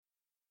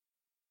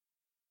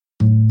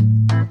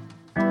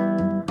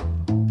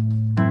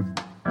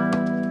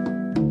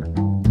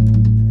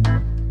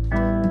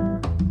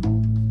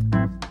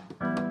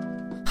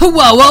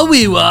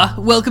Wow.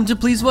 Welcome to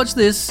Please Watch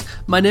This.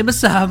 My name is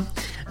Sam.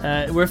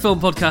 We're a film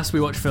podcast.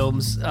 We watch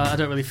films. I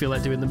don't really feel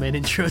like doing the main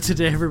intro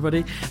today,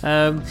 everybody,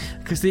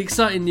 because the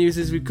exciting news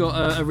is we've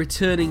got a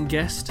returning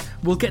guest.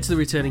 We'll get to the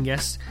returning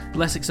guest.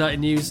 Less exciting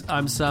news.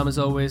 I'm Sam, as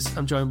always.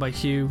 I'm joined by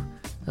Hugh,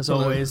 as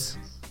always.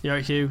 You're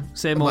right, Hugh.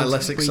 Same old.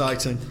 Less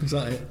exciting. Is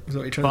that it? Is that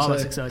what you're trying to say? Far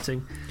less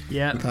exciting.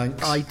 Yeah.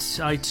 Thanks.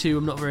 I too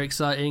am not very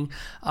exciting.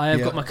 I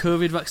have got my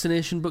COVID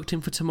vaccination booked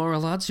in for tomorrow,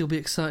 lads. You'll be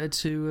excited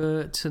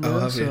to know.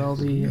 Have so you?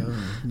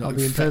 I'll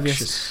be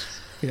impervious.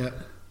 Yeah.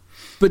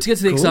 But to get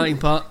to the exciting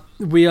part,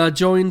 we are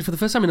joined for the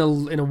first time in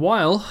a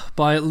while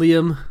by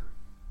Liam,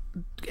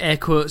 air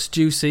quotes,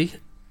 Juicy,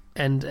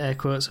 and air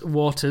quotes,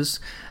 Waters.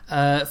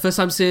 First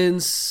time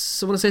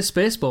since, I want to say,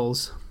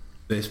 Spaceballs.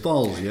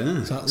 Spaceballs, yeah.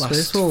 Is that last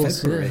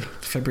Spaceballs, February? yeah.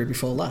 February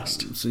before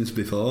last? Since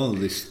before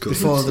this COVID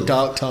Before the stuff.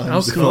 dark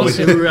times. Of course,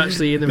 we were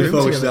actually in the room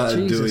Before we together.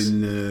 started Jesus.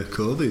 doing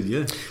COVID,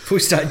 yeah. Before we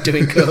started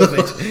doing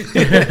COVID.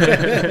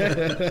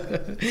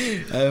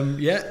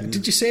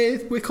 Did you say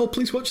we're called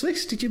Please Watch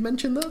This? Did you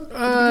mention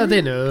that?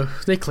 They know.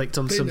 They clicked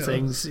on They some know.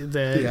 things.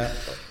 Yeah.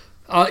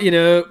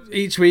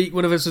 Each week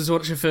one of us has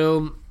watched a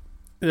film,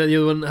 and then the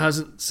other one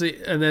hasn't seen,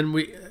 and then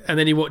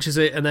he watches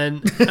it, and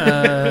then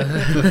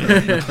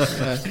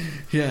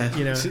Yeah.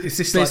 You know, Is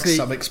this like basically-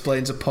 Sam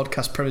explains a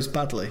podcast premise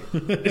badly?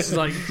 this is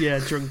like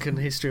drunken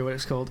history, or what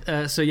it's called.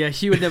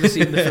 Hugh had never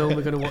seen the film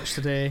we're going to watch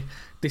today.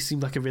 This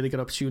seemed like a really good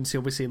opportunity,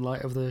 obviously, in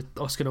light of the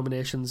Oscar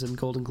nominations and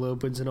Golden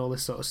Globe wins and all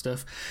this sort of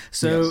stuff.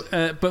 So,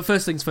 but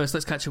first things first,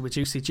 let's catch up with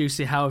Juicy.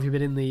 Juicy, how have you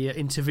been in the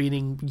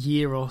intervening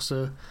year or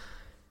so?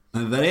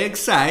 I'm very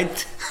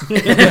excited.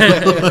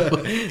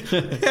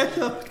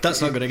 That's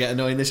not going to get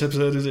annoying this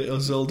episode, is it?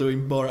 Us all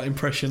doing Borat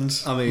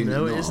impressions. I mean,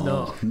 No, it is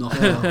not. No.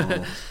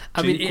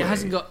 I mean,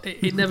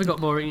 it never got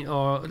more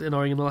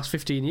annoying in the last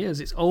 15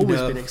 years. It's always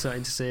been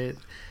exciting to say,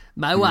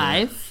 my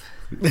wife.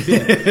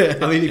 Yeah.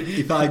 I mean,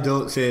 if I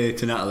don't say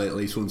to Natalie at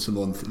least once a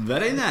month,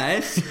 very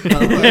nice,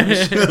 I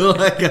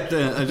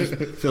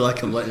just feel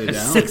like I'm letting her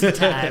down. Sixth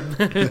time.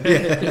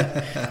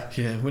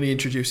 Yeah, when he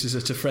introduces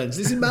her to friends,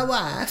 this is my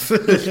wife.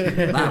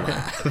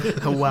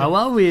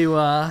 Wow, we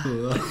were.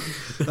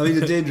 I mean,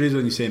 the danger is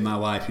when you say my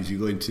wife is you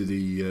go into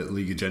the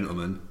League of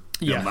Gentlemen.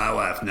 Yeah. My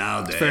wife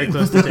now, Dave. Very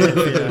close to Dave,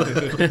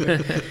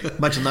 yeah.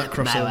 Imagine that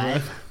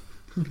crossover.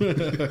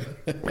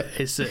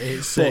 It's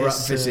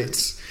Borat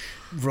visits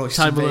Royce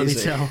time will only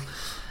Vazy. tell.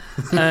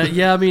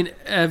 I mean,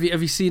 have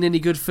you seen any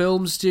good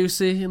films,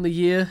 Juicy, in the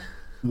year?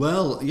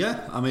 Well,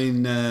 yeah. I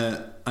mean,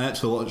 I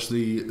actually watched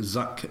the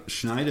Zack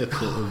Snyder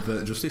cut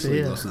of Justice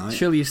League last night.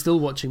 Surely you're still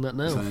watching that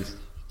now.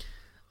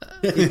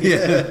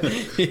 Yeah.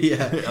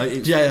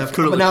 I've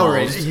currently an hour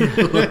in.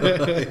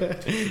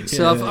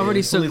 So I've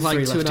already sunk Only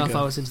like 3 left to 2.5 go.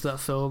 hours into that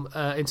film,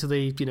 into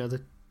the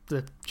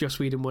the Joss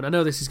Whedon one. I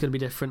know this is going to be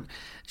different.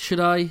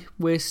 Should I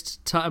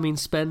waste time? I mean,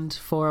 spend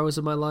 4 hours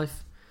of my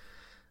life,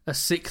 a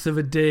sixth of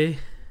a day?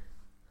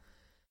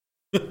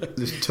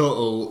 There's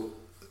total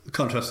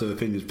contrast of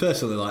opinions.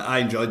 Personally, like, I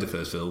enjoyed the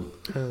first film,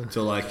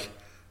 so like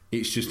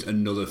it's just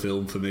another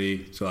film for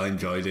me. So I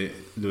enjoyed it.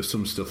 There was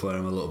some stuff where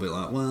I'm a little bit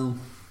like, well,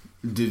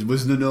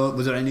 was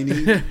there any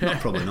need?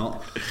 Probably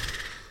not.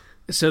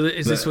 So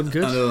is this one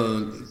good? I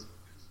know,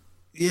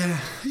 yeah,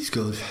 he's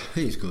good.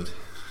 He's good.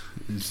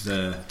 It's,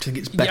 I think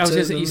it's I better was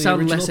going to say, than you the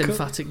sound original less cut.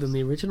 emphatic than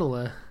the original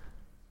there.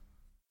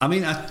 I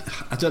mean, I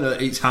don't know.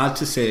 It's hard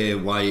to say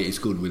why it's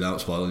good without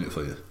spoiling it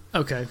for you.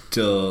 Okay.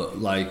 So,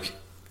 like,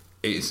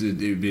 it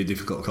would be a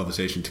difficult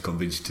conversation to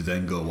convince you to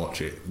then go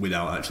watch it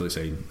without actually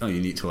saying, oh,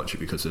 you need to watch it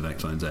because of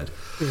X, Y, and Z.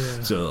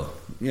 Yeah. So,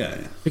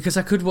 yeah. Because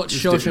I could watch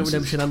There's Shawshank differences.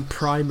 Redemption and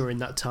Primer in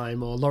that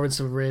time, or Lawrence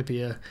of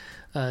Arabia,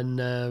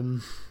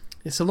 and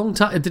it's a long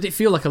time. Did it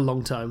feel like a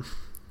long time?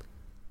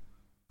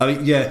 I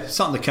mean, yeah,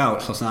 sat on the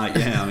couch last night.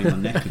 Yeah, I mean, my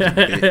neck was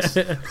in bits.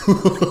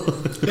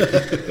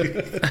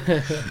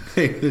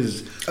 It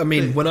was. I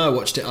mean, when I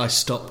watched it, I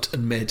stopped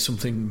and made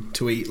something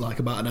to eat like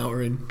about an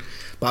hour in.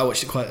 But I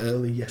watched it quite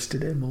early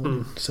yesterday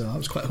morning, so I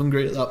was quite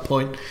hungry at that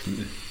point.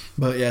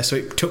 But yeah, so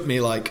it took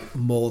me like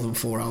more than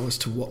 4 hours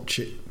to watch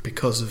it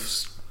because of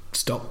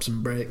stops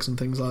and breaks and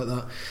things like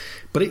that.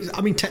 But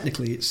I mean,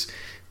 technically, it's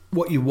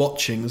what you're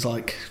watching is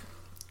like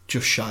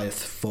just shy of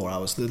 4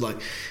 hours. Like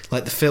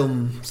the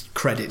film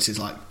credits is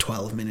like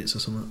 12 minutes or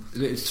something.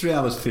 It's 3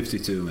 hours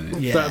 52 minutes.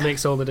 Yeah, That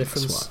makes all the that's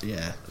difference what,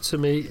 yeah. to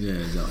me. Yeah,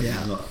 exactly.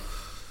 Yeah.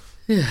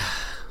 Yeah.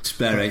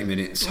 Spare 8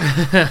 minutes.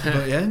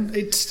 But yeah,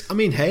 it's. I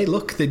mean, hey,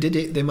 look, they did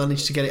it. They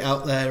managed to get it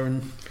out there,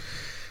 and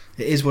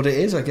it is what it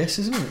is, I guess,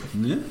 isn't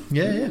it?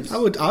 Yeah. I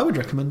would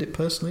recommend it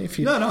personally if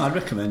you. No, I'd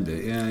recommend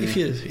it. Yeah,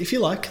 If you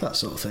like that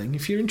sort of thing,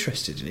 if you're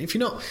interested in it, if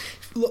you're not,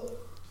 look,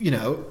 you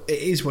know, it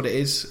is what it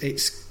is.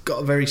 It's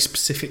got a very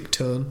specific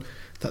tone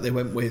that they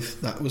went with.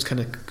 That was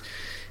kind of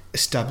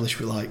established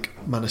with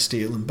like Man of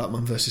Steel and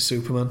Batman vs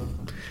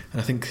Superman,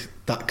 and I think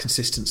that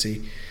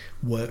consistency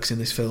works in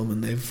this film.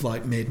 And they've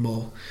like made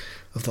more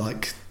of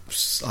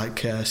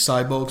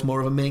Cyborg's more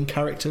of a main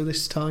character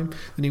this time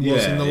than he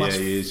was in the last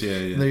he is,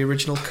 the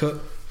original cut.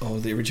 or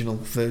the original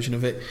version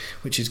of it,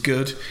 which is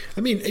good.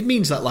 I mean, it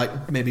means that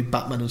like maybe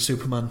Batman and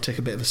Superman take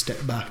a bit of a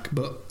step back,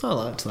 but I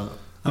liked that.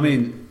 I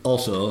mean,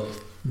 also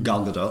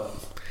Gal Gadot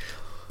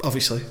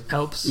obviously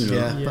helps.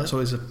 Yeah, that's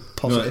always a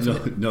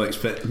positive. No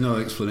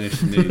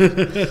explanation needed.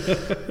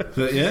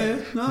 But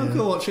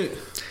go watch it.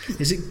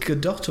 Is it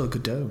Gadot or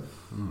Godot?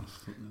 Oh,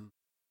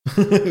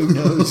 who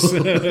knows?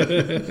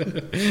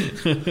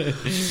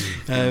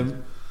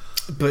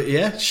 But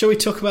yeah, shall we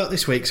talk about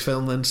this week's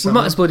film then, Sam? We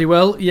might as bloody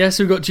well. Yeah,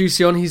 so we've got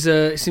Juicy on. He's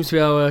seems to be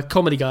our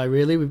comedy guy,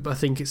 really. I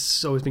think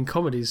it's always been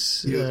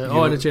comedies.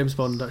 And a James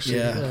Bond, actually.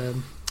 Yeah.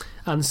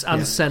 And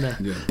Senna.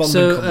 Yeah.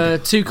 So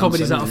 2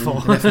 comedies out of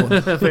 4,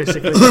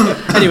 basically.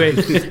 Anyway,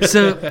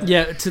 so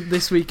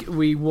this week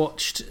we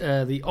watched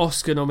the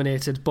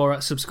Oscar-nominated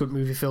Borat subsequent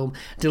movie film,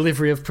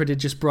 Delivery of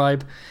Prodigious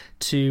Bribe,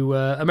 to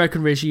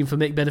American regime for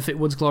make benefit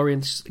one's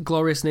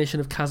glorious nation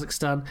of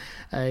Kazakhstan,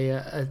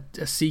 a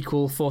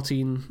sequel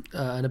 14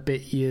 and a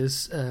bit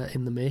years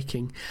in the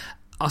making.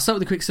 I'll start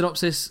with a quick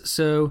synopsis.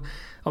 So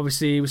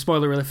obviously,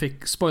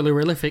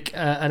 spoiler-relific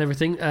and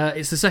everything.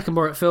 It's the second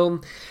Borat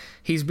film.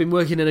 He's been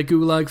working in a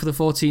gulag for the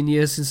 14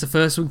 years since the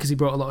first one because he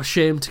brought a lot of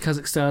shame to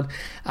Kazakhstan,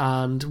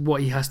 and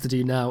what he has to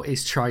do now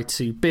is try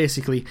to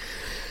basically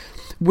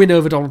win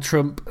over Donald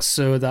Trump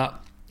so that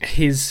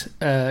his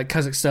Borat's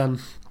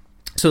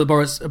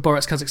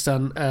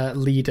Kazakhstan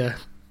leader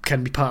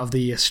can be part of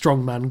the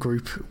strongman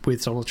group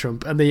with Donald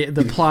Trump. And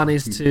the plan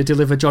is to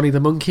deliver Johnny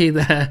the Monkey,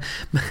 their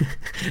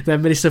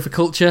Minister for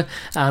Culture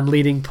and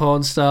leading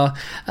porn star,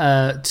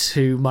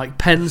 to Mike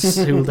Pence,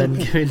 who will then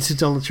go into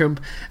Donald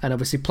Trump. And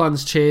obviously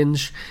plans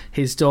change.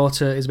 His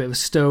daughter is a bit of a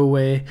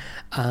stowaway,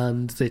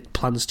 and the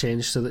plans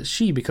change so that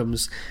she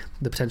becomes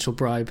the potential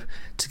bribe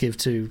to give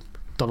to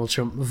Donald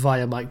Trump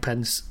via Mike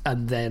Pence,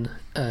 and then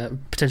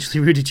potentially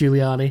Rudy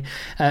Giuliani.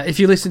 If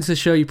you listen to the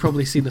show, you've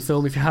probably seen the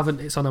film. If you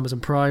haven't, it's on Amazon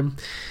Prime.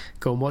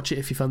 Go and watch it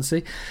if you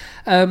fancy.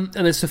 And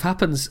then stuff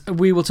happens.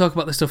 We will talk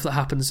about the stuff that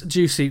happens.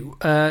 Juicy,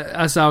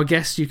 as our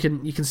guest, you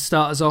can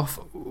start us off.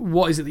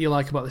 What is it that you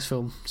like about this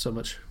film so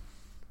much?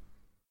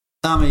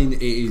 I mean,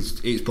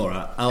 it's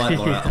Borat. I like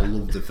Borat. I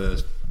loved the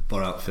first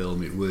Borat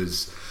film. It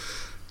was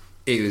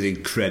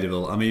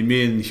incredible. I mean,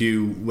 me and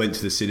Hugh went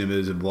to the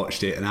cinemas and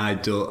watched it, and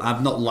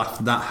I've not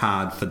laughed that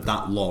hard for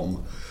that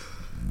long.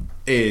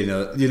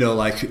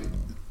 Like,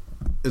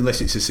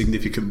 unless it's a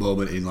significant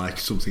moment in like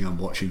something I'm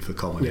watching for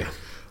comedy. Yeah.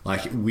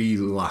 Like, we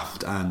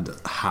laughed and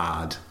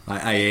hard.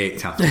 Like, I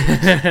ached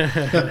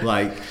after.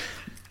 Like,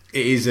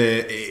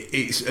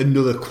 it's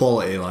another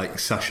quality like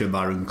Sacha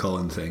Baron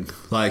Cohen thing.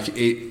 Like,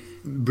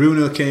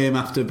 Bruno came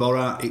after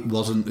Borat. It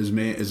wasn't as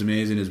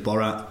amazing as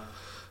Borat,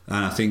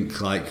 and I think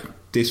like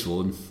this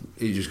one,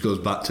 it just goes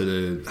back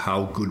to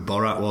how good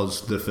Borat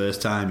was the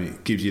first time.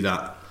 It gives you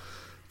that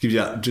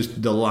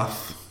just the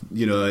laugh.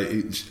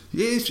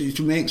 It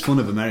makes fun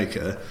of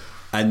America,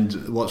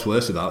 and what's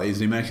worse about it is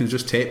the Americans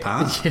just take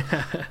part.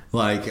 Yeah.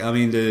 Like, I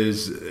mean,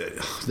 there's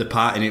the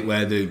part in it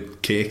where the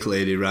cake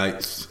lady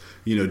writes,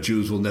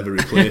 Jews will never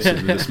replace us,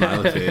 with a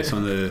smiley face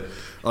on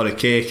a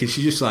cake, and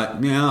she's just like,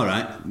 yeah, all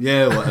right,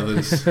 yeah, whatever.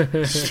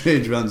 This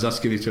strange man's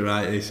asking me to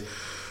write this,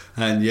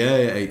 and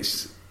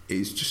it's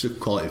just a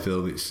quality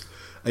film.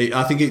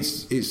 I think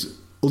it's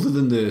other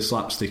than the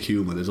slapstick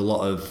humour, there's a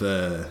lot of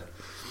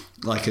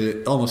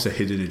almost a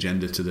hidden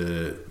agenda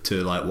to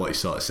like what he's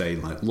sort of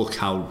saying. Like, look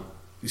how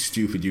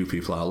stupid you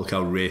people are. Look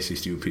how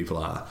racist you people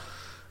are,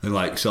 and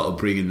like sort of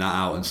bringing that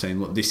out and saying,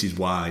 look, this is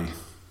why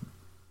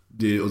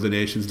the other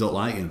nations don't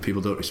like you and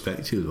people don't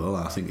respect you as well.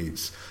 I think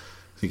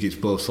it's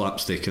both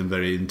slapstick and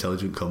very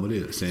intelligent comedy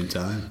at the same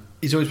time.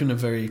 He's always been a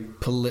very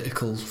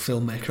political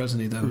filmmaker,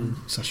 hasn't he, though,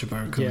 Sacha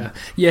Baron Cohen?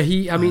 Yeah.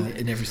 I mean,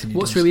 in everything he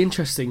what's does. really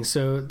interesting,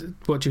 so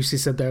what Juicy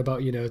said there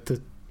about,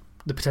 the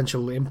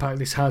potential impact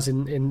this has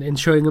in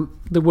showing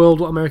the world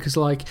what America's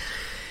like.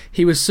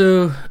 He was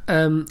so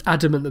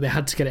adamant that they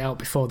had to get it out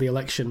before the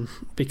election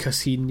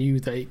because he knew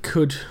that it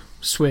could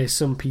sway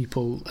some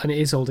people, and it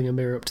is holding a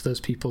mirror up to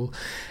those people.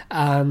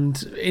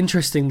 And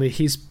interestingly,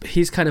 his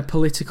kind of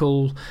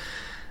political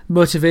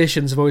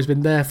motivations have always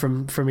been there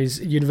from his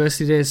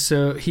university days.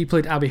 So he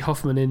played Abby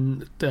Hoffman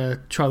in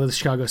the Trial of the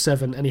Chicago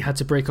 7, and he had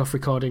to break off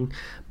recording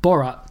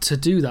Borat to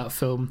do that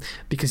film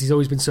because he's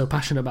always been so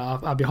passionate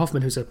about Abby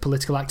Hoffman, who's a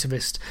political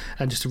activist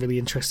and just a really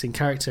interesting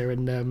character.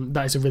 And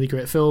that is a really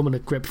great film and a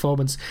great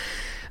performance.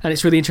 And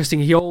it's really interesting.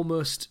 They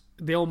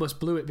almost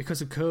blew it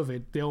because of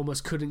COVID. They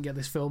almost couldn't get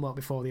this film out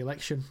before the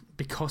election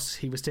because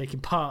he was taking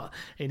part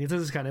in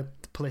this kind of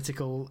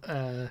political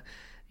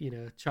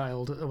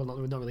child, well,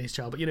 not really his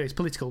child, but his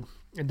political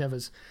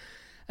endeavours.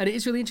 And it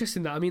is really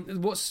interesting that, I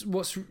mean, what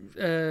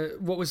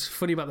was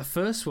funny about the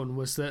first one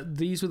was that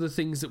these were the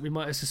things that we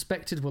might have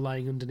suspected were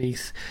lying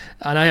underneath.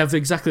 And I have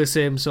exactly the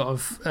same sort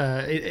of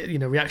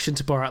reaction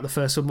to Borat, the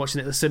first one, watching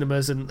it at the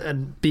cinemas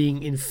and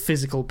being in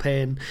physical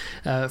pain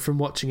from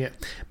watching it.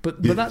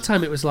 But that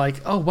time it was like,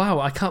 oh wow,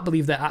 I can't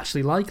believe they're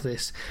actually like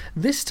this.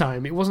 This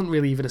time it wasn't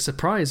really even a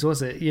surprise,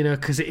 was it?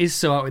 Because it is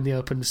so out in the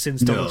open since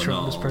Donald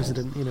Trump was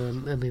president,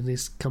 and in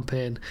his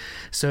campaign.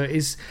 So it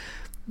is.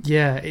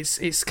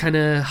 it's kind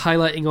of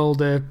highlighting all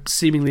the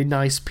seemingly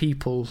nice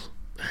people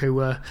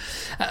who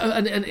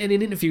and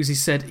in interviews he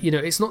said,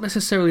 it's not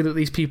necessarily that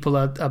these people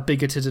are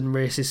bigoted and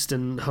racist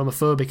and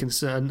homophobic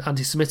and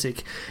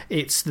anti-Semitic.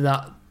 It's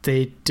that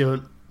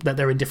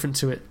they're indifferent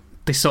to it.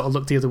 They sort of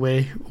look the other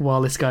way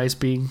while this guy's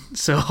being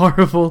so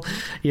horrible,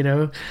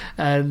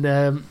 And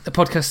a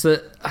podcast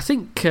that I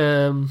think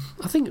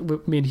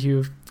me and Hugh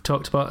have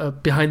talked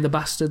about, Behind the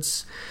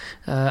Bastards.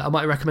 I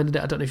might have recommended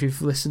it. I don't know if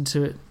you've listened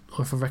to it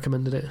or if I've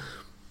recommended it.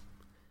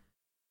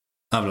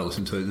 I've not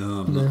listened to it.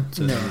 No, I'm not.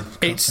 No,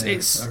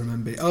 it's. I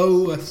remember.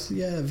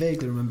 I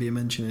vaguely remember you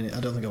mentioning it. I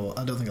don't think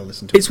I'll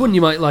listen to it. It's one you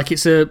might like.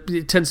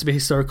 It tends to be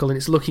historical, and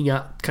it's looking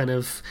at kind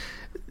of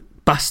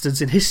bastards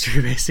in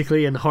history,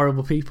 basically, and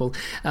horrible people.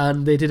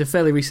 And they did a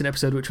fairly recent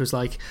episode, which was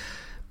like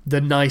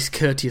the nice,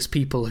 courteous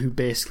people who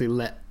basically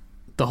let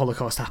the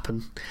Holocaust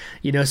happen.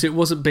 So it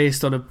wasn't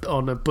based on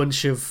a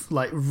bunch of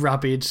like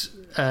rabid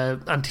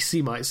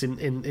anti-Semites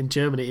in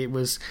Germany. It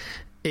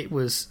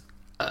was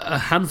a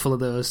handful of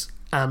those.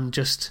 And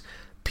just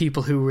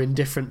people who were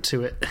indifferent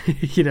to it,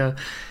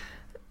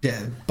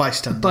 Yeah,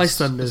 bystanders.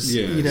 Bystanders,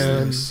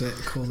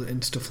 and call it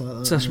and stuff like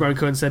that. Sacha Baron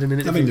Cohen said in an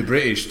interview. I mean, the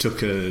British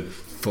took a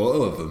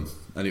photo of them,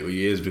 and it was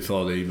years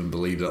before they even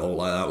believed that all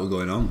like that was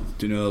going on.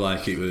 Do you know,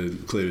 like it was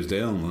clear as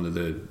day on one of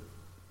the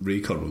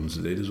recon runs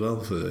they did as well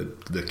for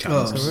the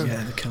camps. Oh,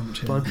 yeah, the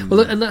camps. Yeah. Well,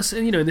 and that's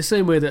in the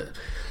same way that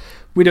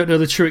we don't know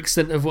the true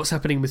extent of what's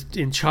happening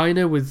in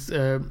China with.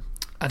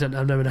 I don't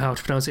know how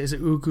to pronounce it. Is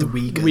it Uyghur? The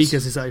Uyghurs.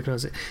 Uyghurs is how you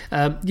pronounce it.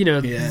 That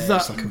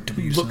like a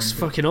W looks sound,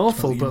 fucking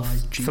awful, but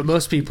W-I-G, for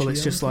most people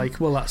it's just like,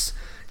 well, that's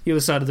the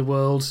other side of the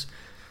world.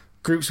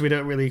 Groups we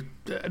don't really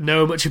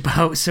know much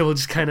about, so we'll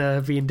just kind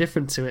of be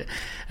indifferent to it.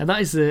 And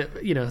that is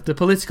the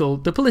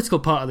political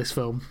part of this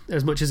film.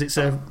 As much as it's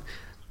a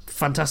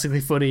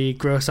fantastically funny,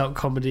 gross out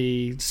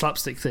comedy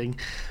slapstick thing,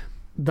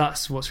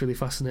 that's what's really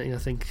fascinating, I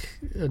think,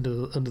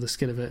 under the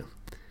skin of it.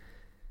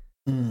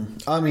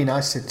 I mean,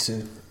 I said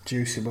to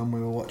Juicy when we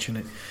were watching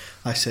it,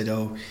 I said,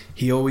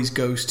 he always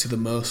goes to the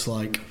most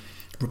like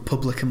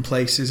Republican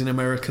places in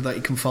America that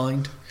he can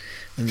find,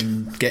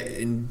 and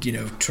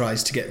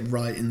tries to get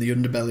right in the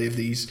underbelly of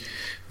these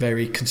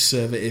very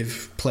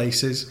conservative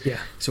places. Yeah,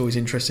 it's always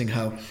interesting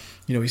how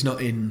he's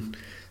not in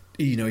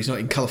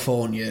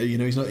California,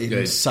 he's not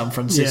in San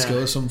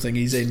Francisco or something.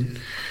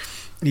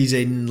 He's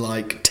in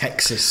like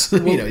Texas.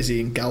 Well, is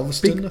he in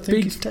Galveston? I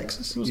think it's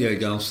Texas.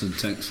 Galveston,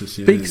 Texas.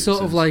 Yeah, big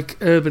sort of like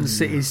urban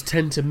cities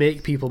tend to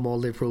make people more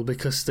liberal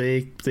because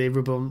they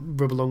rub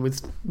along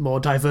with more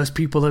diverse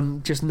people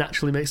and just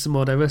naturally makes them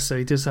more diverse. So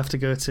he does have to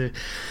go to.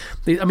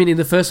 I mean, in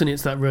the first one,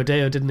 it's that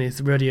rodeo, didn't he?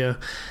 The rodeo,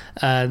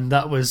 and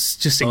that was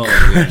just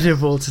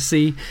incredible to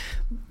see.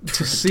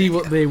 To see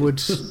what they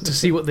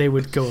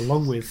would go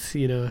along with,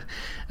 and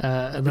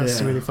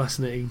that's a really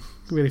fascinating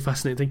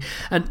thing.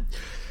 And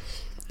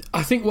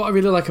I think what I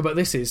really like about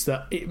this is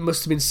that it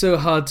must have been so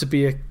hard to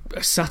be a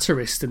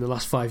satirist in the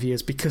last 5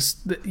 years because,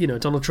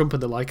 Donald Trump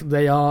and the like,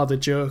 they are the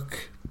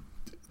joke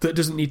that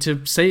doesn't need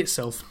to say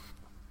itself.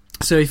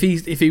 So if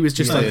he was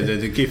just they're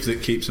the gift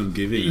that keeps on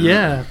giving.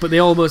 Yeah, but they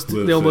almost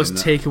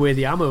take away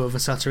the ammo of a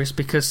satirist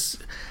because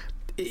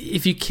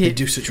if you they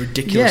do such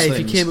ridiculous things. If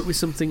you came up with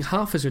something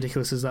half as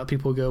ridiculous as that,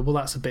 people go, well,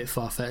 that's a bit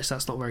far-fetched,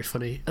 that's not very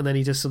funny. And then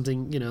he does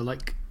something,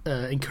 like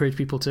encourage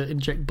people to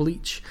inject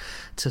bleach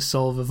to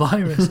solve a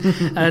virus.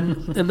 and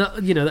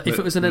that, if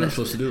it was an... We're not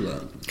supposed to do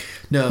that.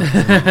 No.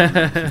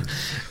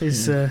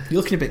 You're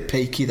looking a bit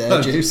peaky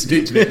there, Juice.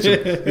 Need to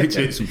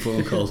make some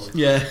phone calls.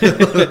 Yeah.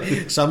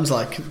 Sam's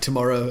like,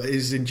 tomorrow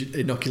is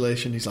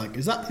inoculation. He's like,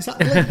 is that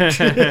bleach?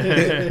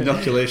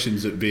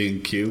 Inoculation's at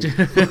B&Q.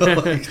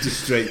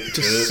 Just straight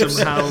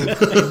somehow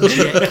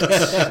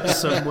inject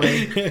some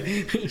way.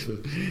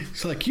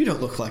 It's like, you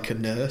don't look like a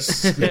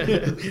nurse.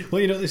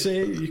 Well, they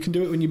say you can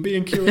do it when you're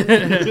B&Q.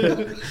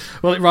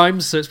 Well, it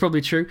rhymes, so it's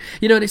probably true.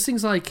 And it's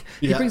things like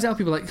he brings out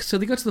people like, so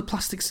they go to the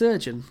plastic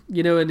surgeon,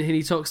 and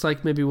he talks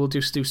like, maybe we'll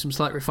just do some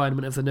slight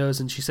refinement of the nose,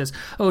 and she says,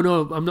 oh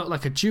no, I'm not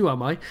like a Jew,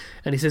 am I?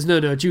 And he says,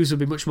 no, Jews would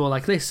be much more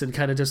like this, and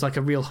kind of does like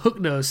a real hook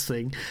nose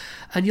thing.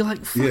 And you're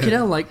like, fucking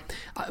hell, like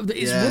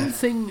it's one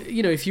thing,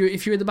 if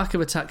you're in the back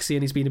of a taxi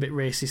and he's being a bit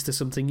racist or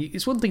something,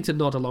 it's one thing to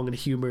nod along and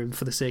humour him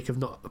for the sake of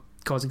not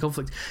causing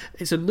conflict.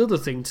 It's another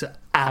thing to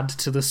add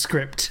to the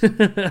script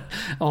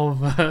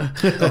of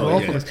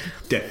awfulness.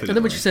 Definitely. And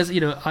then when she says,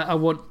 I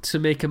want to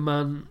make a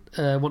man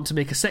want to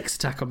make a sex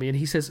attack on me, and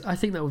he says, I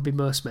think that would be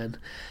most men.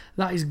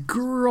 That is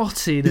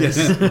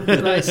grottiness.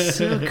 That is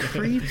so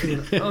creepy.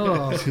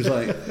 Oh, she's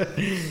like,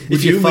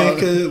 would you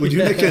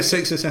make a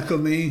sex attack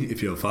on me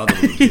if your father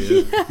was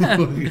here?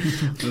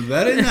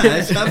 Very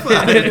nice. Have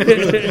fun.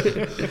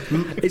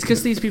 It's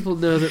because these people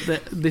know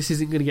that this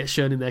isn't going to get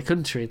shown in their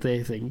country.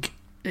 They think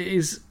it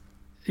is.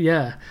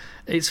 Yeah,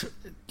 it's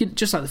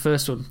just like the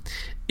first one.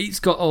 It's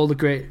got all the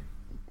great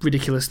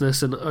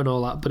ridiculousness and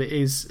all that, but it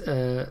is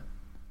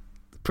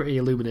pretty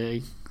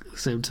illuminating at the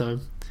same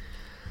time.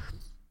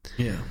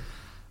 Yeah.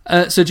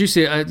 So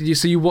Juicy,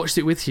 so you watched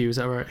it with Hugh, is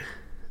that right?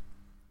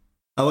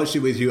 I watched it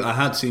with you. I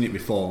had seen it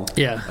before.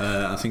 Yeah.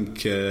 I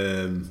think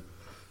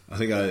I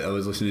think I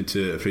was listening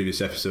to a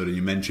previous episode and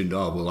you mentioned,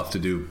 we'll have to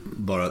do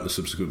Borat the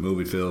subsequent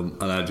movie film,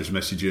 and I just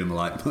messaged you and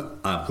like,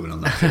 I'm coming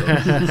on that film.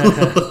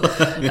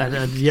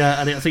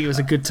 and I think it was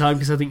a good time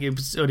because I think it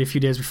was only a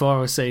few days before I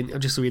was saying,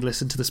 just so we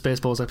listened to the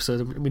Spaceballs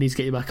episode, we need to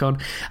get you back on.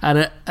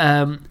 And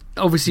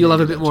obviously you'll have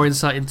a bit more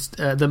insight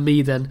than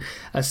me then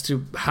as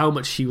to how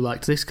much Hugh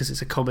liked this, because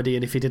it's a comedy,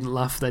 and if he didn't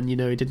laugh, then he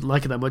didn't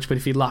like it that much, but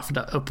if he laughed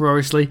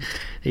uproariously,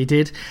 he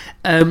did.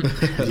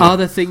 Are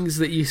there things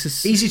that you...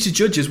 Easy to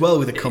judge as well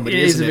with a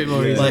comedy, isn't it? A bit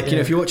more easy, like,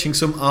 if you're watching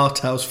some art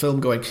house film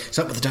going, is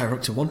that what the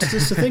director wanted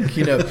us to think?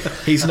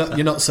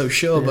 You're not so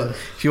sure, but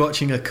if you're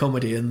watching a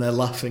comedy and they're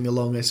laughing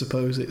along, I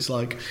suppose it's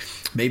like,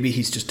 maybe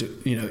he's just,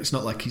 it's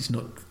not like he's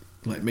not...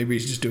 Like, maybe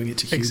he's just doing it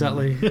to Hugh.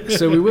 Exactly.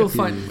 So we will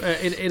find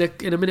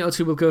in a minute or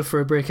two. We'll go for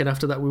a break, and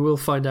after that, we will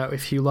find out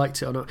if Hugh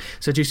liked it or not.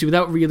 So, Juicy,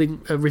 without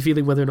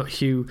revealing whether or not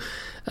Hugh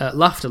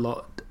laughed a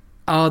lot,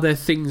 are there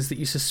things that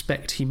you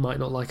suspect he might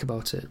not like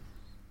about it?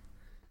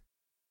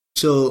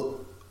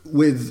 So,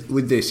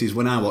 with this is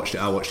when I watched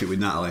it with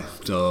Natalie,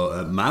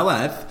 so my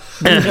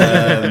wife,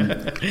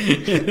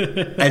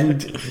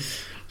 and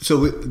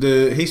so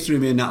the history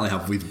me and Natalie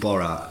have with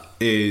Borat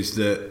is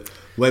that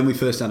when we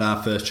first had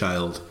our first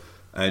child,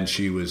 and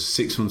she was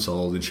 6 months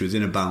old and she was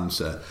in a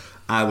bouncer,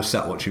 I was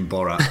sat watching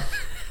Borat,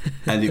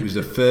 and it was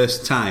the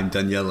first time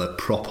Daniela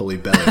properly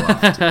belly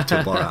laughed to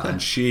Borat,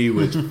 and she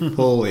was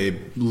fully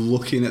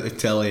looking at the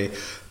telly,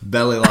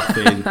 belly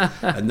laughing,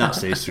 and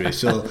that's the history.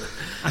 So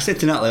I said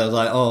to Natalie, I was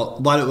like,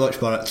 why don't we watch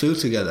Borat 2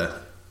 together?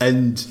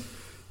 And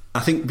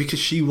I think because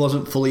she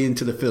wasn't fully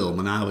into the film,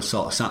 and I was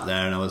sort of sat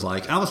there and I was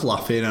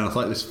laughing and I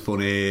thought it was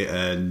funny,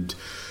 and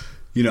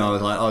I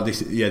was like,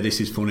 this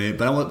is funny,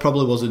 but I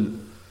probably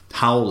wasn't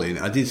howling.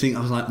 I did think,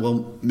 I was like,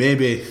 well,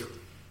 maybe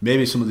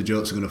some of the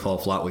jokes are going to fall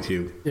flat with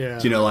you.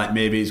 Yeah. Like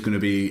maybe it's going to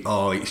be,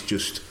 it's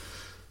just,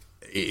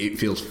 it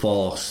feels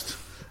forced.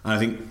 And I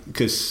think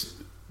because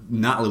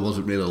Natalie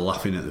wasn't really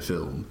laughing at the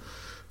film,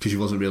 because she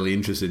wasn't really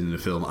interested in the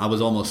film, I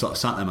was almost sort of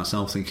sat there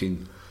myself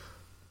thinking,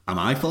 am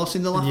I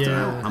forcing the laughter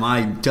out? Am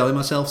I telling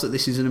myself that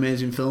this is an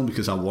amazing film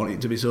because I want it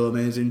to be so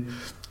amazing?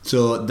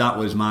 So that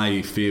was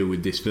my fear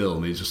with this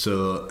film.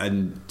 So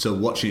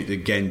watching it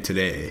again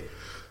today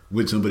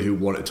with somebody who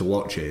wanted to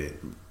watch it,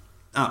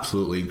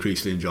 absolutely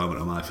increased the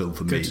enjoyment of my film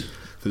for me.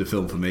 So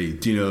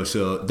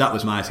that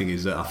was my thing,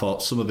 is that I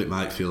thought some of it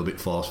might feel a bit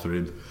forced for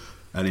him,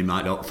 and he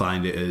might not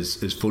find it as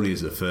funny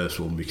as the first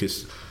one,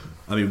 because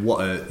I mean,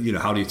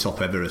 how do you top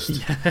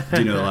Everest?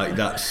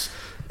 That's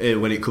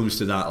when it comes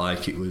to that,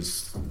 like, it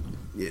was...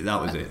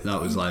 that was it. That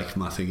was like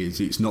my thing,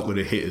 is it's not going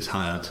to hit as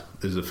hard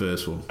as the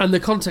first one. And the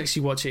context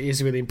you watch it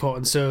is really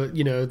important. So,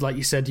 like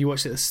you said, you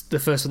watched it the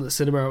first one at the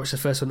cinema, I watched the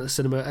first one at the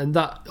cinema, and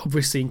that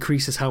obviously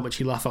increases how much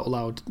you laugh out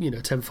loud,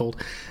 tenfold.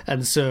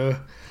 And so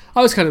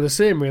I was kind of the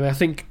same, really. I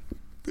think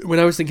when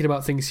I was thinking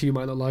about things you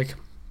might not like,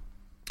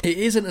 it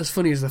isn't as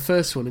funny as the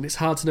first one, and it's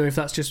hard to know if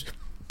that's just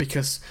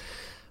because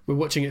we're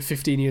watching it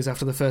 15 years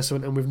after the first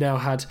one, and we've now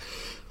had,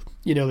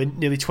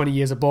 nearly 20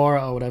 years of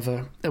Borat or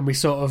whatever, and we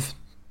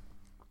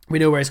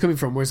know where it's coming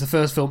from. Whereas the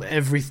first film,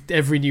 every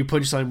new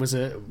punchline was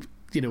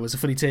a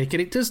funny take,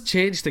 and it does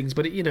change things,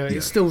 but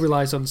it still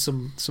relies on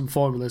some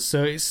formulas.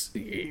 So it's,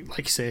 like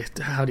you say,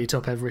 how do you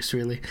top Everest,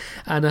 really?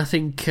 And I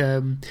think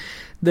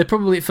they're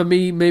probably, for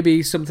me,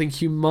 maybe something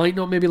you might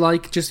not maybe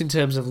like, just in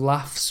terms of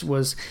laughs,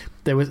 was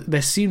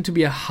there seemed to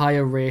be a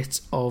higher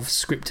rate of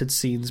scripted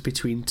scenes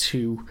between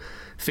two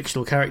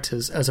fictional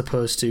characters, as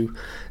opposed to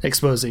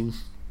exposing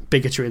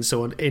bigotry and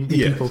so on in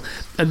people,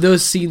 and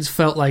those scenes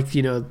felt like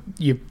your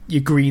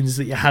greens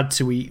that you had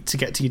to eat to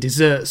get to your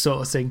dessert, sort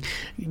of thing.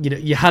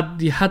 You had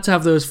to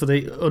have those for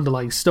the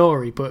underlying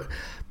story, but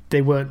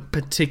they weren't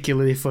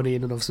particularly funny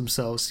in and of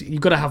themselves.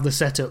 You've got to have the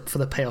setup for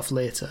the payoff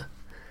later.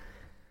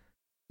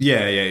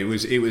 It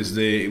was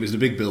the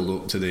big build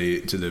up to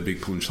the big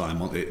punchline,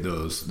 wasn't it?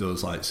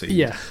 Those like scenes.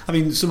 Yeah, I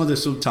mean, some of the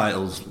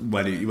subtitles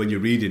when you're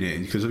reading it,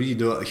 because you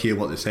don't hear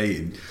what they're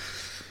saying.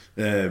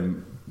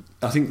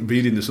 I think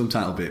reading the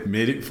subtitle bit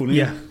made it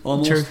funny,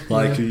 almost. True.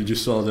 Like, you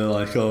just saw they're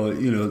like,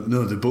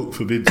 no, the book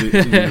forbids it,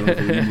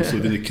 you must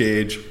live in a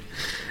cage.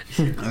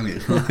 And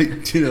it's like,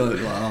 And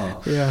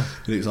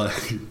it's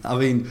like, I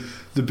mean,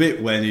 the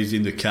bit when he's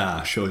in the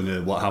car showing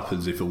her what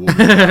happens if a woman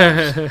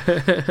dies,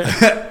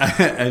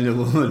 and a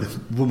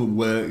woman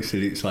works,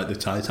 and it's like the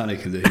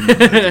Titanic and the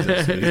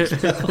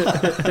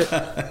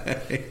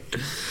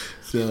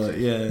So,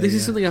 this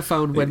is something I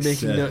found when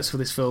making notes for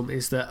this film,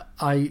 is that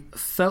I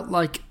felt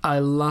like I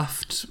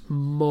laughed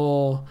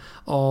more,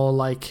 or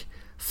like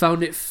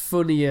found it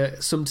funnier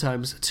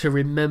sometimes to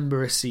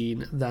remember a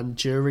scene than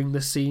during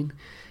the scene.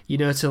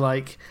 To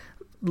like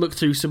look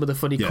through some of the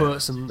funny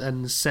quotes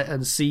and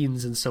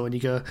scenes and so on. You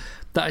go,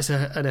 that is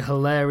a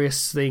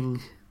hilarious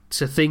thing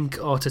to think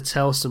or to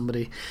tell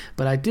somebody.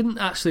 But I didn't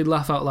actually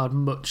laugh out loud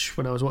much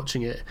when I was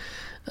watching it.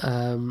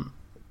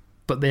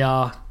 But they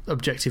are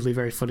objectively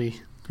very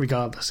funny,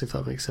 regardless, if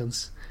that makes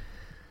sense.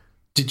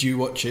 Did you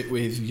watch it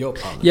with your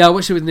partner? Yeah, I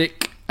watched it with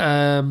Nick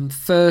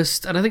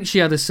first, and I think she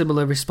had a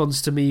similar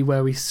response to me,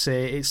 where we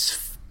say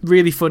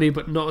really funny,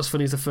 but not as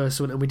funny as the first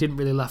one, and we didn't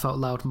really laugh out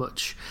loud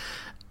much.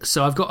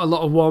 So I've got a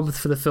lot of warmth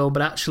for the film,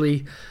 but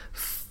actually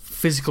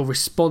physical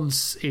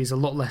response is a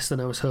lot less than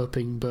I was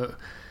hoping, but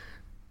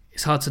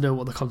it's hard to know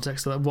what the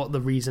context of that, what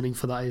the reasoning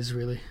for that is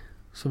really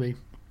for me.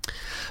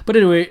 But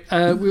anyway,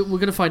 we're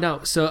going to find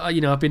out. So,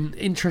 I've been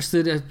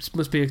interested. It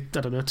must be, I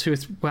don't know,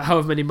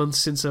 however many months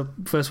since I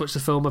first watched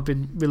the film. I've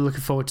been really looking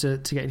forward to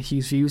getting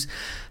Hugh's views.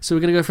 So we're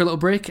going to go for a little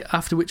break,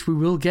 after which we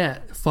will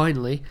get,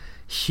 finally,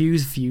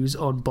 Hugh's views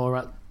on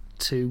Borat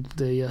 2,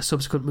 the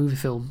subsequent movie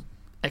film,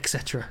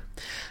 etc.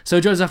 So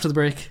join us after the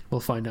break.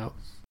 We'll find out.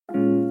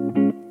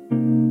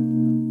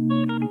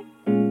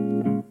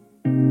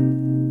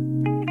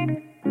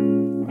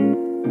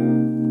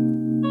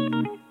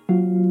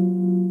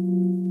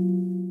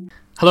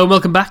 Hello and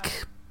welcome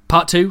back.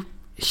 Part 2,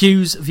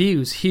 Hugh's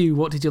views. Hugh,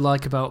 what did you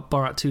like about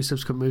Borat 2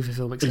 subsequent movie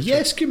film, etc.?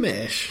 Yes,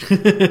 Gamesh.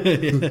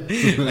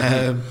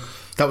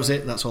 That was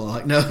it. That's all I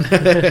like. No,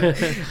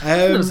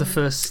 that was the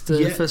first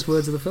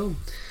words of the film.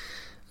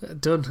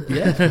 Done.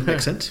 Yeah,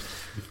 makes sense.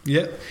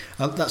 Yeah,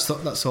 that's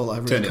all I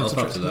really Turn it off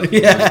after that.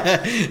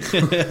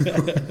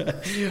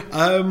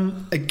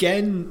 Yeah.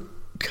 Again,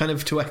 kind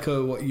of to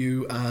echo what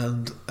you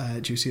and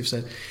Juicy have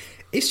said,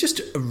 it's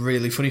just a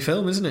really funny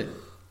film, isn't it?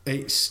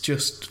 It's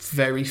just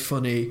very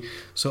funny,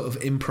 sort of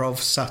improv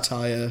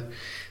satire,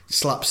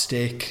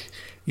 slapstick.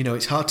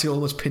 It's hard to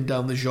almost pin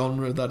down the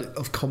genre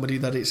of comedy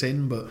that it's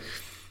in, but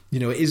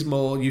it is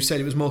more. You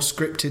said it was more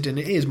scripted, and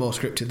it is more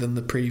scripted than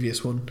the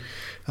previous one,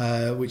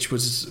 which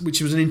was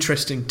an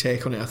interesting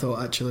take on it, I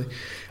thought, actually.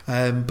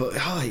 But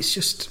it's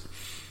just.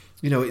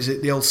 Is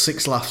it the old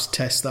 6 laughs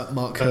test that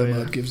Mark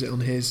Kermode gives it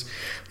on his?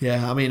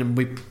 Yeah, I mean,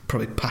 we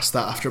probably passed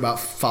that after about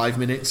 5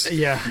 minutes.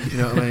 Yeah. You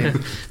know what I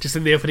mean? Just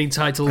in the opening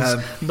titles,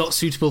 not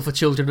suitable for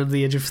children under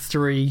the age of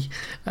 3.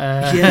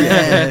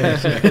 Yeah.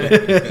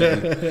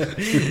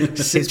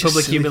 Six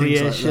public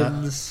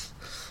humiliations.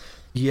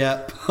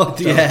 Yep.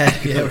 Yeah,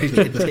 where he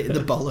hit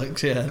the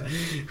bollocks,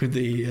 with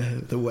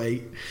the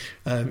weight.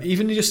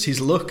 Even just his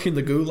look in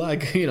the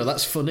gulag,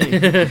 that's funny.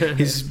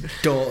 His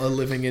daughter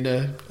living in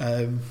a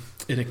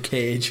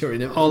cage or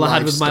in a all livestock. I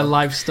had was my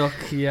livestock.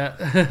 Yeah,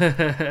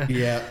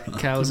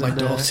 cows my and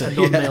daughter. a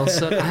non-male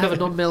son. I have a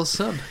non-male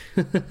son.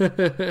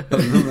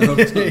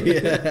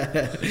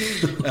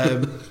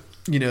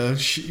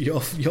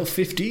 You're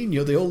 15.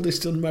 You're the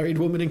oldest unmarried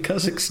woman in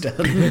Kazakhstan.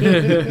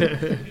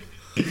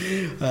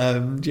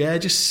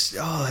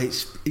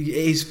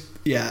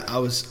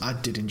 I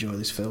did enjoy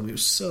this film. It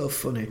was so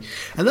funny,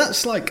 and I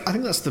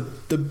think that's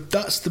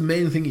the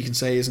main thing you can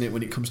say, isn't it,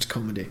 when it comes to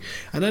comedy?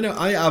 And I know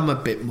I am a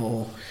bit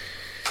more,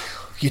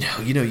 you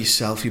know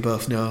yourself. You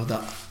both know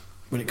that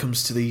when it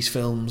comes to these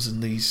films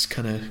and these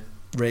kind of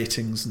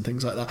ratings and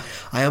things like that,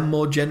 I am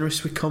more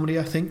generous with comedy,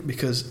 I think,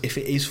 because if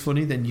it is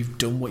funny, then you've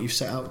done what you've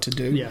set out to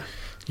do. Yeah.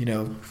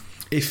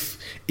 If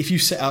you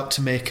set out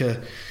to make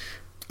a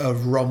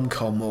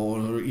rom-com or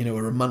a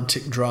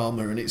romantic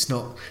drama and it's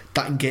not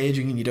that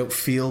engaging and you don't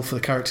feel for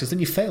the characters, then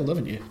you failed,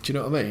 haven't you? Do you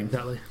know what I mean?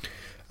 Exactly.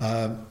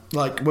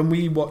 Like when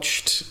we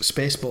watched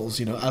Spaceballs,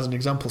 as an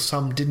example,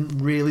 Sam didn't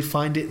really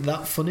find it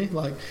that funny.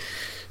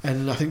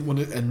 And I think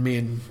me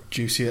and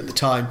Juicy at the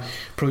time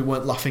probably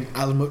weren't laughing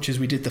as much as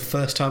we did the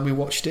first time we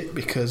watched it,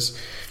 because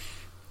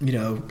we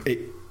knew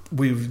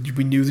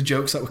the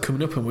jokes that were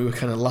coming up and we were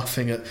kind of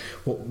laughing at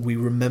what we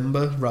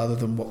remember rather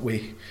than what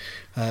we.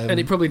 And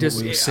it probably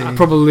does. It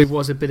probably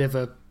was a bit of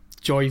a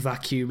joy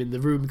vacuum in the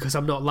room because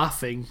I'm not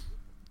laughing.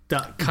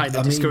 That kind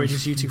of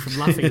discourages you two from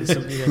laughing to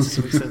some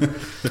extent.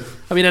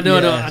 I mean, I know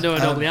I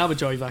normally have a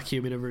joy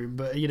vacuum in a room,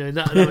 but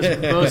that was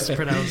most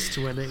pronounced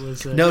when it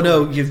was.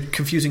 No, you're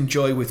confusing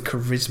joy with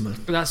charisma.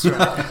 That's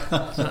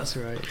right. That's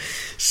right.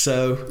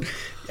 So,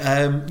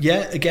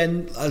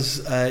 again,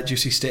 as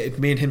Juicy stated,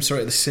 me and him saw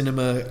it at the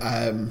cinema.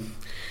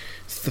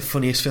 The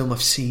funniest film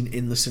I've seen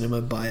in the cinema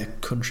by a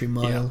country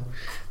mile.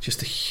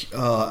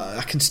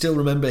 I can still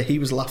remember he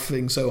was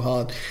laughing so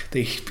hard that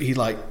he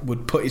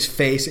would put his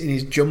face in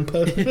his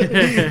jumper.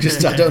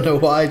 I don't know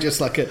why, just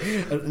like a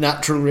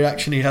natural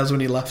reaction he has when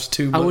he laughs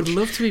too much. I would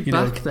love to be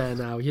back there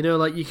now.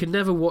 You could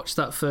never watch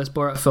that first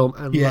Borat film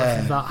and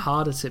laugh that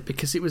hard at it,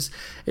 because it was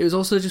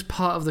also just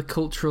part of the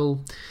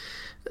cultural.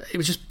 It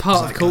was just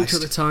part of the culture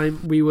at the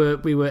time. We were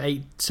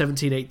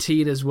 17,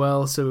 18 as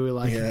well, so we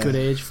were a good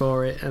age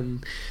for it.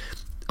 And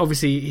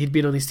obviously he'd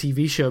been on his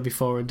TV show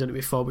before and done it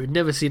before, but we'd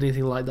never seen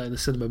anything like that in the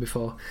cinema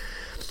before.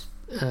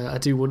 I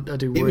do worry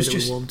that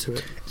we warm to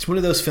it. It's one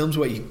of those films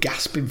where you're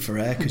gasping for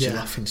air because you're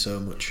laughing so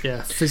much.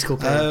 Yeah, physical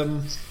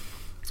pain.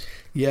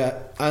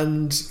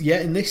 In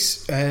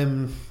this,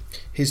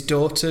 his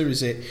daughter,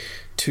 is it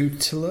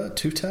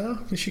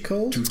Tutar? Is she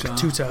called?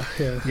 Tutar,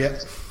 yeah. Yeah,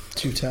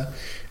 Tutar.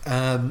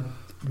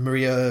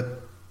 Maria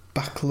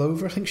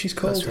Bakalova, I think she's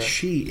called. That's right.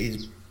 She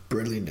is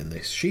brilliant in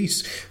this. She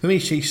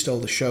stole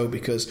the show,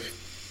 because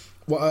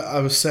what I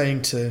was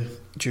saying to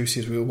Juicy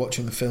as we were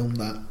watching the film,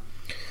 that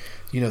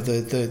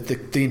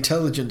the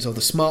intelligence or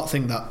the smart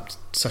thing that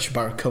Sacha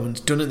Baron Cohen's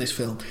done in this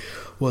film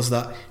was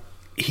that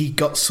he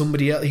got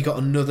somebody else. He got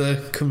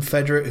another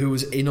Confederate who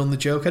was in on the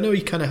joke. I know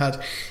he kind of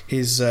had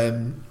his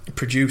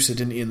producer,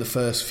 didn't he, in the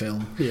first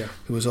film? Yeah.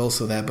 Who was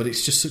also there. But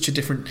it's just such a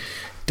different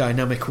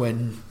dynamic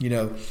when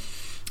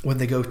when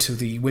they go to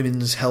the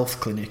women's health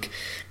clinic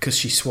because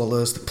she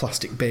swallows the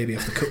plastic baby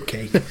off the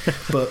cupcake.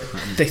 But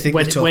they think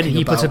when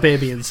he put a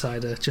baby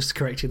inside her, just to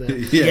correct you there.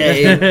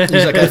 Yeah.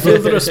 He's like, I feel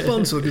the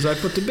responsible because I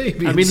put the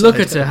baby. I mean, look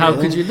at her. How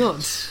could you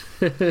not?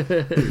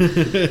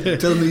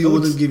 Tell me you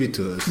wouldn't give it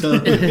to us.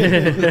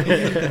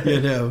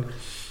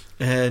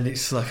 And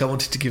it's like, I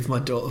wanted to give my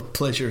daughter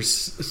pleasure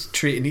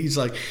treat, and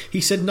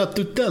he said not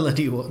to tell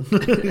anyone.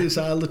 It's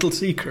our little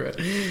secret.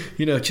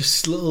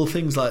 Just little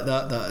things like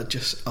that are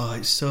just,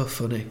 it's so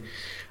funny.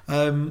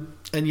 And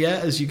yeah,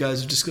 as you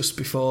guys have discussed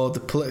before, the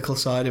political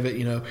side of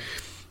it,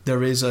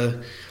 there is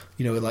a,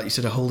 like you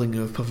said, a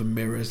holding up of a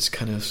mirror. It's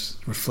kind of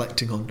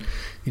reflecting on,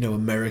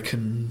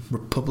 American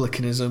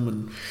republicanism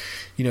and,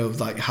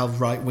 like how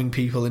right-wing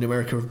people in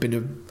America have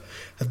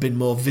been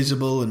more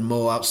visible and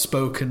more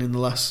outspoken in the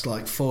last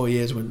 4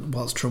 years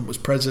whilst Trump was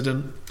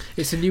president.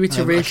 It's a new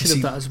iteration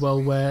of that as well,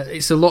 where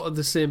it's a lot of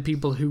the same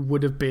people who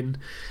would have been,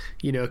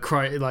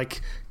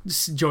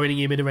 joining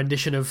him in a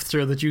rendition of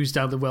 "Throw the Jews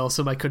Down the Well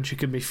so my country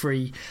can be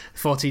free"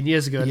 14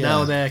 years ago. Yeah.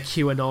 Now they're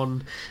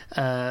QAnon,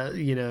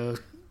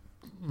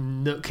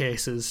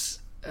 nutcases,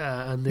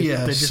 and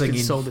they've just singing,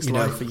 been sold this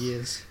lie for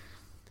years.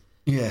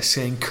 Yeah,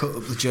 saying cut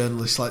up the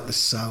journalists like the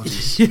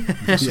Saudis.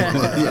 I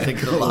think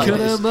cut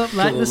them up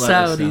like the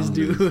Saudis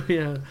do.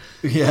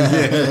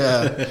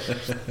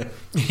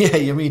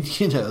 Yeah, I mean,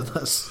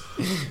 that's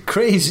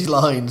crazy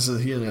lines,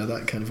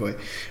 that kind of way.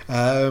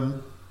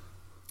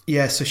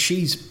 So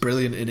she's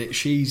brilliant in it.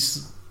 She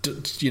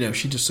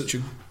does such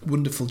a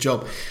wonderful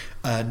job.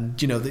 And,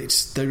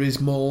 there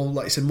is more,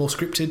 like I said, more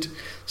scripted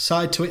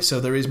side to it. So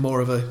there is more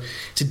of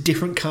it's a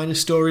different kind of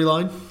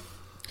storyline.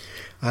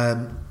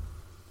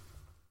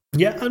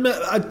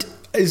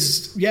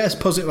 As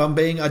positive I'm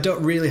being, I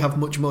don't really have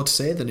much more to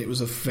say than it was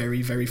a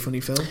very, very funny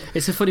film.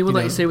 It's a funny one,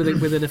 like you say,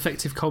 with an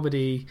effective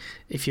comedy.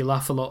 If you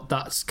laugh a lot,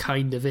 that's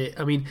kind of it.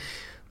 I mean,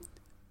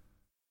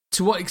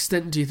 to what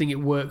extent do you think it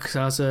works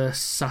as a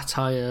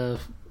satire,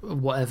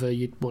 whatever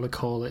you'd want to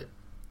call it?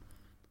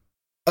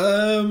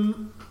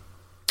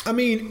 I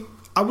mean,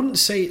 I wouldn't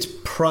say it's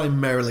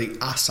primarily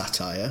a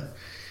satire,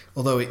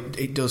 although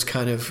it does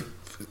kind of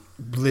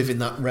live in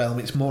that realm.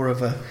 It's more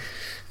of an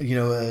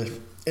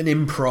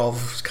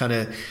improv kind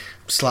of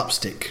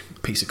slapstick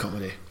piece of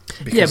comedy.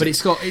 Yeah, but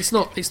it's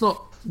not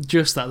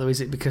just that though, is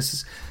it?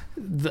 Because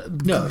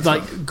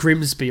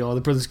Grimsby or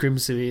the Brothers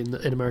Grimsby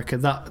in America,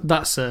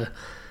 doesn't,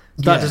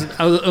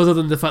 other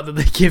than the fact that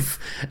they give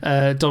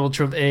Donald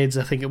Trump AIDS,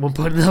 I think at one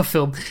point in that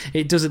film,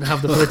 it doesn't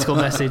have the political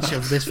message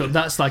of this film.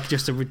 That's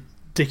just a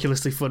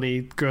ridiculously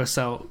funny, gross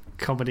out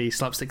comedy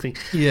slapstick thing.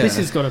 Yeah. This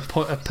has got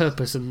a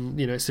purpose, and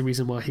it's the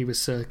reason why he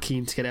was so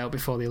keen to get it out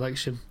before the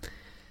election.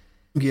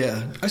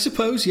 Yeah, I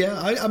suppose, yeah.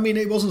 I mean,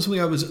 it wasn't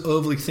something I was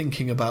overly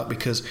thinking about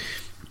because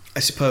I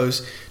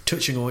suppose,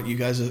 touching on what you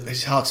guys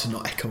it's hard to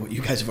not echo what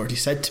you guys have already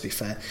said, to be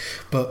fair.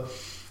 But,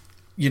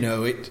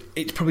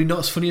 it's probably not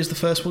as funny as the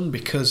first one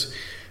because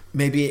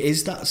maybe it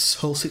is that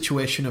whole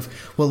situation of,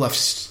 well, I've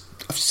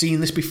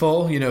seen this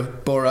before.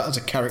 Borat as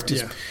a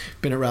character's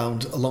been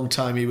around a long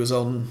time. He was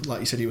on,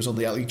 like you said, he was on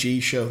the Ali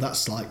G show.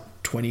 That's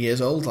 20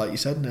 years old, like you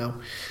said now.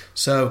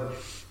 So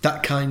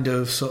that kind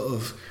of sort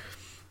of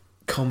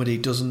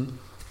comedy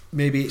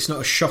maybe it's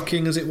not as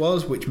shocking as it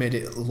was, which made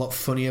it a lot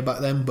funnier back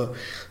then. But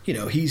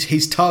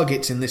his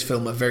targets in this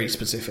film are very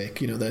specific.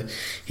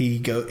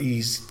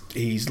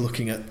 He's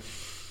looking at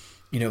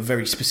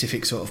very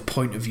specific sort of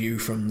point of view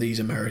from these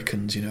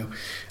Americans,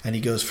 and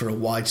he goes for a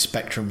wide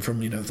spectrum from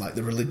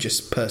the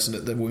religious person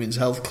at the women's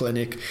health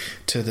clinic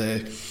to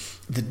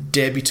the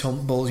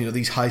debutante balls,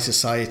 these high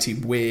society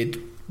weird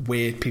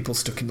people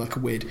stuck in a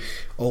weird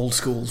old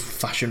school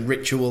fashion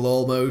ritual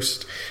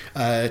almost,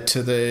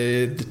 to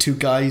the two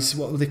guys,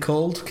 what were they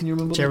called? Can you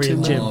remember? Jerry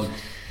and Jim.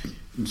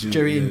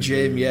 Jerry and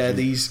Jim,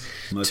 these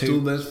my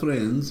two best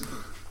friends.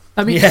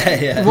 I mean,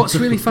 what's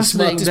really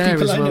fascinating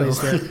there as well is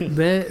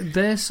that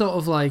they're sort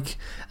of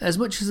as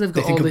much as they've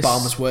got they think all this,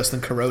 Obama's worse than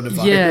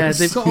coronavirus. Yeah,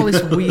 they've got all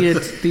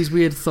these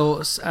weird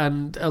thoughts,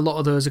 and a lot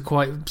of those are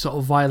quite sort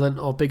of violent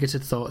or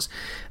bigoted thoughts.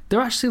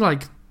 They're actually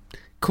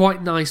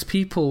quite nice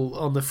people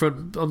on the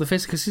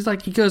face, because he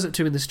goes up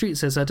to him in the street and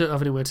says, "I don't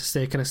have anywhere to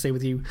stay. Can I stay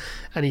with you?"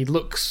 And he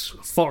looks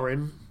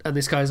foreign, and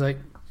this guy's like,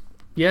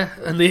 yeah,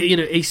 and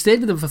he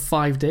stayed with them for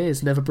 5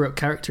 days, never broke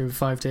character in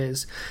 5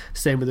 days,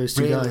 staying with those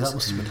two guys. That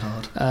must have been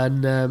hard.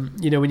 And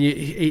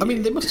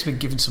when they must have been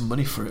given some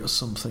money for it or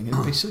something.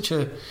 It'd be such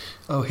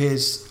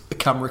here's a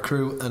camera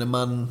crew and a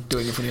man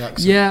doing a funny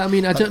accent. Yeah, I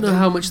mean, I don't know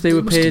how much they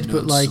were paid,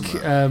 but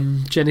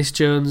Janice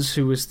Jones,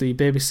 who was the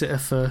babysitter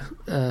for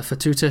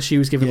Tuta, she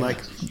was given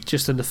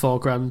just under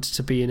 $4,000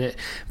 to be in it.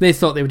 They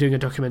thought they were doing a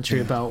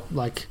documentary about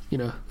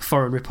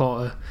foreign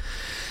reporter.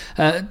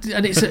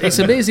 And it's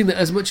amazing that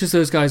as much as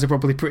those guys are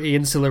probably pretty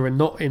insular and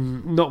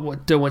don't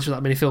watch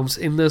that many films,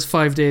 in those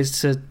 5 days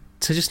to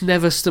just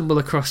never stumble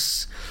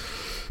across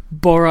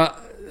Borat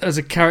as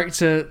a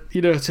character,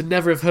 to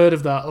never have heard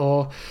of that,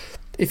 or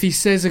if he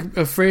says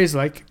a phrase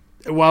like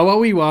 "wah wah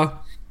wee wah,"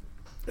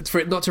 it's for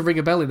it not to ring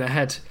a bell in their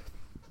head.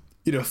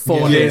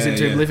 4 days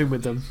into him living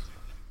with them,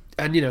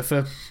 and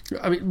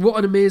what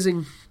an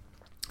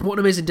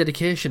amazing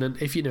dedication.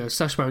 And if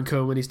Sacha Baron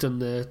Cohen, when he's done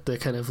the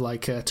kind of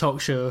like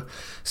talk show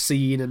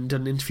scene and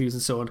done interviews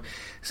and so on,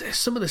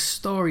 some of the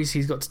stories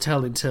he's got to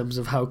tell in terms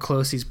of how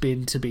close he's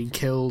been to being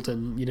killed,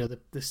 and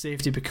the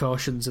safety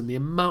precautions and the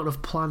amount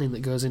of planning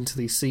that goes into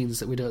these scenes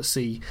that we don't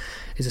see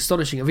is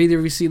astonishing. Have either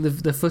of you seen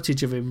the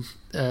footage of him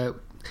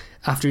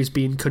after he's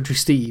been Country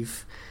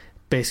Steve,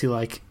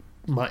 basically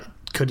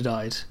could have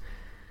died?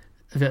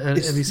 Have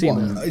you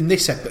seen that? In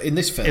this film? In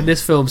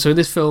this film. So in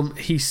this film,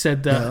 he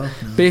said that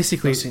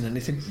basically not seen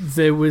anything.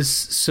 There was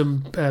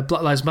some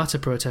Black Lives Matter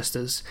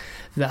protesters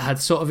that had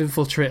sort of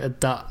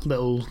infiltrated that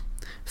little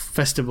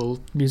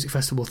music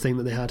festival thing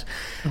that they had,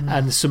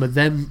 and some of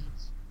them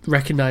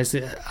recognised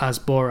it as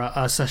Borat,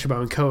 as Sacha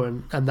Baron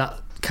Cohen, and that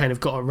kind of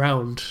got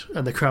around,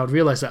 and the crowd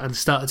realised that and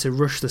started to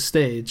rush the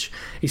stage.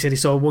 He said he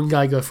saw one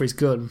guy go for his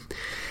gun.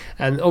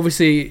 And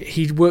obviously,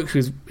 he'd worked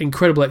with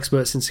incredible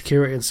experts in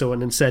security and so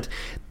on, and said,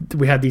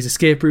 we had these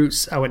escape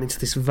routes. I went into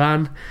this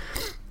van.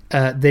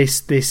 They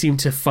seemed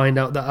to find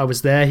out that I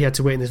was there. He had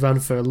to wait in this van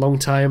for a long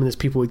time, and there's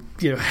people with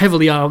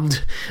heavily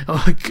armed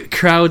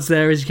crowds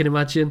there, as you can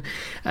imagine,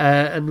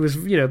 and was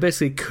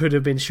basically could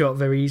have been shot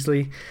very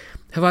easily.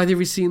 Have either of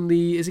you seen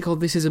is it called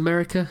This Is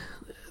America?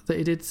 That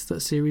he did,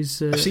 that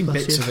series. I've seen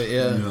bits of it.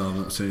 Yeah, no,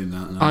 I'm not seeing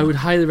that. No. I would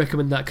highly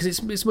recommend that, because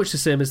it's much the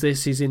same as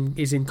this. He's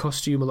in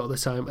costume a lot of the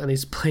time, and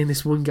he's playing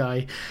this one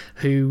guy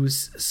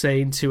who's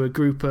saying to a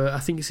group, I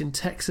think it's in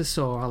Texas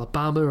or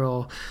Alabama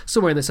or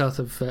somewhere in the south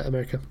of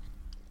America,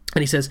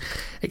 and he says,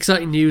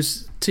 "Exciting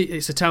news!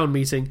 It's a town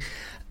meeting.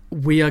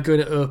 We are going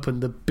to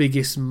open the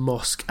biggest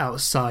mosque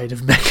outside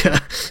of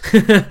Mecca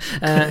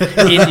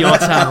in your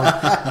town."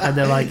 And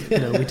they're like,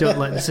 we don't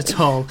like this at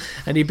all.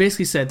 And he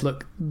basically said,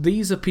 look,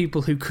 these are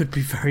people who could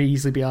be very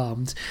easily be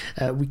armed.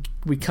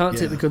 We can't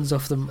take the guns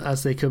off them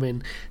as they come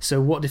in.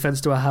 So what defence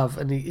do I have?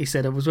 And he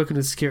said, I was working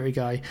with a security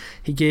guy.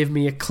 He gave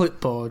me a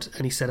clipboard,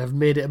 and he said, I've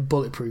made it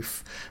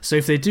bulletproof. So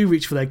if they do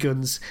reach for their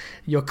guns,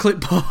 your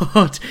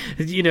clipboard,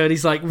 and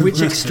he's like, which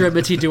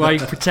extremity do I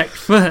protect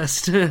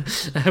first?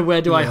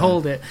 Where do I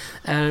hold it?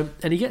 And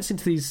he gets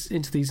into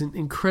these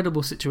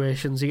incredible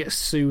situations. He gets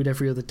sued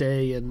every other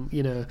day, and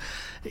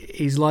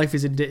his life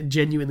is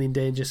genuinely in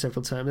danger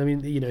several times. I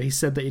mean, he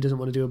said that he doesn't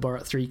want to do a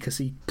Borat 3 because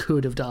he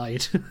could have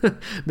died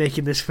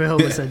making this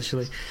film,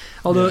 essentially.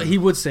 Although he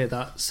would say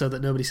that so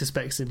that nobody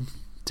suspects him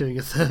doing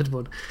a third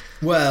one.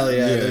 Well,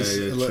 there's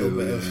a little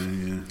bit of.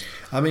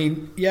 I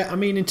mean,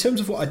 in terms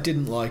of what I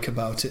didn't like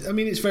about it, I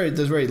mean, there's very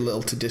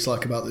little to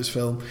dislike about this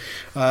film.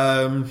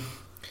 I've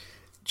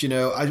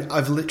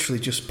literally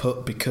just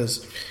put,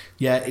 because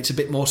it's a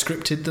bit more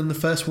scripted than the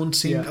first one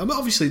seemed. I mean,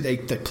 obviously they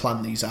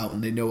plan these out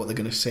and they know what they're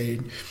going to say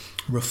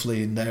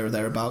roughly in there or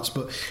thereabouts,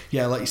 but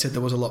like you said,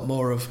 there was a lot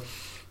more of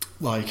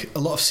a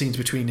lot of scenes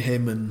between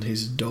him and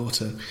his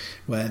daughter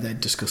where they're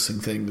discussing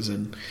things,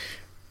 and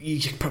you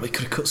probably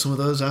could have cut some of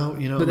those out,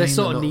 but they're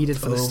sort of needed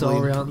for the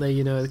story, aren't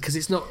they? Because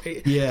it's not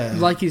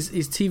like his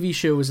TV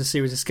show was a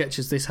series of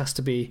sketches. This has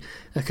to be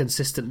a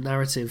consistent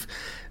narrative,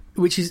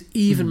 which is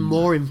even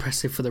more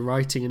impressive for the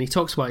writing. And he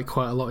talks about it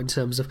quite a lot in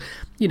terms of,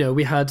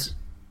 we had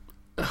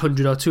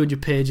 100 or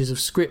 200 pages of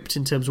script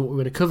in terms of what we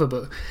were going to cover,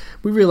 but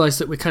we realised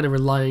that we're kind of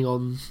relying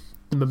on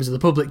the members of the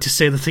public to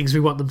say the things we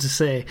want them to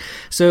say.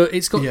 So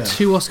it's got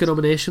 2 Oscar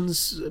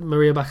nominations.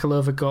 Maria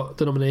Bakalova got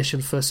the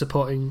nomination for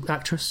supporting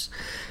actress,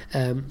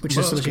 which is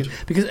astonishing,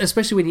 because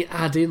especially when you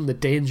add in the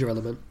danger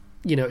element.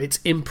 It's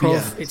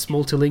improv, it's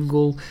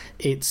multilingual,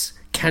 it's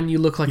can you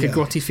look like a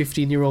grotty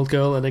 15-year-old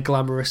girl and a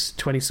glamorous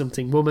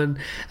 20-something woman?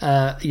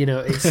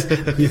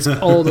 It's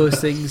all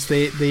those things.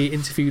 They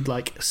interviewed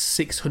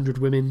 600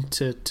 women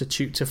to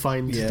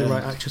find the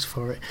right actress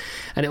for it,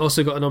 and it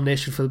also got a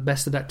nomination for the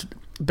best adapted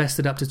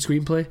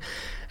screenplay,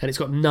 and it's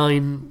got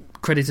 9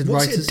 credited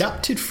writers. What's it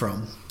adapted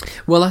from?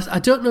 Well, I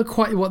don't know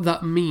quite what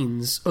that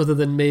means, other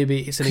than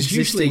maybe it's an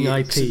existing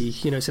IP.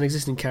 It's an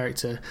existing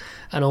character,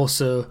 and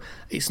also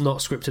it's not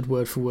scripted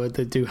word for word.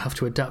 They do have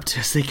to adapt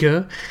as they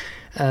go.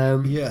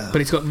 But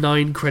it's got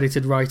 9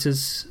 credited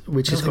writers,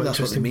 which is quite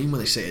interesting. That's what they mean when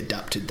they say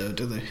adapted, though,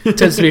 do they? It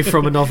tends to be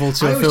from a novel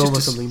to a film or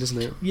something, doesn't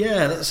it?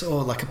 Yeah, that's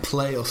like a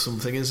play or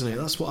something, isn't it?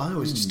 That's what I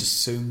always just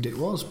assumed it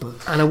was. But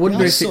and I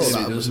wonder if it's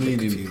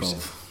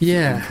improv.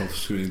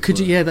 Could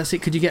you? That's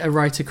it. Could you get a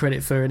writer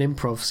credit for an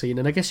improv scene?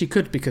 And I guess you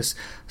could, because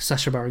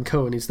Sacha Baron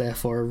Cohen is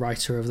therefore a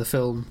writer of the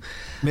film.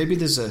 Maybe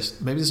there's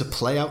a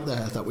play out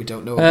there that we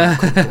don't know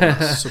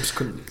about.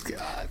 Subsequent.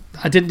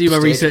 I didn't do my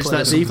research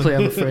that deeply,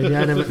 I'm afraid.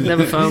 I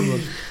never found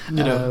one.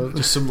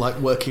 Just some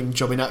working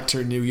jobbing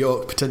actor in New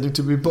York pretending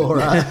to be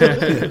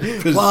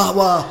Borat. Wah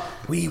wah,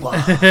 wee wah.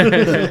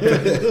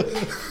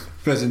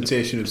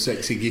 Presentation of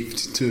Sexy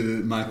Gift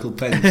to Michael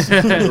Pence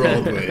on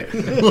Broadway.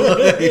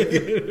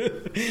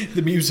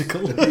 The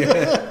musical.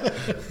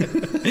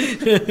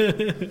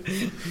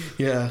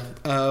 Yeah.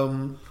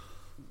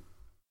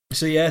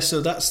 So yeah,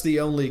 so that's the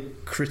only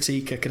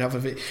critique I could have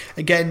of it.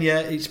 Again, yeah,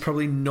 it's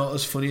probably not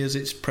as funny as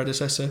its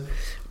predecessor,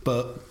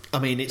 but I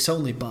mean, it's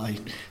only by,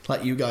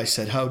 like you guys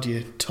said, how do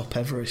you top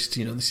Everest?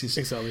 You know, this is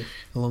Exactly.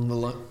 along the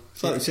line.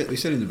 It's like we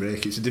said in the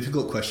break, it's a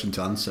difficult question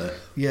to answer.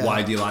 Yeah.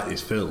 Why do you like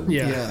this film?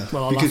 Yeah.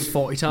 Well, I laughed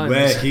 40 times.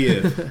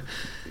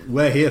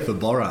 We're here for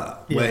Borat.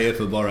 Yeah. We're here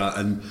for Borat,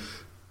 and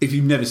if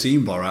you've never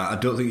seen Borat, I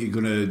don't think you're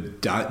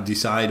going to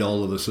decide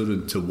all of a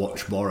sudden to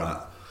watch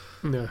Borat.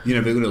 No. You're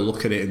never going to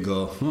look at it and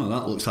go, "Oh,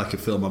 that looks like a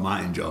film I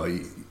might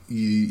enjoy."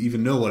 You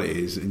even know what it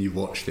is, and you've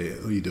watched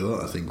it, or you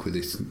don't. I think with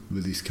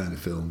these kind of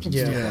films, and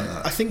Yeah. stuff Yeah,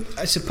 like that.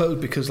 I suppose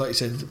because, like you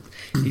said,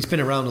 he's been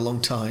around a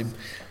long time.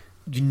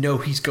 You know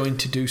he's going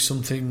to do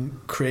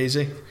something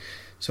crazy.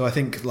 So I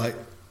think like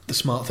the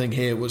smart thing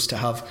here was to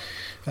have,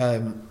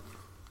 to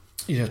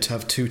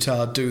have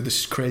Tutar do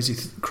this crazy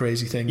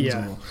things,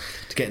 Yeah. or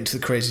to get into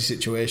the crazy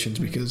situations,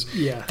 because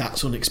Yeah.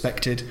 that's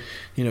unexpected.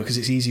 You know, because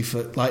it's easy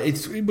for it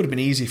would have been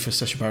easy for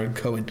Sacha Baron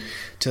Cohen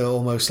to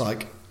almost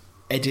like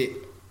edit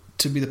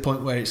to be the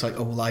point where it's like,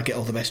 oh well, I get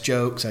all the best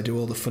jokes, I do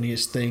all the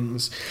funniest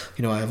things,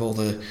 you know, I have all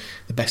the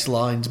best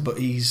lines. But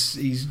he's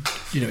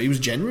he was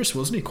generous,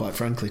 wasn't he? Quite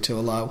frankly, to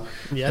allow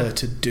her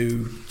to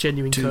do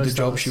Genuine the co-stars.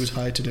 job she was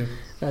hired to do.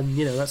 And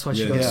that's why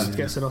she Yeah.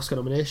 gets an Oscar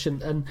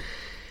nomination. And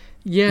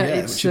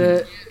which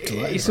you'd be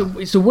delighted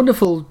it's a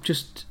wonderful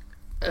just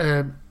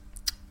kind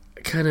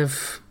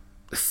of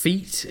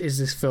feat is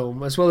this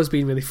film, as well as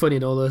being really funny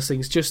and all those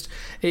things. Just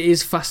it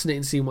is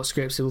fascinating seeing what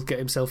scrapes he'll get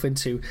himself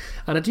into.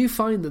 And I do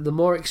find that the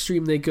more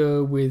extreme they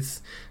go with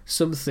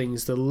some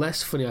things, the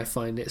less funny I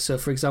find it. So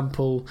for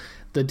example,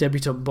 the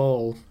debutante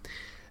ball,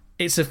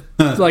 it's a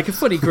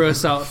funny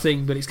gross out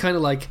thing, but it's kind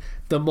of like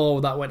the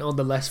more that went on,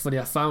 the less funny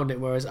I found it.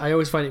 Whereas I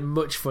always find it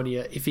much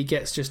funnier if he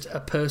gets just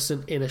a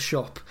person in a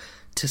shop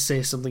to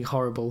say something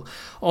horrible,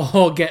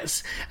 or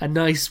gets a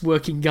nice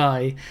working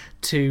guy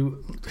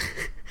to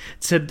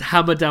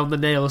hammer down the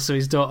nails so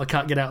his daughter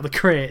can't get out of the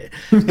crate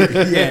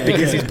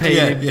because he's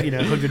paying him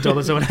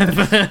 $100 or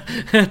whatever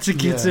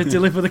to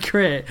deliver the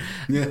crate.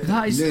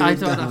 That is, I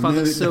found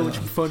that so much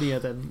funnier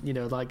than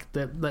like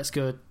the let's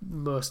go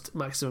most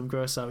maximum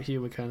gross out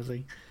humour kind of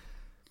thing.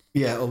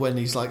 Yeah, or when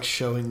he's like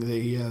showing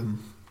the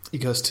he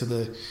goes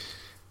to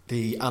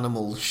the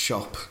animal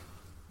shop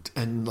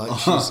and like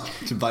she's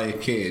to buy a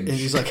cage, and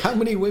he's like, how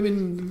many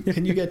women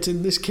can you get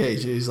in this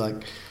cage? And he's like,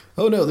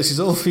 oh no, this is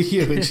all for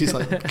you. And she's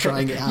like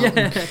trying it out.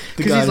 Yeah,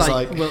 the guy's he's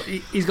like, well,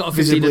 he's got a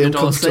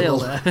 $1,500 sale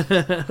there.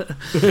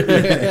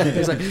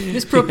 He's like,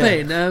 this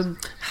propane,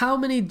 how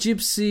many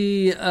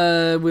gypsy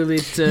will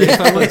it if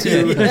I want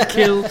to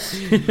kill?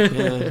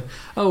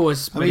 Oh, I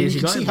mean, you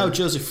can see how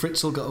Joseph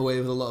Fritzl got away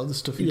with a lot of the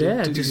stuff he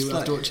did. Did just you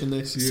after watching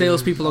this?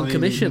 Salespeople on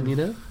commission,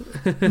 they'll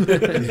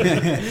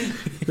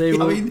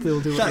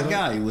do that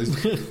guy was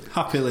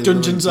happily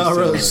Dungeons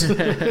R Us.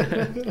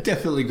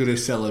 Definitely going to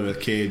sell her a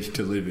cage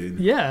to live in.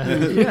 Yeah.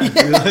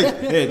 You're like,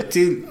 hey,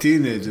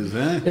 teenagers,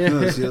 huh?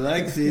 No, she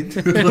likes it.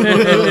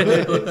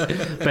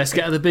 Best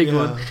get her the big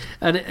one.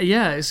 And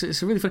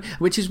it's really fun.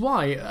 Which is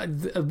why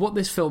what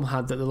this film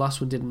had that the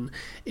last one didn't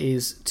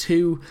is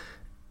two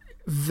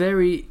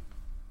very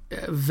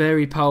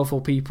very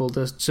powerful people.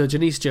 So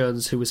Janice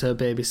Jones, who was her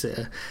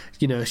babysitter,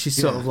 she's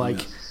sort of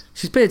like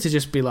she's paid to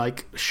just be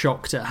like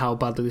shocked at how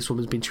badly this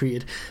woman's been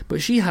treated,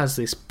 but she has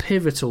this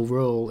pivotal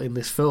role in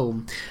this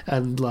film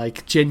and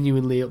like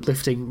genuinely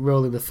uplifting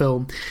role in the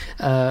film.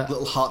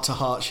 Little heart to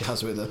heart she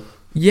has with her.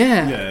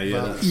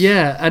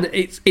 And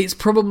it's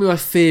probably my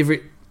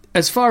favourite.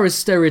 As far as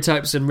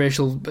stereotypes and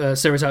racial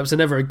stereotypes are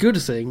never a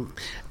good thing,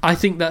 I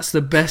think that's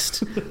the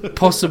best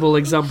possible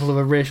example of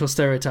a racial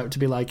stereotype, to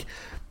be like,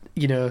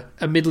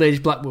 a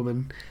middle-aged black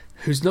woman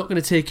who's not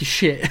going to take your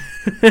shit.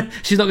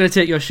 She's not going to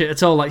take your shit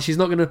at all. Like she's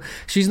not going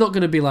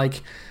to be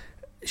like,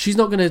 she's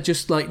not going to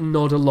just like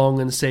nod along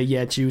and say,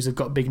 yeah, Jews have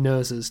got big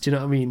noses. Do you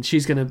know what I mean?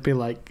 She's going to be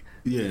like,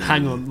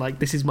 hang on, like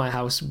this is my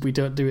house. We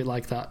don't do it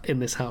like that in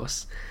this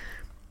house.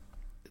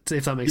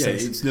 If that makes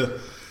sense.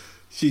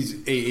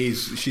 She's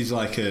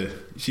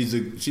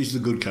the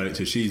good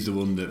character. She's the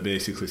one that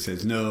basically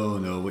says, no,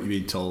 what you're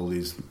being told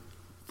is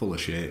full of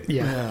shit.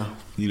 You're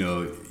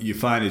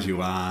fine as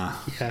you are.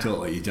 Don't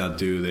let your dad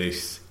do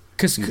this.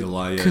 He's a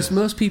liar. Because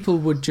most people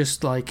would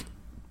just like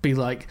be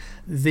like,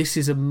 this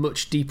is a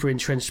much deeper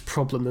entrenched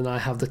problem than I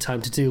have the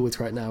time to deal with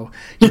right now.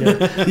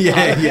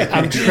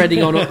 I'm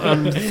treading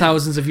on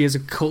thousands of years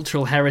of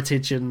cultural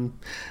heritage and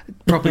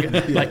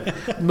propaganda.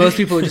 Like most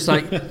people are just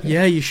like,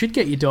 yeah, you should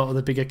get your daughter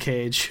the bigger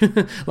cage.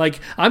 Like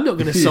I'm not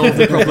going to solve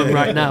the problem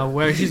right now.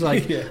 Whereas she's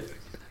like,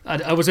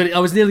 I was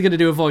nearly going to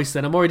do a voice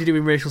then. I'm already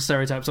doing racial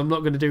stereotypes. I'm not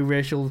going to do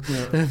racial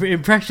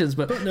impressions.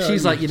 But no,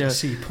 she's like,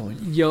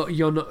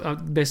 you're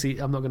not. Basically,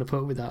 I'm not going to put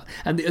up with that.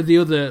 And the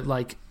other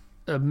like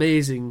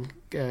amazing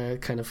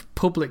kind of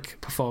public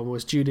performer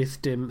was Judith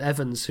Dim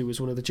Evans, who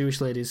was one of the Jewish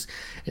ladies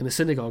in the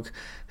synagogue,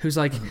 who's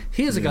like,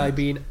 here's a guy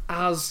being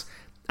as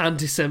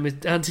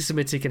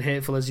anti-Semitic and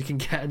hateful as you can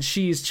get, and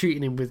she is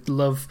treating him with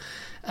love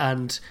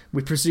and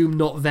we presume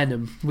not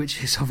venom,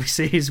 which is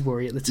obviously his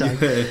worry at the time.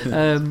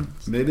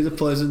 Maybe the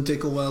poison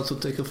tickle whales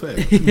will take a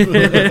fit.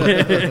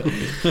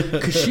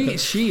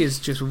 Because she is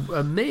just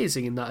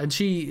amazing in that, and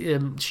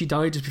she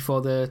died just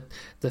before the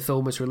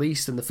film was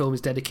released, and the film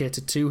is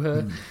dedicated to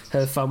her.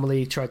 Her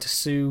family tried to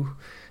sue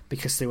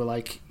because they were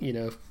like,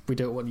 we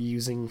don't want you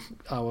using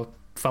our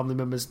family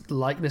member's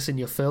likeness in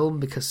your film,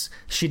 because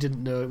she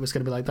didn't know it was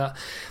going to be like that.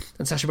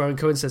 And Sacha Baron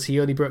Cohen says he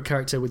only broke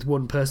character with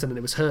one person, and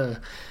it was her,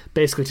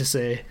 basically to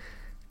say,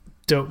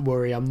 don't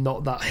worry, I'm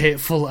not that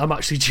hateful, I'm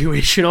actually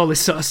Jewish, and all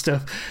this sort of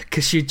stuff,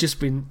 because she'd just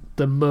been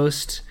the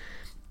most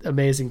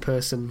amazing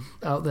person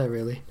out there,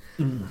 really.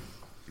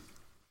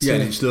 Yeah,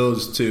 and it's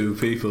those two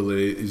people.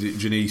 Is it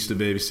Janice, the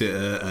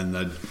babysitter, and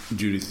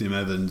Judith Tim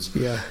Evans?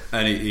 Yeah,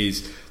 and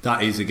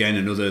that is again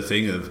another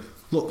thing of,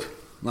 look,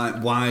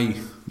 like why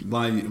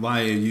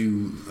are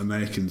you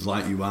Americans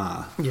like you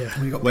are? Yeah,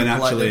 when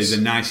actually like the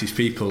nicest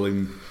people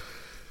in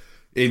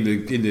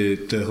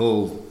the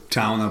whole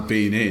town I've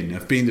been in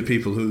have been the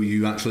people who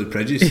you actually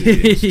prejudice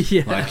against.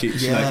 Yeah. Like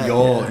it's like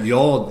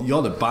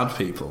you're the bad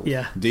people.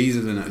 Yeah, these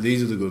are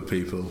the good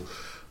people.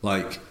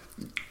 Like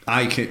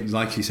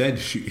you said,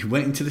 he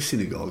went into the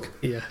synagogue.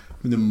 Yeah,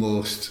 with the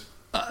most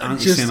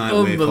anti-Semite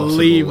way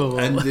unbelievable,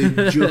 possible, and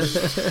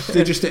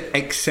they just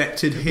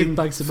accepted him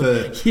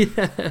for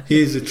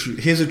here's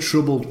a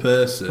troubled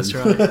person.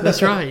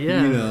 That's right.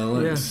 Yeah,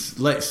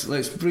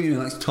 let's bring him,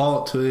 let's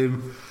talk to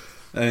him,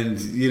 and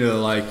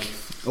like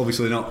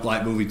obviously not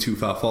like moving too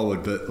far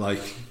forward, but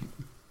like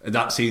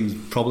that scene's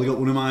probably got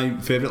one of my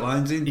favourite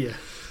lines in. Yeah,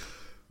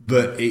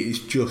 but it's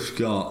just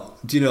got.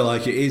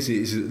 Like it's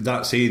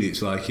that scene.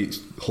 It's like it's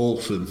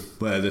wholesome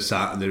where they're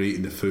sat and they're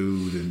eating the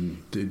food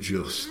and they're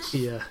just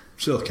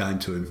so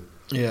kind to him.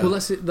 Yeah. Well,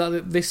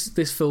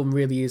 this film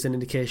really is an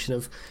indication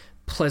of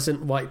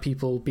pleasant white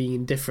people being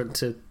indifferent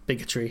to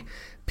bigotry,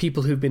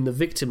 people who've been the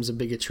victims of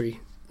bigotry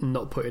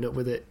not putting up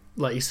with it.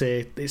 Like you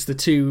say, it's the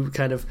two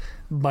kind of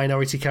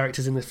minority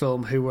characters in the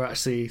film who were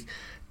actually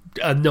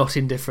are not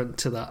indifferent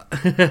to that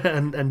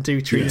and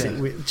do treat it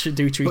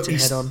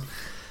head on.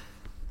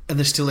 And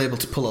they're still able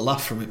to pull a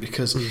laugh from it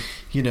because,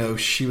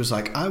 she was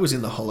like, I was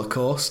in the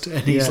Holocaust,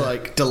 and he's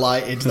like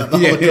delighted that the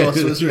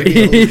Holocaust was real.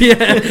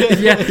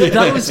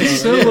 That was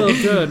so well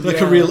done. Like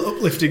a real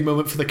uplifting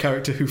moment for the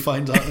character who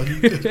finds out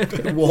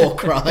a war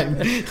crime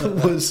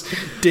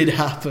did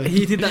happen.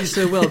 He did that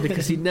so well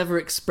because he never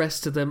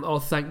expressed to them, oh,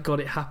 thank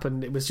God it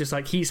happened. It was just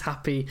like, he's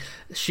happy,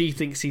 she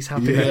thinks he's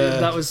happy. Yeah.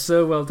 That was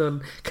so well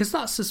done. Because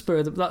that's the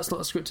spur, that's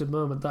not a scripted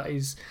moment, that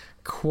is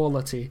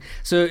quality.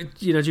 So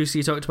Juicy,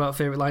 you talked about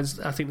favourite lines.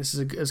 I think this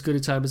is as good a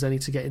time as any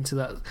to get into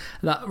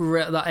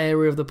that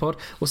area of the pod.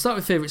 We'll start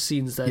with favourite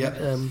scenes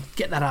then.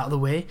 Get that out of the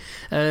way.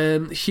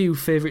 Hugh,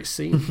 favourite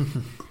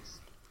scene?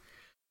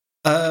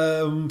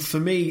 For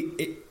me,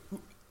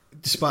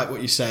 despite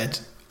what you said,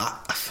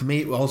 for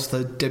me it was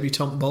the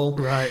debutante ball,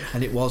 right?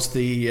 And it was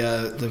the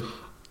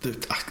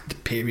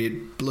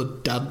period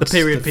blood dance, the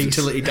period piece,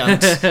 fertility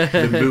dance,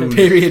 the moon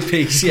period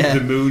piece,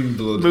 the moon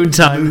blood, moon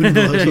time, moon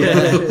blood,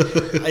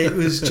 It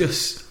was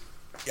just,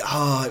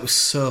 it was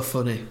so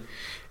funny.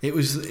 It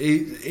was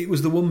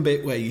the one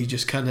bit where you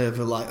just kind of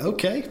are like,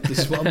 okay, this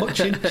is what I'm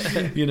watching,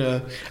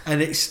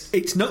 And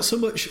it's not so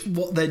much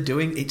what they're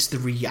doing; it's the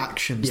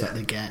reactions that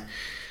they get.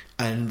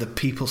 And the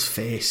people's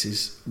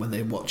faces when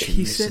they're watching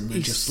this, and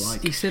they're just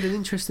like, he said an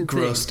interesting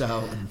grossed thing.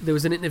 out. There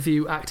was an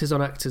interview, Actors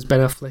on Actors,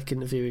 Ben Affleck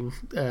interviewing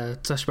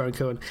Sacha Baron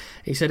Cohen.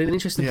 He said an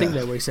interesting thing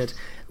there where he said,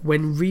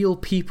 when real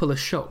people are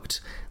shocked,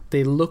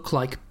 they look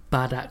like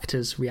bad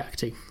actors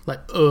reacting, like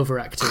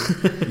overacting.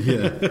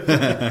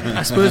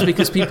 I suppose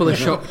because people are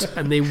shocked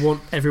and they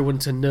want everyone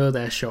to know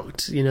they're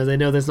shocked. They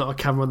know there's not a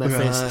camera on their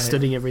face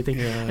studying everything.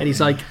 And he's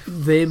like,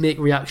 they make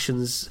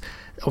reactions.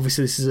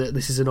 Obviously,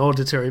 this is an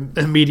auditory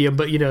medium,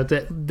 but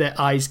their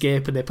eyes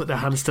gape and they put their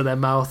hands to their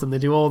mouth and they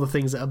do all the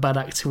things that a bad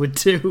actor would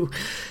do.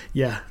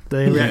 Yeah,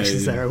 the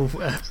reactions there are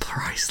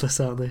priceless,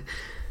 aren't they?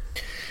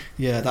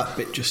 Yeah, that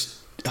bit just.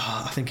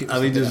 I think it was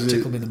the bit that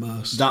tickled me the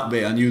most. That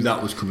bit, I knew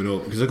that was coming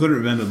up because I couldn't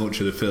remember much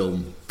of the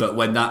film, but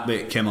when that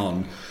bit came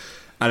on,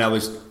 and I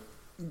was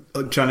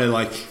trying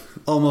to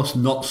almost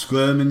not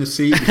squirm in the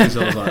seat because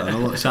I was like, I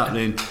don't know what's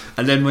happening.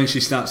 And then when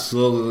she starts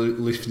slowly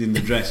lifting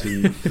the dress,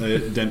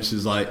 and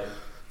Dempsey's like,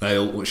 hey,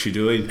 what's she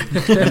doing?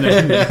 And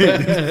then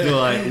they're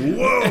like,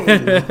 whoa!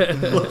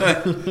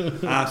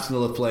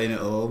 Arsenal are playing at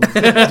home.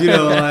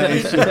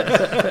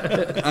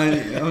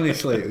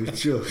 Honestly, it was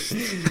just,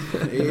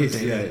 it's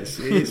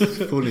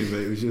funny, but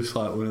it was just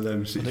like one of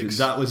them situations.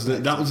 That was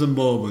the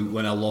moment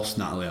when I lost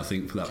Natalie, I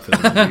think, for that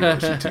film. We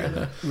watched it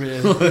together.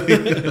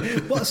 Really?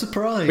 What a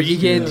surprise! But you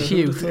gained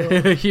Hugh.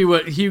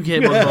 Hugh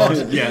came on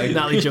board.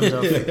 Natalie jumped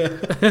off.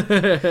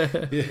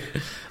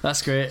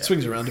 That's great.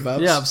 Swings and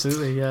roundabouts. Yeah,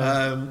 absolutely.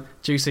 Yeah.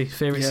 Juicy,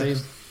 favourite scene?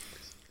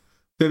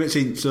 Favourite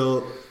scene,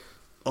 so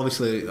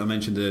obviously I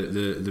mentioned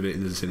the bit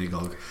in the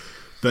synagogue,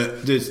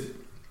 but there's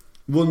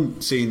one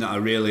scene that I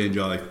really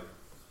enjoy,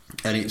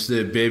 And it's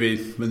the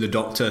baby and the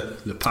doctor,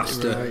 the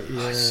pastor, Right,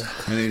 yeah.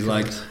 and he's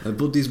like, "I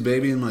put this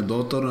baby in my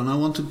daughter, and I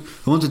want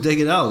to take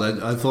it out.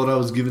 I thought I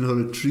was giving her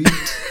a treat,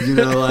 and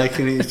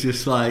it's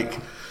just like,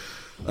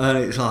 and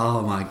it's like,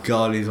 oh my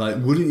god." He's like,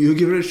 "Wouldn't you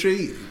give her a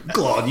treat?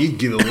 God, you'd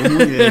give her one,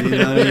 wouldn't you?"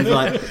 And he's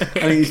like,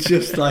 and it's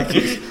just like,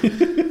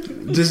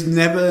 there's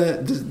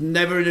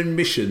never an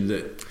admission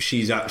that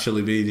she's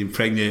actually being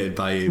impregnated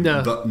by him,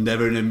 but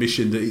never an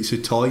admission that it's a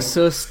toy.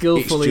 So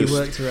skillfully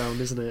worked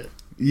around, isn't it?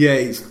 Yeah,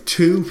 it's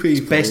two people. It's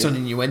based on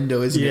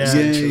innuendo, isn't it? Yeah.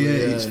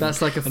 Essentially?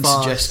 That's like a and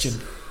farce.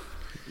 suggestion.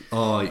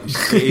 Oh,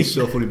 it is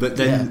so funny. But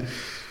then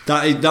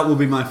that will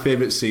be my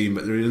favourite scene.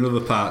 But there is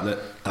another part that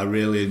I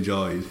really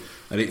enjoyed,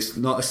 and it's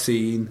not a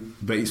scene,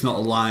 but it's not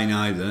a line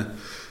either.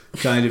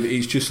 Kind of,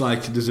 it's just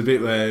like there's a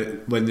bit where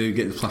when they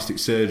get the plastic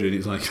surgery, and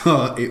it's like,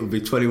 oh, it will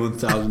be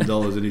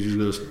 $21,000, and he just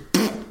goes.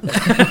 And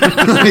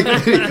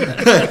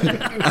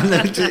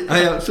then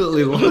I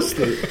absolutely lost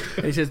it.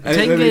 And he says,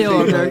 $10K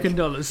or American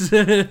dollars.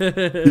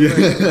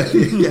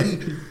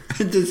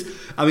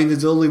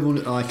 There's only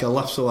one. Like, I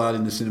laughed so hard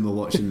in the cinema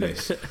watching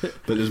this,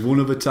 but there's one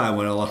other time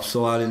when I laughed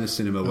so hard in the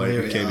cinema where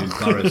it became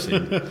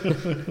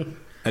embarrassing.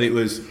 And it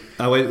was,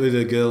 I went with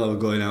a girl I was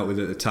going out with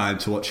at the time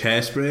to watch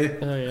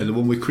Hairspray, and the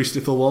one with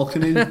Christopher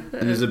Walken in.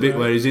 And there's a bit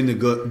where he's in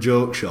the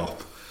joke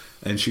shop.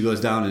 And she goes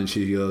down and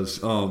she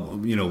goes, "Oh,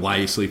 why are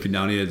you sleeping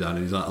down here, Dan?"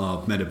 And he's like, "Oh,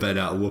 I've made a bed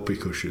out of whoopee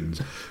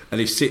cushions." And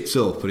he sits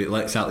up and it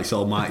lets out this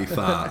almighty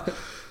fart.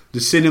 The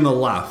cinema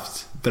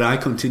laughed, but I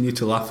continued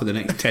to laugh for the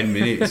next 10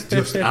 minutes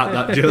just at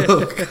that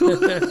joke.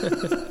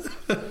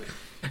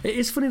 It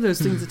is funny, those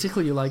things that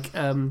tickle you, like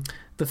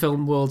the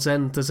film World's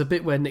End. There's a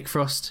bit where Nick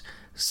Frost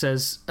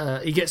says,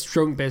 he gets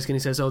drunk basically,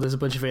 and he says, "Oh, there's a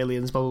bunch of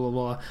aliens, blah blah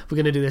blah, we're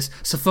going to do this,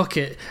 so fuck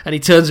it." And he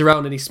turns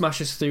around and he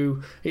smashes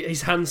through,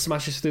 his hand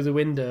smashes through the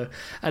window.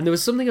 And there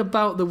was something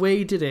about the way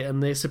he did it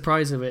and the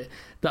surprise of it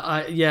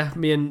that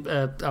me and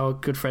our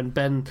good friend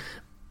Ben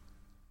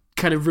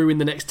kind of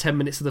ruined the next 10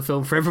 minutes of the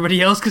film for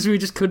everybody else, because we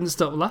just couldn't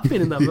stop laughing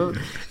in that moment.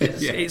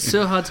 It's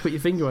so hard to put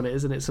your finger on it,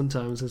 isn't it,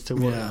 sometimes, as to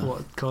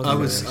what caused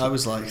it. I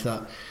was like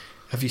that.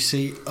 Have you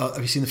seen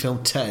the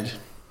film Ted?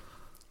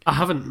 I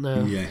haven't.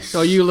 No. Yes.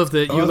 Oh, you love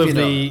the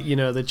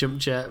the jump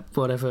jet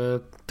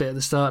whatever bit at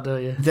the start,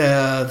 don't you?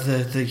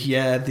 The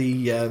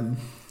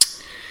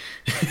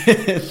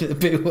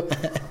bit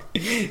where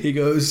he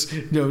goes,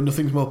 "No,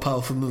 nothing's more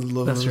powerful than the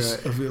love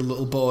of a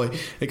little boy,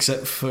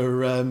 except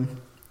for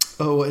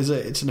what is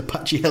it? It's an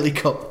Apache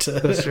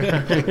helicopter." That's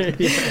right.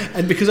 Yeah.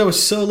 And because I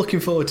was so looking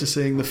forward to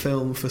seeing the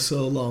film for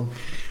so long,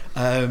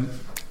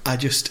 I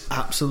just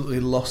absolutely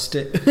lost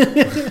it.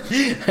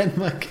 And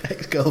my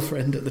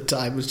ex-girlfriend at the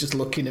time was just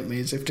looking at me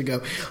as if to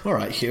go, "All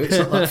right, Hugh, it's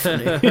not that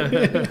funny."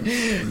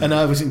 And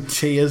I was in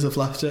tears of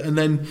laughter. And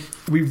then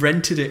we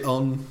rented it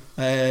on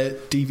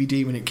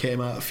DVD when it came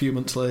out a few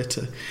months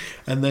later.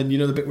 And then,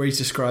 the bit where he's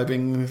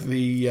describing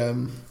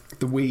the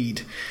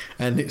weed,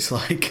 and it's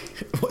like,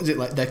 what is it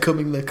like? They're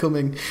coming,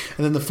 and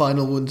then the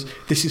final one's,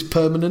 "This is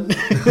permanent."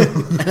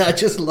 And I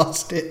just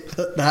lost it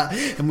at that.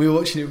 And we were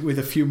watching it with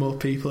a few more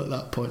people at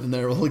that point, and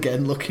they're all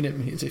again looking at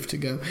me as if to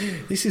go,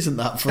 "This isn't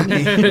that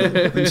funny."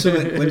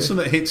 when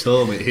something hits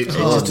home, it hits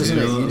home, doesn't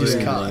it? You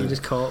just can't. You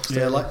just corpse.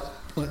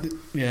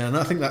 And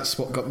I think that's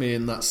what got me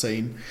in that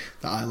scene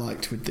that I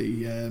liked with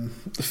the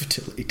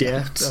fertility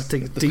doubts. Yeah, I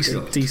think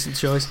decent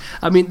choice.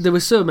 I mean, there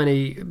were so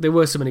many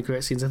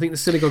great scenes. I think the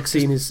synagogue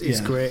scene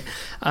is great.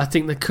 I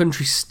think the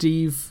Country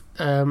Steve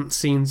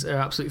scenes are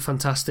absolutely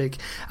fantastic.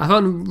 I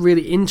found it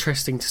really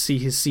interesting to see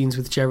his scenes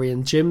with Jerry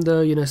and Jim,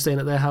 though, staying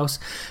at their house,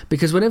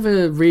 because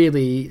whenever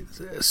really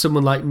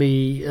someone like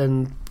me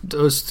and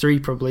us three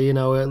probably in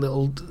our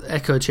little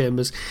echo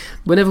chambers,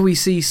 whenever we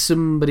see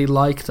somebody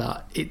like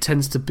that, it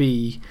tends to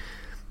be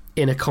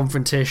in a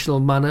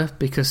confrontational manner,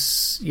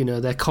 because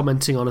they're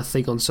commenting on a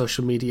thing on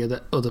social media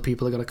that other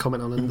people are going to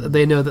comment on, and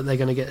they know that they're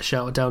going to get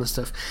shouted down and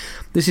stuff.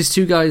 This is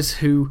two guys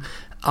who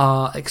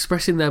are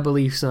expressing their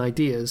beliefs and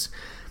ideas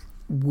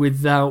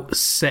without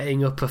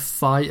setting up a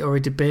fight or a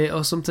debate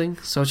or something.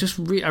 So I was just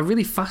I'm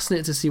really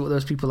fascinated to see what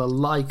those people are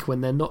like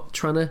when they're not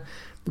trying to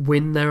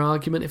win their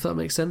argument, if that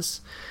makes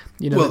sense.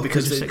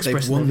 Because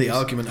they've won the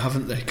argument,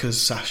 haven't they?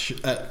 Because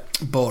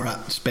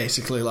Borat's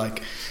basically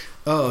like,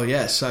 "Oh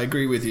yes, I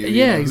agree with you."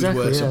 Yeah,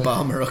 exactly. Who's worse,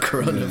 Obama or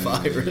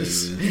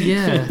coronavirus?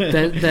 Yeah,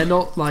 they're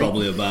not like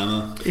probably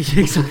Obama.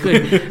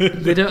 Exactly.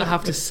 They don't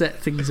have to set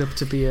things up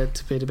to be a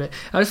debate.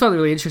 I just found it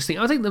really interesting.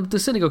 I think the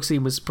synagogue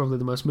scene was probably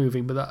the most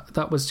moving, but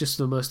that was just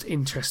the most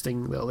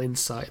interesting little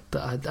insight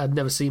that I'd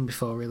never seen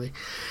before, really.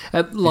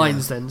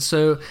 Lines then.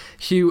 So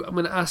Hugh, I'm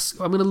going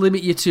to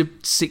limit you to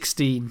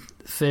 16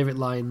 favourite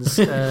lines.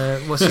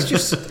 There's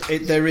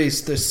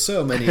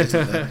so many,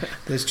 isn't there?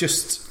 There's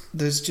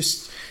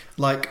just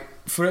like,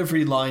 for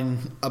every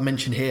line I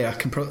mention here, I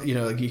can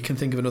you can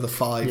think of another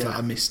 5 that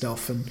I missed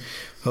off, and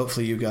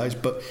hopefully you guys.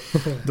 But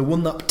the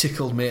one that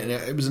tickled me, and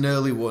it was an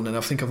early one, and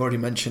I think I've already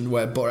mentioned,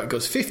 where Borat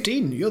goes,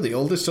 15, you're the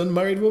oldest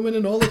unmarried woman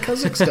in all of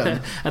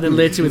Kazakhstan. And then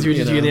later with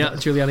Rudy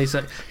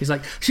Giuliani, he's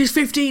like, she's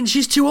 15,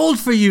 she's too old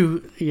for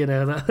you. You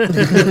know that.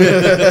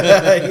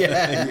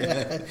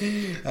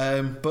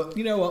 But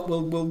you know what?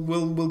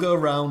 We'll go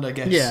around, I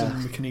guess,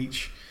 and we can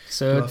each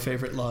do our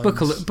favourite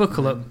lines.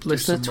 Buckle up,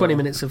 listener. 20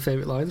 minutes of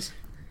favourite lines.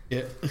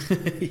 Yeah.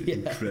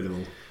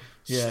 Incredible.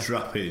 Yeah.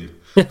 Strap in.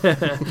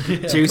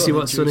 Juicy,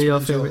 what's one of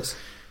your favourites?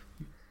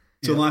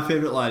 So my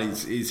favourite line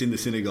is in the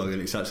synagogue,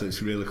 and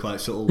it's really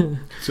quite subtle.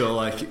 So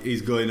like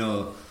he's going,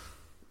 well,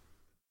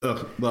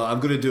 I'm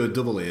going to do a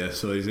double here.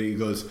 So he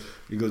goes,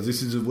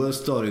 this is a worse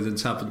story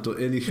that's happened to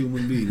any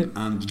human being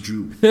and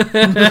Jew. and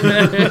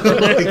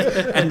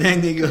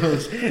then he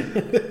goes,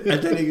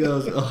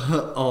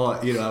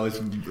 I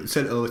was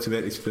sent over to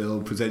make this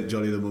film, present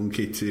Johnny the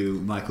Monkey to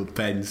Michael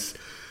Pence.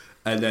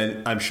 And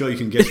then I'm sure you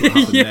can guess what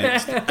happened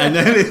next. And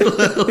then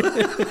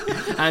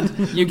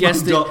and you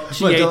guessed it.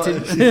 She ate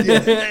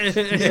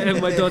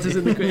it. My daughter's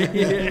in the grave.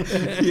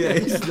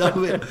 It's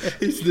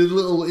the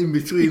little in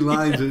between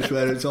lines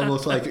where it's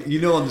almost like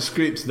on the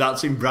scripts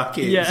that's in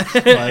brackets. Yeah.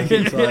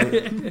 It's like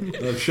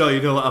I'm sure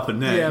you know what happened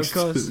next. Yeah, of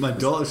course. My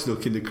daughter's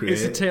stuck in the crate.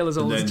 It's a tale as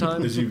old as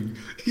time. As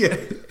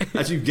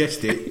you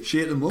guessed it,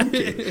 she ate the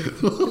monkey.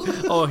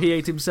 Or he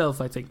ate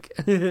himself, I think.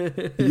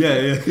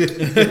 Yeah.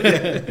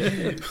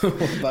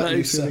 That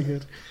is really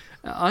good.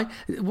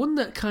 One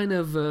that kind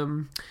of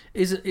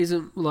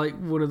isn't like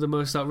one of the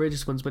most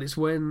outrageous ones, but it's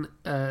when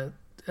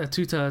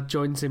Tutar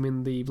joins him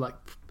in the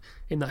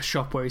in that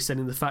shop where he's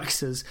sending the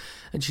faxes,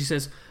 and she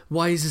says,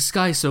 "Why is the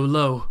sky so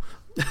low?"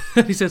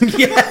 And he says,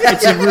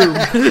 "It's a room."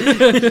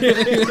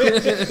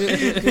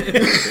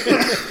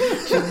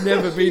 She's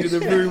never been in a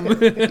room.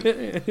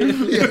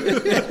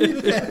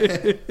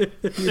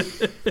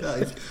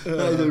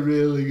 That is a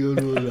really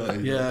good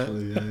one. Yeah.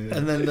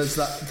 And then there's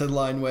the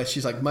line where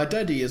she's like, "My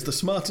daddy is the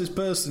smartest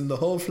person in the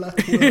whole flat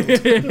world."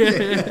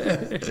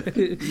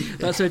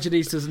 That's where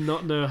Janice does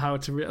not know how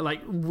to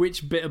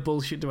which bit of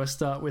bullshit do I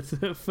start with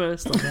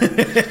first on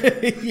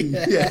that?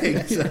 Yeah,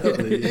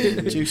 exactly.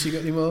 Yeah. Juicy,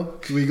 got any more?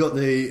 We got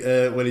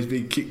the when he's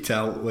being kicked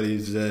out, when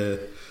he's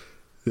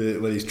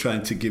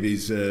trying to give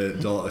his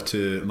daughter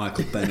to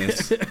Michael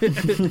Bennett.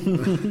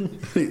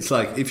 It's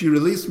like, if you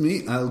release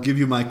me, I'll give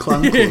you my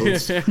clan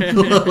clothes.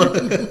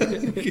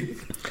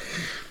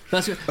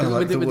 That's with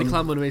the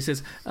clan one where he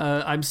says,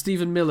 "I'm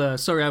Stephen Miller.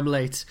 Sorry, I'm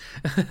late."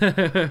 I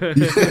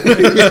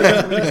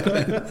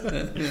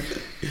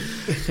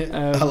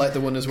like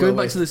the one as well. Going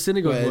back to the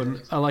synagogue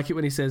one, I like it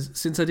when he says,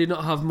 "Since I did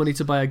not have money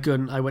to buy a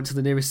gun, I went to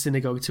the nearest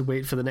synagogue to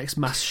wait for the next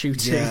mass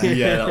shooting."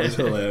 Yeah, that was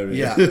hilarious.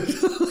 Yeah.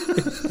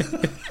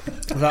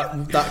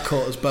 That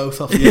caught us both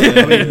off. I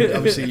mean,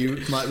 obviously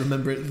you might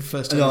remember it the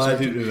first time. No, I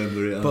didn't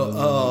remember it.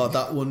 But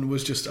that one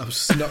was just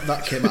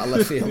that came out of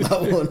left field.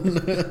 That one.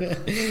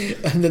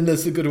 And then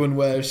there's the good one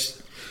where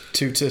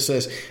Tutar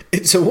says,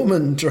 "It's a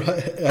woman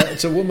drive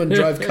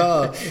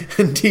car,"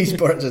 and Deez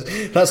Borat says,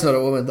 "That's not a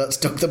woman. That's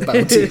Dr.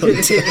 Bounty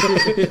Hunter."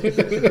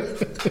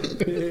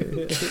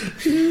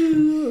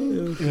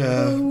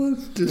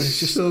 There's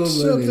just so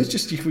many.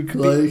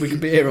 We could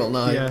be here all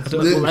night. Yeah.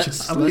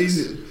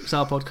 It's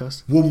our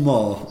podcast. One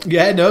more.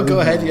 Yeah, no,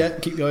 go ahead. Yeah,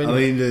 keep going. I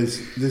mean, there's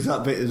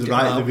that bit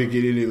right at the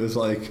beginning. It was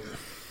like,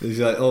 he's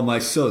like, "Oh, my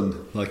son,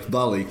 like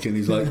Balik," and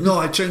he's like, "No,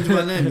 I changed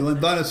my name. Don't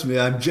embarrass me.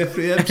 I'm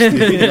Jeffrey Epstein."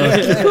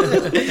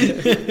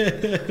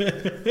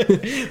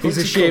 He's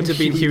ashamed of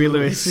being Huey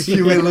Lewis.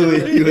 Huey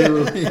Lewis.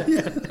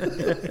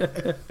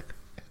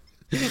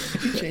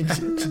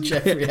 Changed it to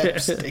Jeffrey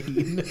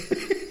Epstein.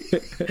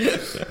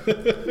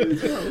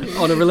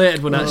 On a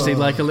related one, actually,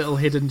 like a little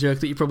hidden joke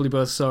that you probably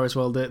both saw as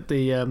well. That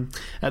the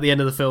at the end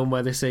of the film,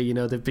 where they say,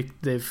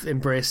 they've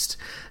embraced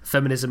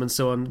feminism and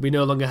so on. We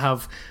no longer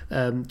have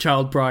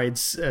child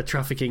brides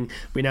trafficking.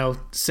 We now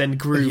send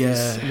grooms.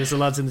 Yeah. And there's the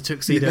lads in the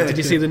tuxedo. Did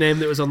you see the name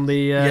that was on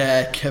the?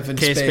 Kevin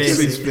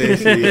Spacey.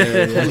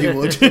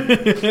 Hollywood.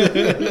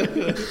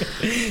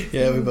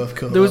 Yeah, we both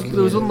caught. There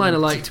was one line I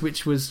liked,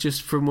 which was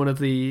just from one of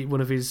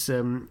his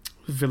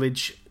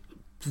village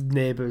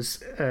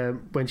neighbours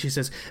when she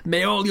says,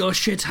 "May all your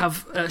shits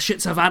have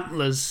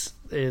antlers."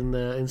 In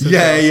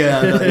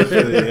yeah.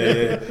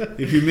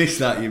 If you miss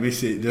that, you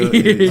miss it, don't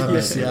you? I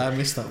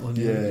missed that one.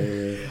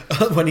 Yeah.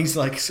 When he's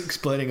like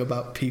explaining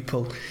about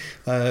people,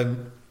 the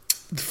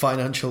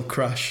financial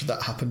crash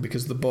that happened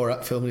because of the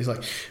Borat film, and he's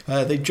like,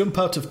 they jump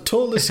out of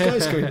tallest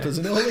skyscrapers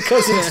in all of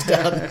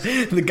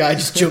Kazakhstan. And the guy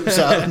just jumps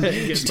out and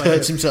just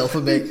hurts himself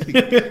a bit.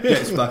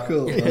 Gets back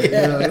up.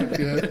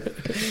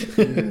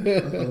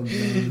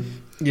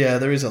 Yeah,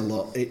 there is a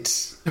lot.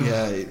 It's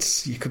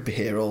you could be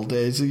here all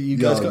day. So you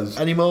guys got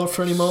any more?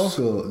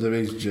 So there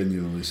is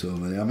genuinely so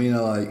many. I mean,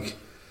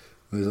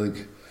 there's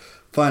like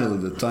Finally,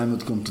 the time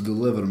had come to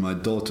deliver my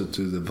daughter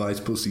to the vice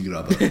pussy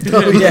grabber.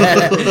 Oh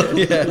yeah.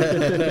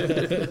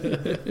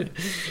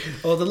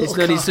 Oh, the little It's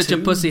not he's such a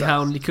cartoon pussy that-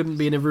 hound. He couldn't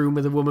be in a room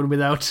with a woman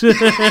without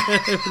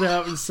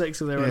having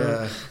sex with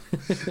her.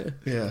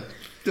 Yeah.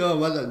 No,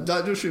 man,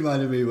 that just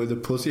reminded me when the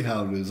Pussy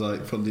Hound was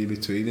like from the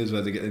In-Betweeners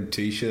where they get them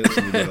t-shirts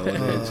and they go on it.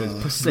 It says,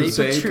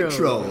 Pussy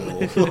Patrol.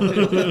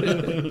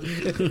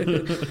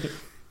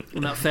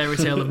 And that fairy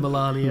tale of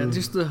Melania,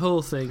 just the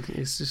whole thing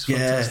is just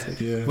fantastic.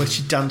 Yeah. Where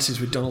she dances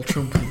with Donald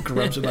Trump and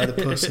grabs her by the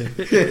pussy.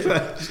 It's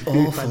By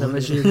awful. the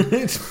isn't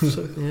vagina. it?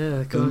 Yeah,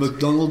 And God.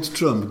 McDonald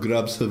Trump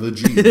grabs her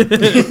vagina.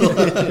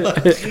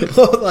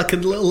 Like a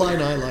little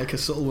line I like, a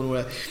subtle one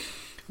where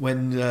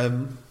when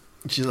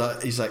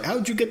he's like,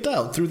 how'd you get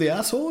down? Through the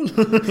asshole?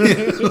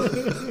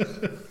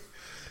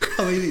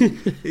 I mean,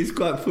 it's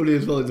quite funny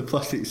as well in the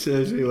plastic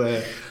surgery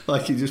where,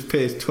 like, he just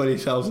pays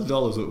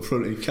 $20,000 up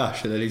front in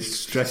cash and then he's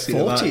stressing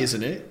 40, about.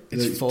 isn't it?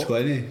 It's 40.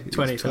 20.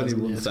 20,000,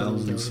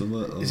 21,000 yeah,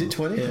 something. Is it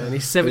 20? Yeah, and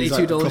he's He's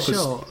like $72 proper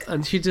short,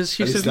 and she And he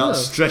says no. starts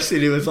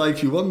stressing. He was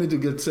like, "You want me to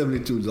get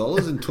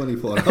 $72 in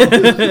 24 hours?"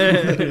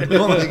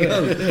 Oh my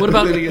god! What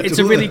about I'm gonna get it's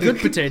to a really work. good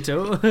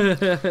potato?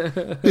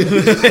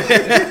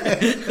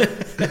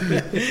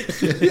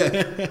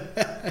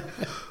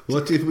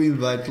 What if we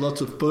invite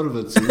lots of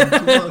perverts in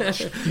to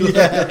watch?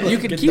 Yeah. You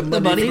can Get keep the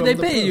money, from they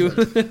the pay you.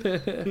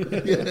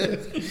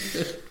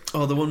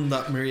 Oh, the one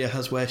that Maria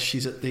has where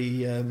she's at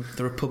the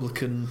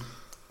Republican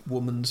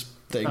woman's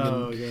thing,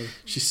 Oh, and God.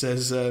 she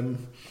says,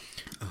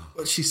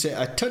 what she say?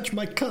 I touch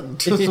my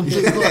cunt or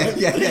something like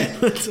yeah,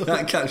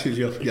 that catches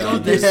you off God,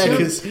 guard. they're, Yeah, so,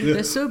 'cause-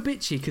 they're so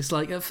bitchy because,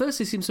 like, at first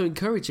they seem so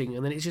encouraging,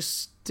 and then it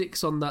just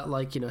sticks on that,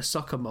 like, you know,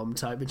 soccer mom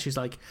type, and she's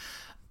like,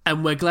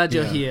 "And we're glad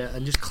you're Yeah. here,"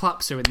 and just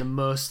claps her in the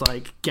most,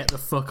 like, "get the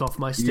fuck off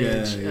my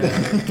stage"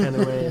 Yeah, kind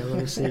of way I've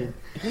ever seen.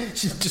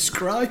 She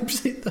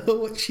describes it though,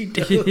 what she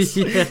does.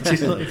 Yeah.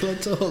 She's like,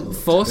 let's all.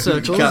 4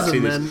 circles,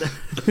 Catching and it.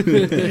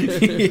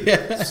 then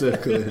Yeah.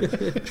 Circle.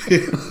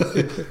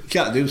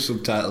 Can't do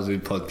subtitles in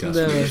podcasts.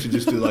 No. You should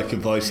just do like a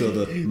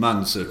voiceover.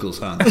 Man circles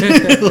hand.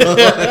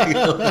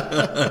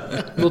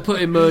 we'll put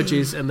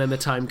emojis and then the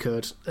time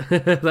code.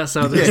 That's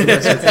how that's the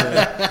best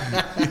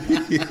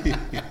way to do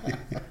it.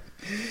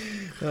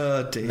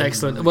 Oh dear.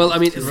 Excellent. Well, I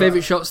mean,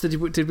 favourite shots? Did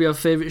we have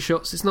favourite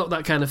shots? It's not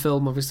that kind of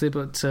film, obviously,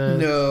 but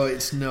No,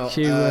 it's not.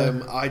 Hugh,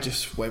 I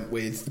just went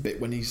with the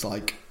bit when he's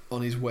like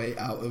on his way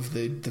out of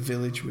the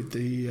village with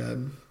the, you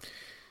know,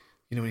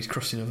 when he's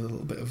crossing over the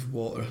little bit of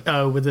water.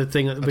 oh, with the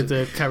thing with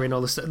the carrying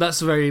all the stuff.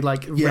 That's very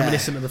like Yeah.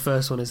 reminiscent of the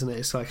first one, isn't it?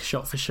 It's like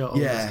shot for shot.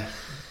 Yeah.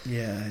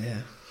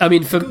 I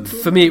mean,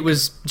 for me, it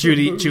was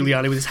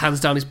Giuliani with his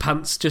hands down his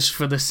pants, just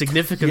for the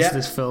significance Yeah. of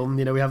this film.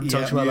 You know, we haven't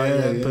talked Yeah. about that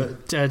Yeah, yet. yeah.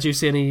 But do you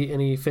see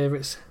any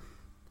favourites?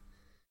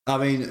 I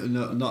mean,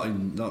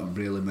 not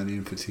really many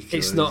in particular.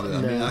 It's not- is it?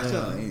 I mean, no, I no.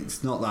 don't,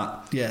 it's not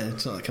that. Yeah,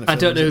 it's not that kind of I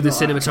don't know who the not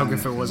that kind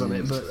cinematographer of was on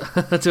it, film.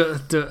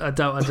 but I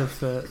doubt I'd have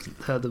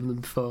heard them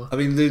before. I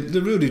mean,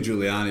 the Rudy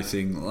Giuliani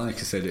thing, like I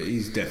said,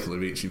 he's definitely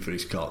reaching for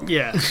his cock.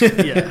 Yeah,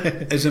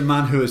 yeah. As a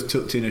man who has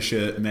tucked in a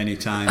shirt many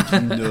times, you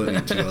don't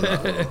need to go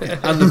that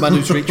low. And the man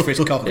who's reached for his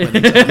cock.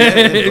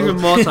 Even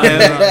more time than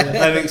that,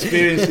 yeah. I've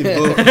experienced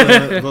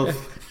in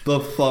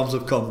both forms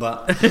of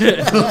combat.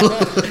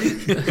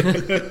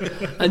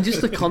 And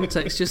just the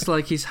context, just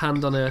like his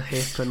hand on her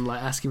hip and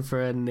like asking for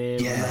her name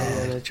Yeah.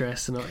 and her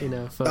address, and you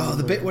know. phone Oh, the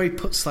number. bit where he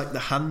puts like the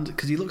hand,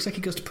 because he looks like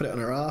he goes to put it on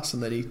her ass,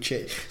 and then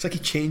it's like he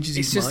changes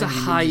It's his just a mind.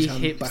 high and moves his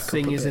hand hip back up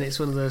thing, a isn't it? bit. It's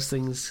one of those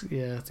things.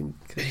 Yeah, I think.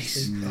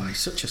 He's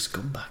such a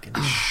scumbag. Isn't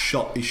he?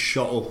 He's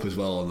shot up as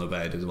well on the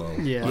bed as well.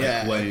 Yeah. Like,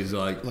 Yeah. when he's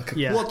like, Like a-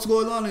 Yeah. what's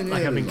going on in Like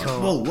here? I've been He's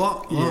caught. Whoa,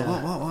 what? Yeah.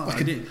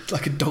 What?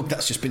 Like a dog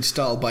that's just been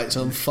startled by its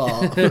own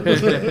fart.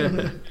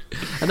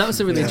 And that was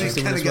a really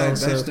interesting Can I as get well.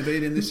 best So, to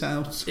be in this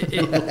house?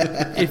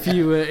 if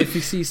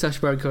you see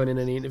Sacha Baron Cohen in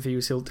any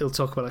interviews, he'll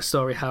talk about a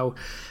story how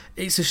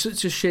it's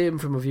such a shame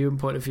from a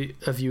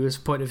viewer's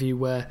point of view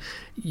where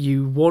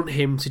you want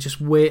him to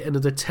just wait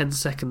another 10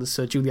 seconds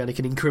so Giuliani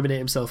can incriminate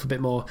himself a bit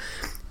more,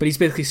 but he's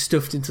basically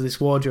stuffed into this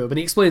wardrobe, and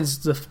he explains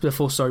the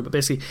full story, but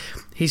basically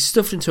he's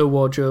stuffed into a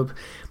wardrobe.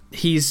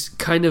 He's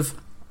kind of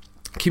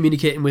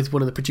communicating with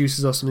one of the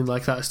producers or something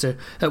like that as to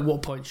at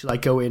what point should I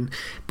go in,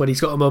 but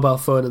he's got a mobile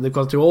phone and they've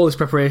gone through all this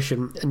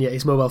preparation, and yet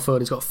his mobile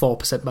phone has got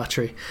 4%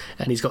 battery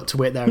and he's got to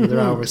wait there another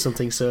hour or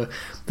something, so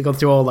they've gone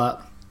through all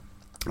that.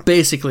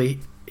 Basically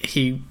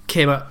he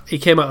came out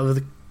of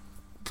the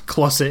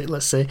closet,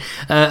 let's say,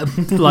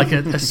 like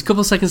a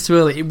couple seconds too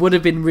early. It would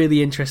have been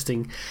really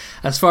interesting,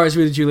 as far as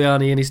Rudy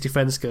Giuliani and his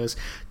defence goes,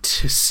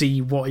 to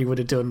see what he would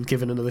have done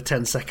given another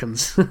 10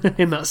 seconds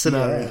in that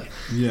scenario.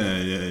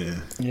 Yeah.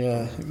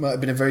 Yeah, it might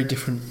have been a very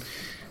different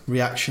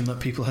reaction that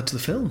people had to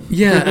the film.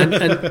 Yeah,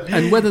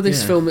 and whether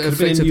this film Could have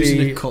been affected used in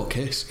the a court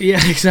case.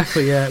 yeah,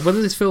 exactly, yeah,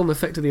 whether this film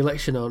affected the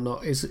election or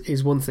not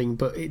is one thing,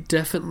 but it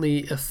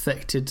definitely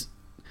affected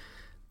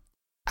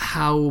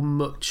how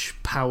much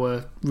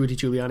power Rudy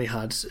Giuliani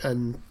had.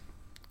 And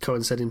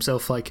Cohen said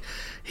himself, like,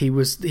 he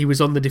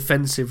was on the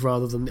defensive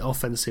rather than the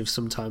offensive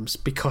sometimes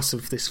because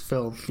of this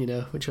film, you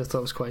know, which I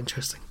thought was quite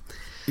interesting.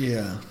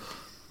 Yeah.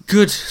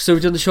 Good. So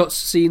we've done the shots,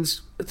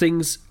 scenes,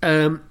 things.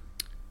 In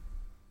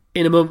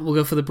a moment, we'll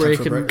go for the break,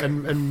 for a break.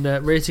 and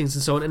ratings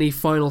and so on. Any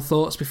final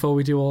thoughts before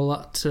we do all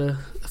that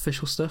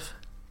official stuff?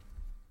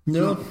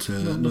 No,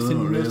 nothing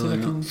nothing really. I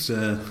can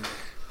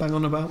bang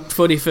on about.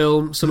 Funny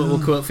film, something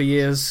we'll quote for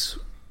years,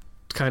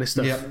 kind of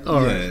stuff. Yeah.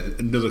 All right. Yeah,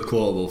 another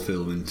quotable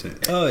film, isn't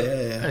it? Oh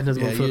yeah.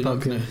 Another one for the you're not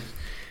pumpkin. gonna-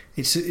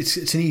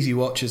 It's an easy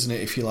watch, isn't it?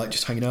 If you're like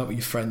just hanging out with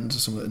your friends or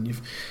something, and you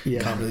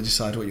Yeah. can't really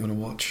decide what you want to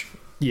watch.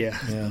 Yeah.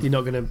 Yeah. You're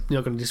not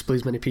gonna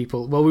displease many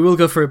people. Well, we will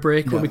go for a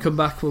break. When No. we come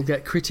back, we'll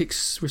get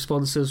critics'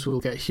 responses, we'll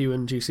get Hugh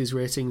and Juicy's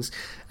ratings,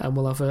 and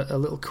we'll have a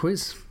little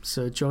quiz.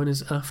 So join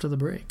us after the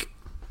break.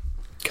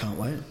 Can't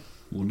wait.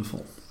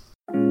 Wonderful.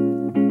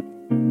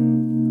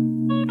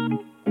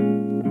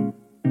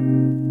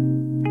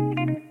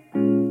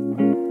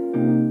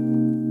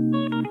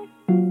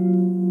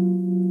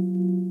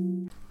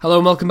 Hello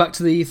and welcome back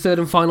to the third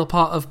and final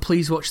part of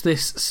Please Watch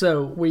This.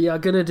 So we are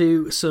going to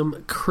do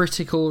some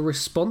critical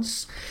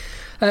response.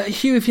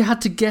 Hugh, if you had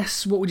to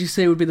guess, what would you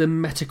say would be the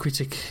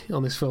Metacritic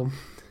on this film?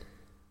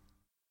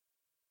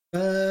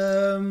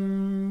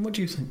 What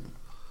do you think?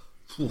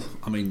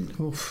 I mean,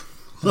 Oof.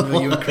 I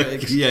know you and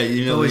critics. yeah,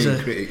 you know, Always you a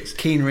and critics.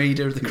 keen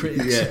reader of the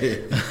critics.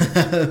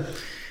 Yeah.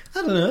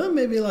 I don't know,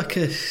 maybe like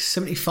a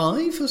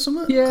 75 or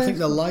something. Yeah. I think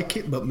they'll like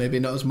it, but maybe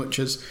not as much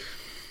as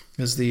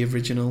the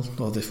original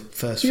or the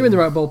first. You're in the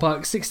film. right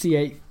ballpark,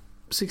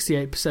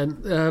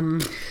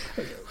 68%.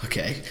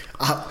 Okay.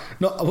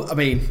 I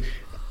mean,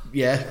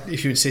 yeah,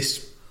 if you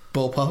insist,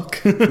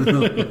 ballpark.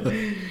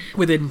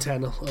 Within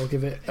 10, I'll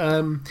give it.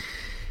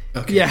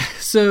 Okay. Yeah,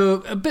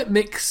 so a bit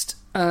mixed.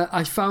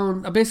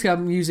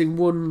 I'm using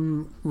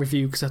one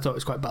review because I thought it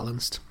was quite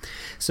balanced.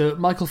 So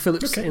Michael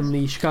Phillips Okay. in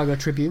the Chicago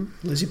Tribune.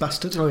 Lazy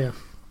bastard. Oh yeah.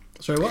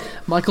 Sorry, what?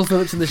 Michael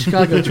Phillips in the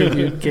Chicago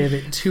Tribune gave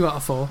it 2 out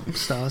of 4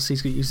 stars.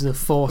 He's using a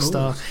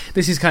 4-star.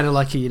 This is kind of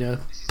like a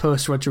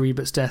post Roger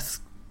Ebert's death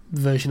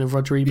version of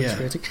Roger Ebert's Yeah.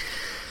 rating.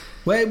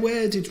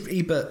 Where did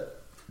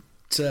Ebert?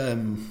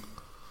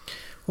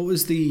 What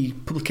was the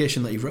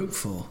publication that he wrote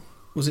for?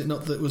 Was it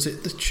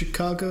the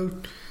Chicago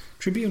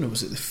Tribune or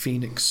was it the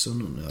Phoenix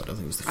Sun? No, I don't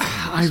think it was the Phoenix.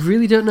 I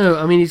really don't know.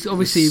 I mean, he's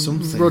obviously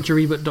something.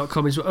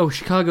 RogerEbert.com is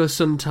Chicago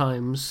Sun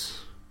Times.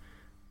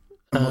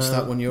 And what's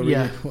that one you're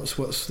yeah. reading?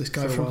 What's this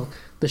guy For a from? while.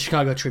 The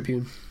Chicago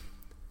Tribune.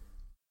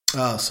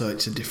 Ah, so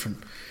it's a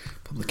different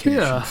publication.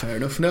 Yeah. Fair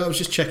enough. No, I was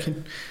just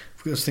checking.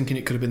 I was thinking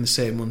it could have been the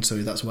same one, so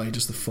that's why he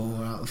does the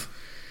 4 out of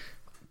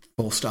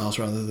 4 stars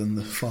rather than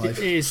the 5. It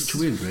is. Such a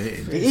weird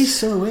rating. It is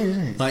so weird,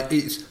 isn't it? Like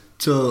it's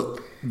so.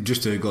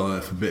 Just to go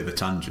off a bit of a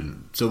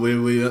tangent. So I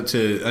had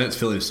to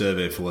fill in a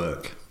survey for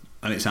work,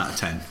 and it's out of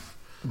 10.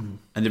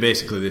 And they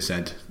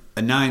said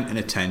a 9 and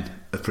a 10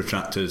 are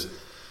protractors.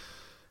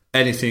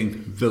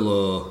 Anything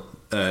below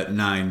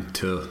 9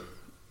 to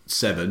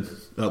 7,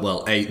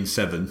 8 and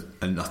 7,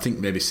 and I think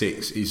maybe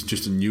 6 is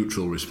just a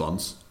neutral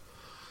response,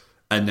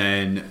 and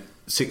then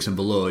 6 and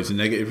below is a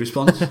negative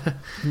response.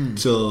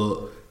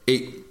 So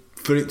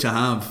for it to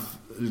have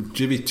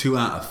maybe 2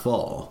 out of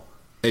 4.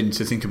 And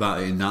to think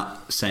about it in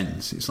that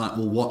sense, it's like,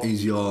 well, what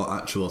is your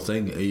actual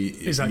thing?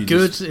 Is that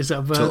good? Is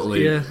that bad?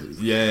 Totally, yeah.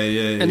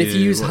 Yeah. And if you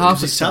use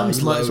half a it star, sounds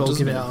you might as low, well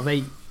give it doesn't out of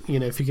 8.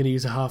 If you're going to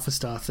use a half a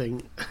star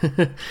thing.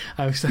 I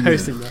always think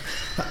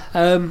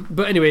that.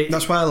 But anyway,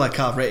 That's why I like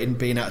our rating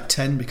being out of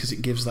 10 because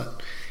it gives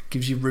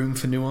you room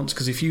for nuance.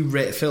 Because if you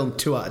rate a film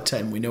 2 out of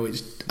 10, we know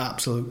it's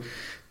absolute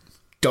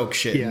dog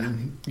shit. Yeah.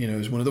 And,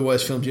 it's one of the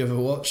worst films you ever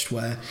watched.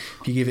 Where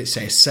if you give it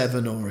say a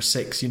 7 or a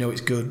 6,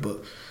 it's good,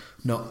 but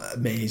not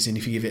amazing.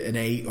 If you give it an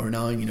 8 or a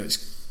 9, it's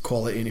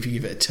quality, and if you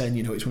give it a 10,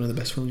 it's one of the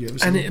best films you've ever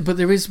seen. but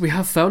we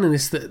have found in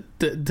this that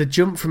the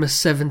jump from a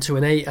 7 to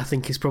an 8, I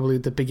think, is probably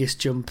the biggest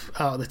jump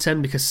out of the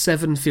 10, because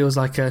 7 feels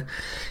like I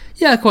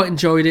quite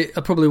enjoyed it,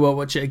 I probably won't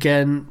watch it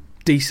again,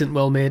 decent,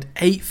 well made.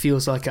 8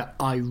 feels like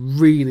I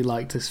really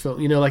liked this film,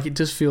 it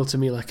does feel to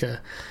me like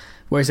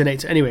whereas an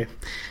 8 anyway.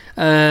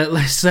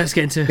 Let's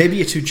get into. Maybe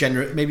you're too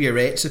generous. Maybe your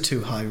rates are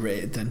too high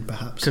rated. Then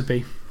perhaps Could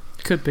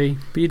be,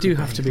 but you do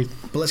have to be.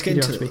 But let's get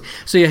into it.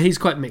 So yeah, he's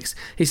quite mixed.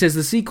 He says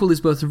the sequel is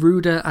both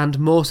ruder and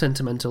more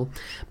sentimental,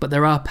 but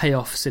there are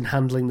payoffs in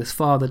handling this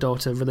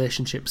father-daughter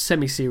relationship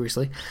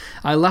semi-seriously.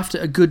 I laughed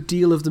at a good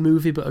deal of the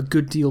movie, but a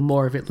good deal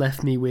more of it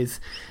left me with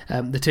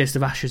the taste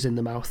of ashes in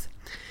the mouth.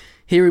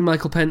 Hearing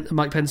Mike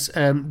Pence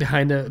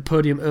behind a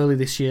podium early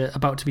this year,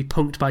 about to be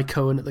punked by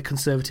Cohen at the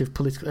Conservative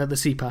at the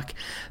CPAC,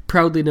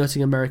 proudly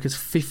noting America's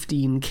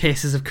 15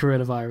 cases of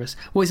coronavirus.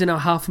 What is it now?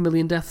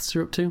 500,000 deaths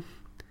are up to?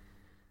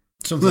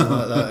 Something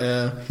like that,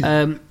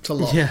 yeah. It's a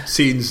lot. Yeah.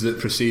 Scenes that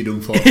precede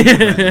unfortunately.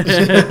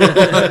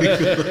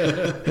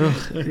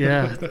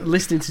 Yeah.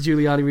 Listening to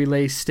Giuliani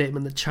relay's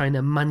statement that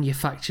China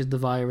manufactured the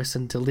virus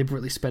and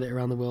deliberately spread it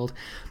around the world.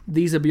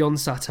 These are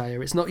beyond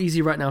satire. It's not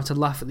easy right now to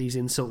laugh at these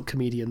insult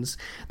comedians.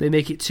 They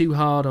make it too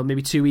hard or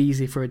maybe too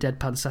easy for a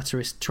deadpan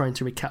satirist trying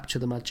to recapture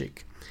the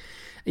magic.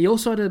 He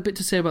also had a bit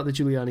to say about the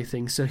Giuliani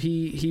thing, so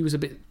he was a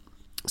bit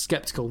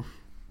sceptical.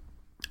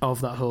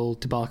 of that whole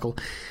debacle.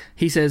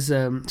 He says,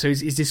 so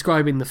he's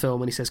describing the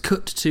film, and he says,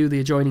 cut to the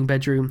adjoining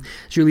bedroom.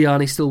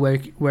 Giuliani, still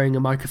wearing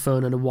a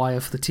microphone and a wire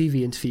for the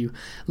TV interview,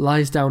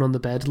 lies down on the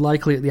bed,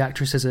 likely at the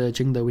actress's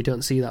urging, though we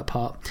don't see that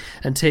part,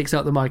 and takes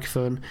out the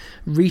microphone,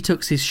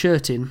 retucks his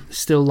shirt in,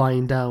 still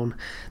lying down.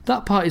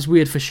 That part is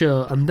weird for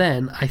sure, and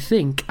then I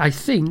think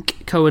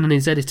Cohen and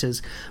his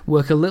editors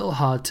work a little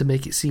hard to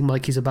make it seem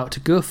like he's about to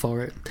go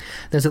for it.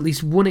 There's at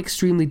least one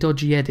extremely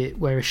dodgy edit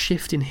where a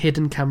shift in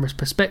hidden camera's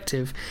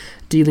perspective,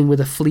 dealing with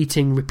a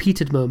fleeting,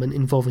 repeated moment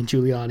involving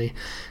Giuliani,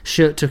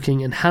 shirt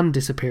tucking and hand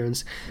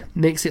disappearance,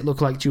 makes it look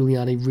like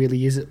Giuliani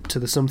really is up to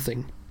the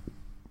something.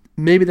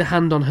 Maybe the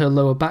hand on her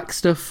lower back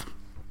stuff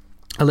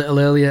a little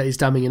earlier is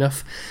damning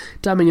enough.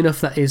 Damning enough,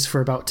 that is,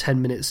 for about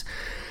 10 minutes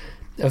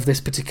of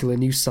this particular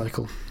news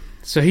cycle.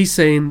 So he's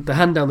saying the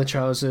hand down the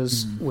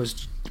trousers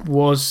was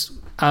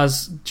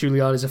as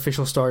Giuliani's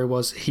official story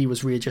was, he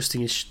was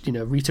readjusting his,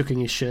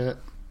 retucking his shirt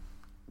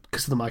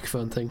because of the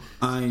microphone thing.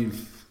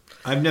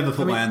 I've never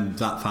put my hand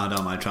that far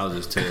down my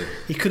trousers to.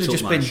 He could have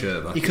just been.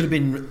 He could have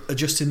been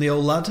adjusting the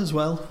old lad as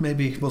well.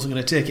 Maybe he wasn't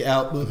going to take it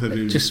out, but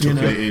just stuck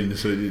it in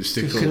so it didn't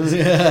stick up.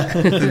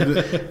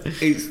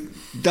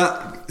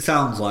 That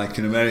sounds like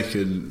an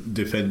American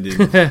defending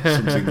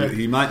something that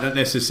he might not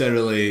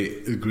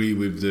necessarily agree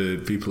with the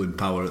people in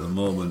power at the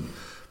moment,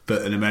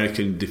 but an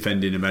American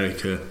defending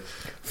America.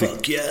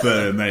 Fuck yeah.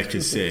 For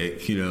America's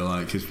sake,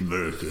 like it's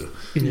America.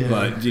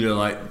 Yeah.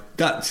 Like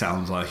that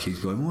sounds like he's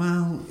going,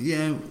 well,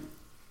 yeah,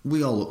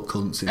 we all look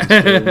cunts in this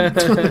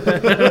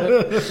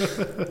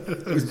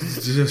film.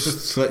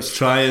 Just let's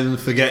try and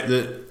forget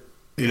that,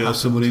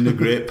 someone in a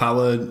great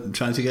power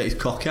trying to get his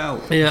cock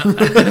out. Yeah. Won't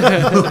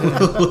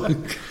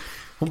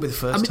be the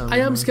first time. I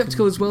am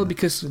sceptical as well,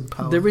 because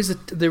there is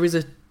a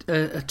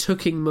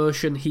tucking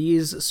motion. He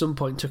is at some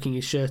point tucking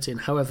his shirt in.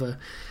 However,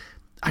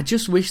 I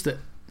just wish that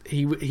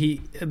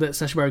that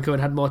Sacha Baron Cohen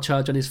had more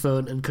charge on his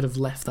phone and could have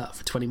left that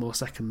for 20 more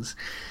seconds,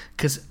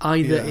 because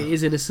either it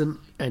is innocent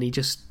and he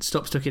just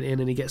stops tucking it in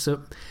and he gets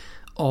up,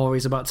 or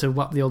he's about to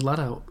whap the old lad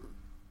out,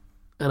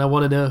 and I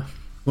want to know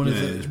one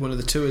of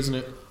the two, isn't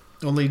it?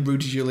 Only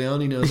Rudy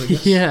Giuliani knows, I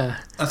guess. Yeah,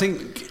 I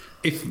think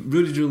if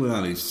Rudy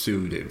Giuliani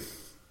sued him,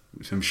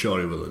 which I'm sure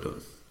he will have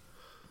done,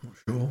 not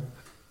sure,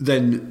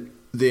 then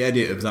the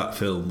edit of that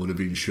film would have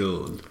been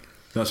shown.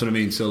 That's what I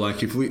mean. So,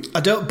 like, if we, I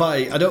don't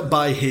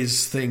buy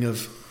his thing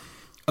of,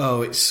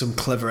 oh, it's some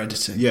clever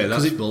editing. Yeah,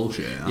 that's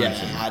bullshit.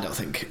 Yeah, I don't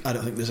think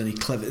there's any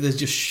clever. They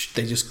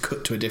just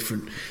cut to a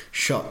different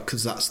shot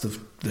because that's the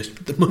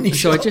money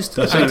shot.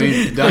 So I just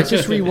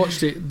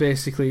rewatched it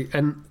basically,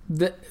 and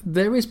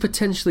there is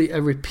potentially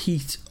a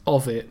repeat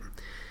of it,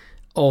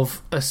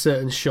 of a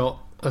certain shot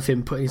of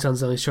him putting his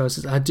hands down his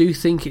trousers. I do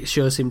think it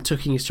shows him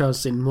tucking his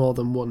trousers in more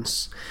than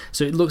once,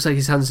 so it looks like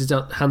his hands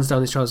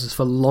down his trousers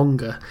for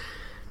longer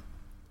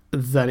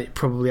than it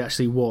probably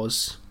actually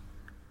was.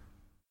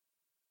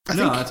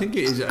 I think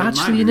it is.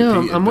 Actually,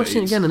 no, I'm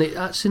watching it again, and it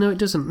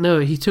doesn't. No,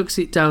 he tucks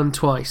it down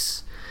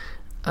twice,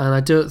 and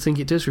I don't think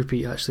it does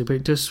repeat actually, but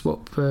it does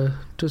swap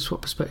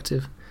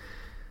perspective.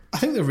 I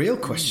think the real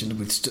question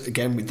with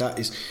that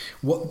is,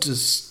 what did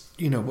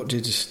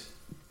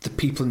the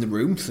people in the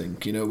room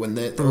think? When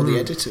they're all the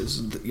editors,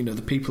 and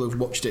the people who've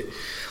watched it,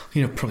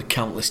 probably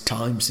countless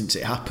times since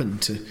it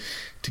happened to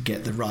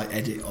get the right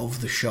edit of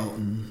the shot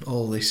and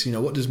all this.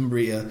 What does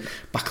Maria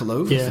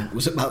Bakalova think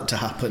was about to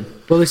happen?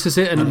 Well, this is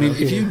it. And I mean,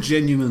 if you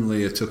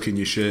genuinely are tucking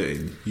your shirt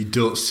in, you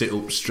don't sit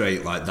up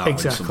straight like that when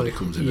somebody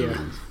comes in the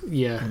room.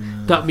 Yeah,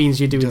 that means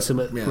you're doing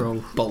something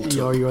wrong.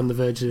 Or you're on the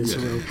verge of doing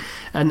something wrong.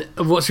 And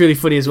what's really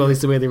funny as well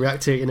is the way they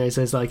react to it. He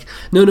says like,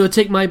 "No,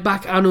 take my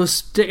back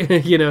anus." I've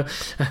been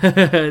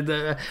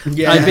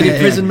in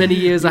prison many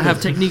years. I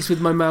have techniques with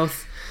my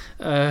mouth.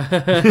 Do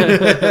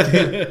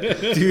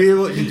you hear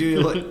what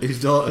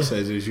his daughter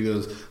says? And she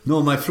goes,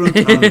 "No, my front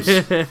anus."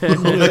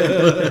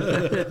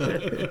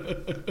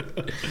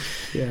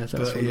 Yeah,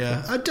 that's funny.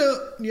 I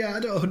don't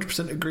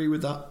 100% agree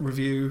with that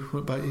review.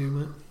 What about you,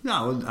 mate?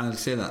 No, I'd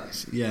say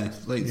that. Yeah,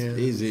 it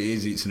is.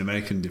 It's an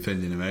American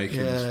defending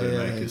Americans for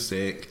America's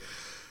sake.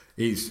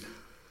 It's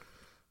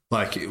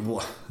like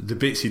the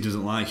bits he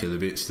doesn't like are the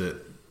bits that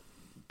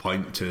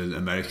point to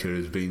America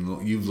as being,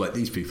 look, you've let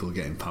these people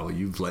get in power,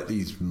 you've let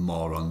these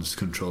morons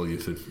control you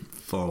for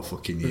 4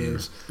 fucking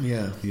years.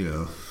 Yeah.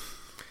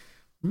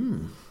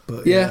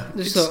 But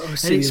it's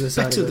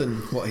better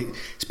than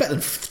it's better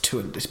than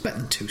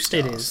 2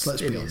 stars. It is.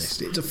 Let's be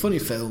honest. It's a funny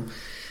film.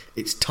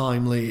 It's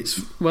timely.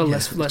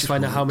 Let's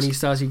find out how many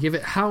stars you give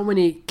it. How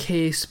many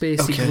K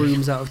Spacey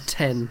rooms out of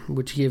 10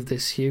 would you give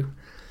this, Hugh?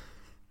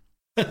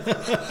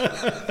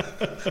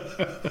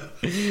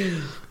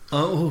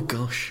 Oh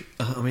gosh,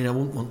 I mean, I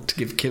wouldn't want to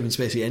give Kevin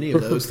Spacey any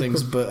of those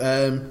things, but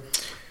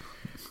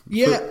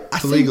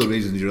for legal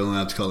reasons, you're only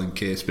allowed to call him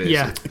K Spacey.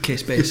 Yeah, K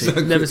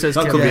Spacey. Never says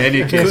that could be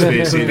any K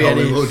Spacey in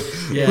Hollywood.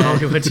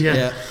 Hollywood,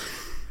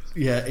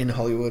 yeah, in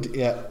Hollywood,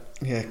 yeah,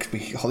 it could be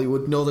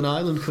Hollywood, Northern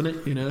Ireland,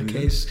 couldn't it?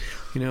 Case,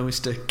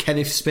 Mr.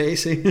 Kenneth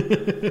Spacey.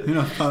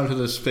 Part of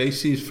the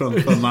Spaceys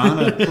from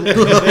Fermanagh.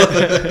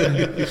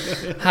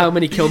 How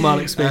many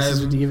Kilmarnock Spaces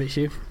would you give it,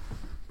 Hugh?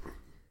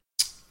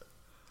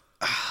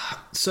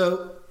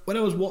 So when I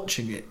was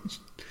watching it,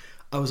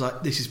 I was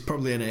like, this is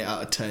probably an 8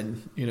 out of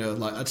 10. You know,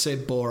 like I'd say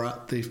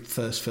Borat, the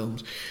first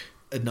film's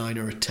a 9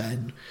 or a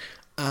 10.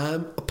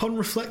 Upon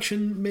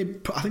reflection, maybe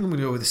I think I'm going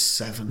to go with a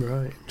 7.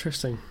 Right,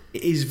 interesting.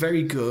 It is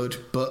very good,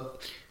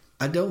 but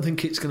I don't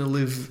think it's going to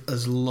live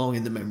as long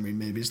in the memory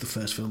maybe as the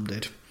first film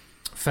did.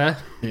 Fair.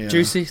 Yeah.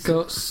 Juicy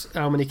thoughts?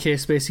 How many K.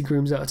 Spacey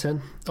grooms out of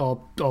 10? Or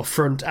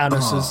front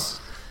anuses?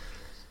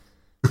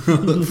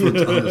 Front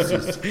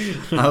anuses.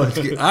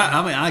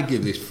 I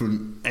give this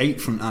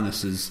 8 front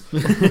anuses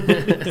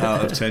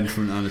out of 10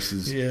 front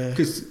anuses. Yeah.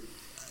 Because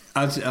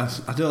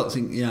I don't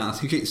think. Yeah, I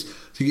think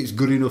it's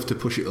good enough to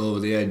push it over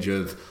the edge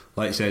of,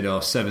 like you said,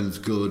 7's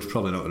good.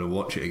 Probably not going to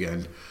watch it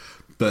again,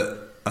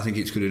 but I think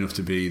it's good enough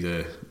to be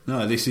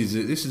this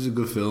is a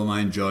good film. I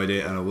enjoyed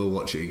it, and I will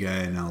watch it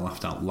again. I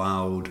laughed out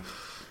loud.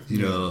 You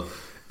know,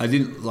 I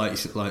didn't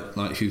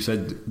like you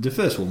said. The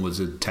first one was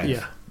a 10.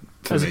 Yeah,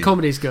 as the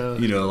comedies go,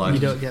 you know, like, you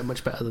don't get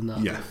much better than that.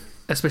 Yeah,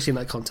 especially in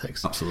that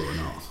context. Absolutely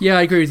not. Yeah,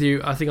 I agree with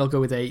you. I think I'll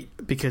go with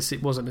 8 because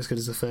it wasn't as good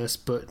as the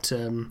first, but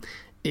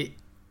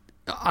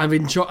I've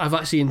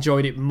actually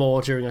enjoyed it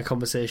more during our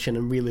conversation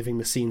and reliving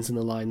the scenes and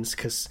the lines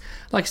because,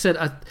 like I said,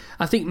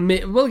 I think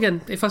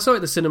again, if I saw it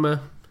at the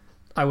cinema,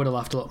 I would have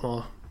laughed a lot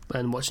more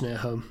than watching it at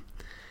home.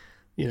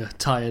 You know,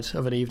 tired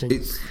of an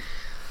evening.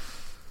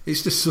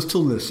 It's the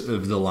subtleness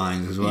of the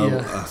lines as well.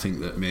 Yeah. I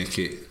think that make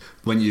it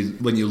when you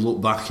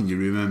look back and you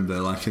remember.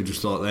 Like I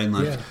just thought then,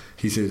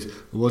 he says,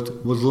 "What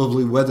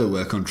lovely weather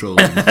we're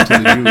controlling to the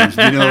Jews."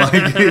 You know, like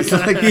it's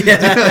like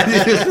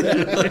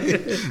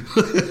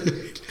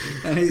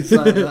and it's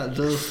like that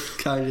those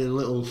kind of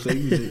little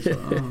things. It's like,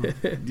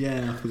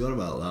 I forgot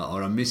about that,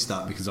 or I missed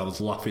that because I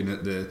was laughing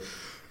at the.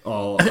 I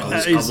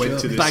went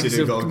to the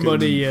synagogue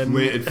and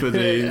waited for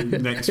the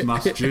next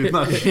mass shooting.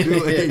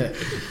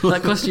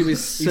 That costume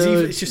is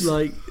so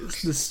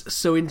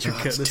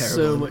intricate. There's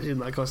so much in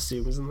that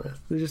costume, isn't there?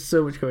 There's just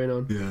so much going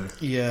on.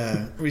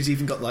 Yeah. He's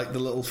even got like the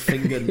little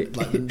finger,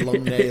 like the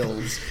long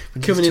nails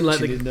coming in, like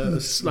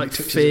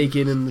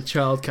Fagin and the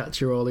child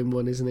catcher all in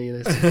one, isn't he?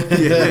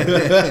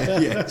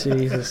 Yeah.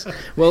 Jesus.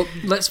 Well,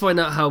 let's find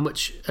out how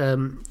much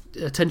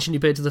attention you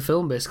paid to the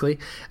film. Basically,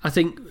 I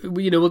think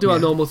we'll do our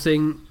normal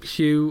thing.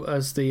 Hugh,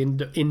 as the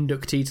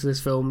inductee to this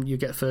film, you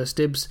get first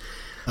dibs.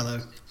 Hello.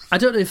 I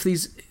don't know if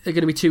these are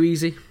going to be too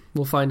easy.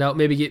 We'll find out.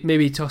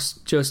 Maybe toss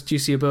just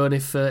Juicy a bone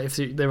if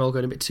they're all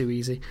going a bit too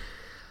easy.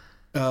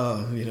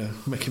 Oh,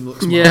 make him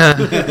look smart.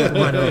 Yeah,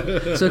 why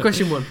not? So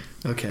question 1.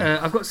 Okay.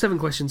 I've got 7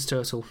 questions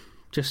total.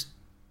 Just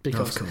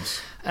because. Of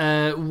course.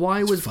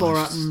 Why was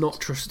Borat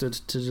not trusted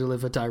to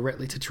deliver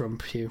directly to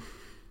Trump, Hugh?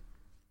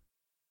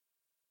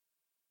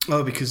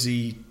 Oh, because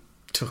he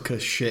took a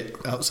shit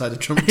outside of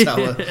Trump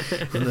Tower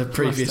in the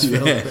previous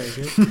film.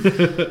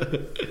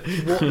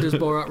 What does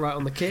Borat write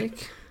on the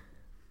cake?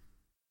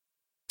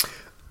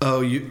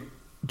 Oh,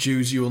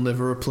 Jews, you will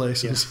never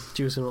replace us.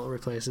 Jews will not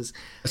replace us.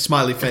 A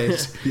smiley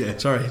face. Yeah.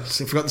 Sorry, I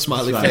forgot the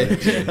smiley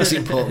face. That's the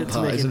important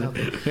part, isn't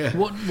it? Yeah.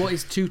 What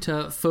is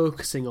Tuta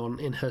focusing on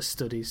in her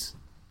studies?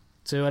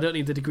 So I don't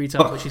need the degree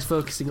title, but she's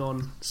focusing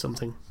on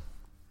something.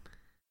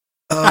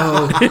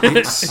 Oh,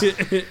 it's... is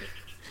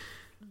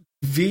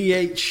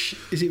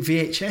it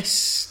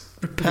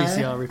VHS repair?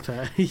 VCR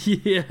repair.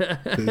 Yeah.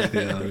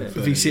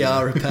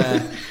 VCR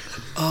repair.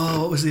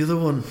 Oh, what was the other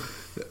one?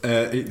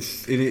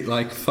 It's in it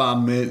like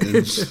farm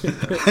maintenance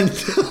and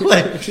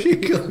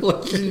electrical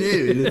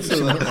engineering and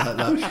something like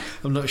that.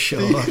 I'm not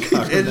sure. I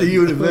can't in the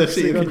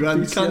University of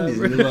Grand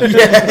Canyon.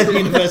 Yeah, the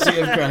University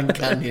of Grand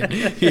Canyon.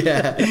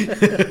 Yeah.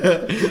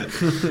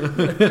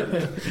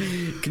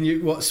 Can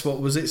you? What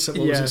was it?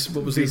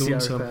 What was the other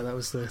one? Repair,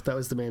 that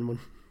was the main one.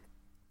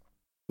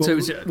 What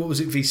was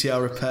it?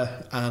 VCR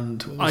repair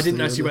and I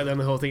didn't actually write down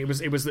the whole thing. It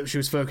was that she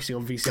was focusing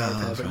on VCR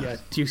repair, but yeah,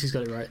 Juicy's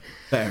got it right.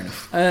 Fair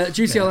enough.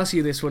 Juicy, I'll ask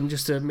you this one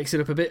just to mix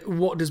it up a bit.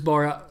 What does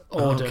Borat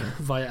order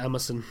via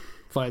Amazon,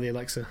 via the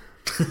Alexa?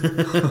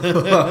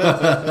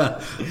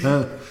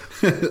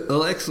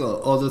 Alexa,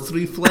 order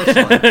 3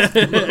 flashlights.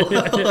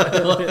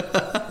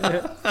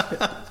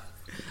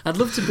 I'd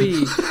love to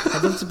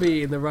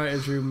be in the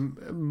writers' room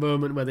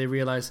moment where they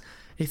realise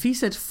if he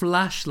said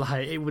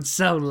flashlight, it would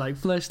sound like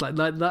flashlight.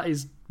 Like that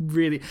is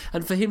really,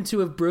 and for him to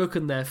have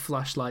broken their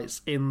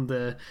flashlights in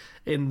the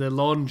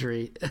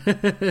laundry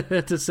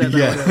to set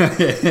that up,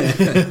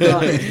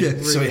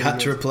 really so he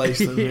had to replace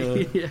them.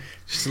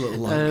 Just a little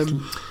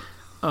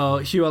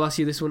light. Hugh, I'll ask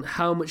you this one: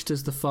 how much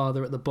does the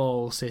father at the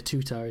ball say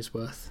Tutar is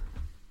worth?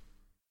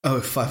 Oh,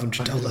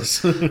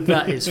 $500.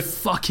 That is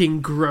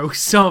fucking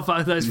gross.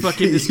 That's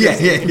fucking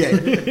disgusting.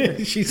 Yeah.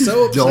 She's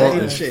so upset,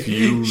 isn't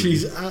she?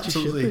 She's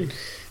absolutely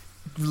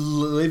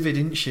livid,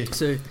 isn't she?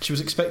 So she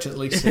was expecting at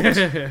least 6.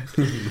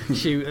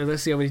 Shoot, and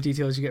let's see how many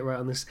details you get right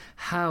on this.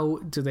 How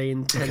do they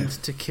intend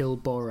to kill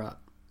Borat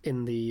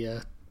in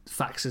the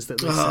faxes that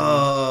they send?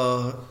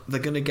 Oh, they're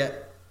going to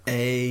get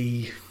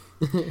a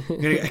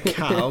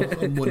cow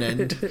on one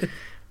end,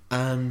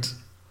 and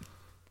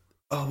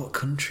what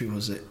country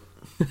was it?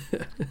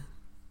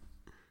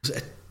 Was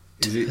it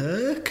a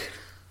Turk?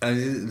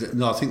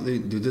 No, I think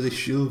they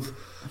shove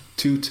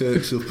 2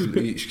 Turks up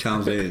each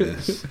cow's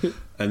anus,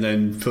 and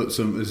then put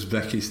some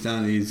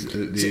Uzbekistanis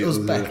at the other,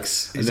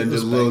 Uzbeks? and Is then it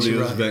the load the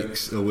Uzbeks, right?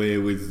 Uzbeks away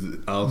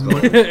with alcohol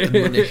And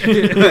money.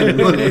 and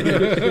money,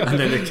 and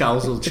then the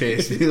cows will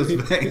chase the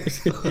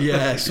Uzbeks.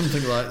 Yeah,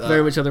 something like that.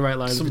 Very much on the right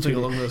lines. Something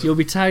along those. You'll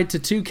be tied to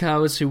 2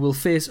 cows who will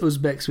face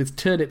Uzbeks with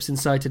turnips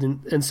inserted in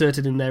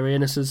their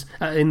anuses,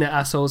 in their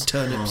assholes.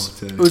 Turnips.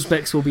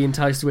 Uzbeks will be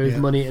enticed away with Yeah.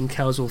 money, and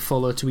cows will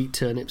follow to eat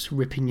turnips,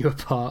 ripping you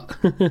apart.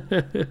 Should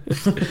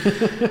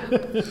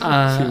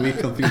we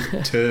confuse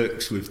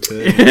Turks with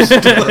Turks?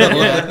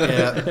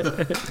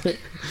 Yeah.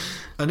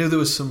 I knew there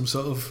was some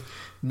sort of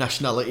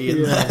nationality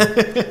in there.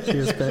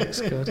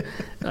 Uzbeks, God.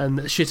 And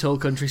shithole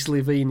country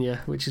Slovenia,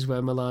 which is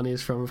where Melania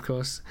is from, of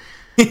course.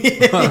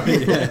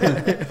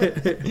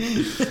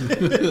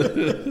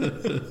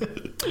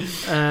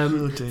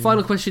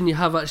 Final question. You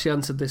have actually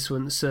answered this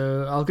one,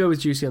 so I'll go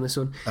with Juicy on this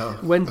one.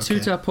 When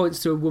Tutar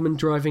points to a woman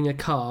driving a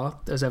car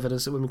as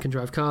evidence that women can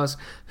drive cars,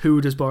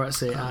 who does Borat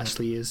say it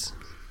actually is?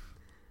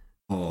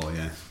 Oh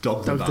yeah,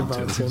 Dog the Dog the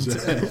Bounty.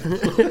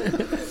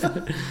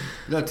 Bounty.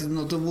 That is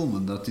not a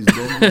woman, that is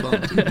Dog the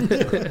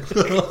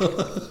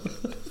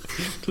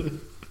Bounty.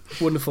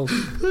 Wonderful.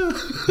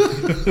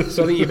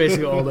 So I think you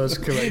basically got all those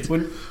correct.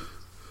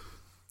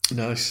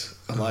 Nice,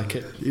 I like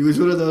it. It was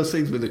one of those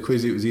things with the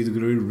quiz, it was either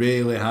going to be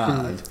really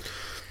hard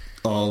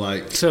or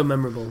like... So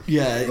memorable.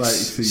 Yeah, Like,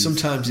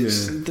 sometimes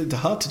they're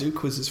hard to do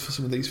quizzes for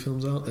some of these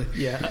films, aren't they?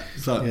 Yeah.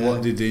 It's like,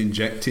 what did they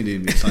inject in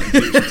him? It's like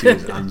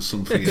gypsies and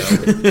something else.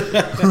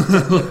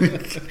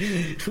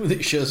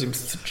 It shows him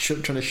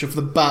trying to shove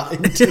the bat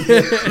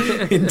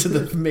into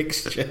the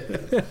mixture.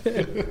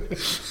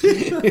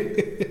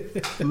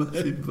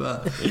 Massive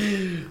bat.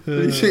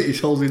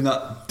 He's holding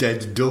that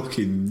dead duck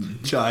in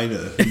China,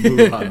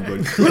 Wuhan,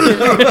 going...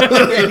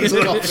 He's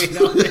coughing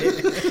on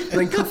it. And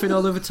then coughing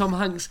all over Tom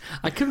Hanks.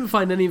 I couldn't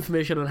find any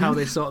information on how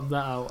they sorted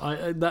that out.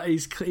 That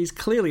he's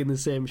clearly in the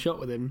same shot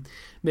with him.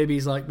 Maybe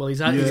he's like, well, he's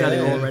had it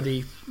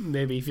already.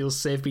 Maybe he feels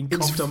safe being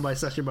coughed on by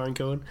Sacha Baron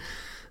Cohen.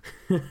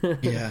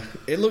 Yeah,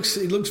 it looks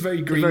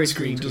very green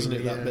screen, doesn't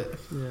it? That bit.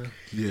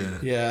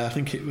 Yeah. I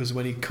think it was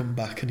when he'd come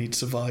back and he'd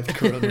survived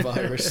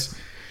coronavirus.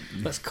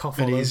 Let's cough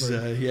And all he's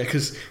over.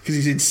 because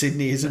he's in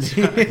Sydney, isn't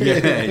he?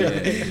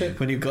 Yeah.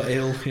 When he got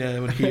ill,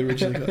 when he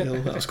originally got ill,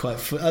 that was quite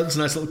fun. That was a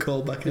nice little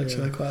callback.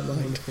 Actually, I quite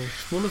liked.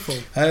 Wonderful.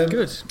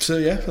 Good. So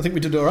I think we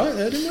did all right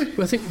there, didn't we?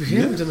 Well, I think we've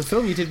done the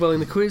film. You did well in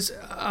the quiz.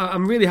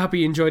 I'm really happy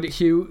you enjoyed it,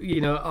 Hugh.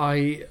 You know,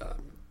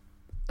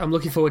 I'm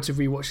looking forward to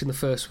rewatching the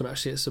first one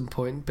actually at some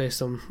point,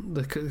 based on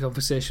the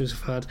conversations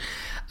we've had.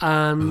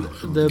 And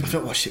I've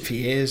not watched it for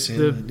years. I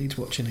need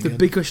watching again. The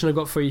big question I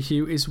got for you,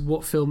 Hugh, is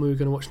what film are we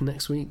going to watch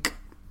next week?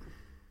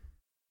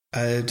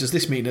 Does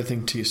this mean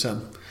anything to you,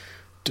 Sam?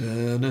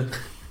 Dun,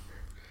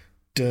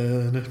 dun,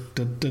 dun,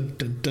 dun, dun,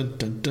 dun,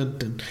 dun, dun,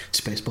 dun.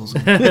 Spaceballs.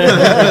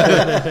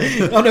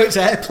 Oh no, it's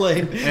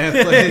Airplane.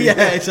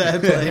 Yeah, it's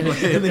Airplane.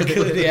 And then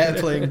the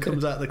airplane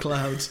comes out of the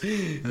clouds.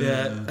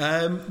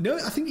 Yeah. No,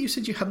 I think you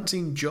said you hadn't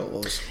seen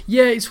Jaws.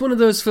 Yeah, it's one of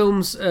those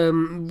films.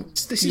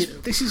 This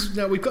is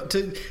now we've got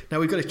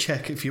to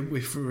check if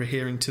we're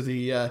adhering to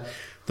the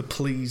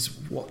please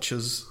watch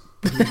us.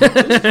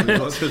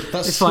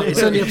 It's fine.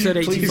 It's only episode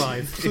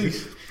 85.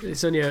 Please.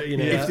 It's only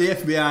If the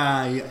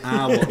FBI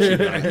are watching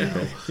right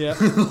now,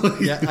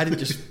 I didn't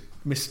just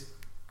misname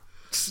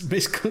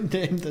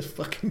the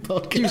fucking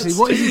podcast. Juicy,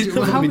 what is he?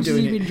 How much has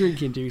he doing been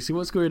drinking, Juicy?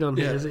 What's going on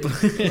here? Is he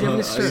having a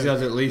he's stroke?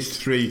 had at least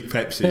 3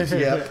 Pepsis.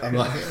 Yeah, I'm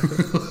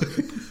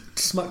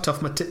smacked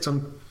off my tits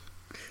on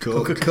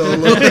Coke.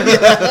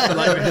 Coca-Cola.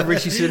 Like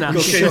Rishi Sunak.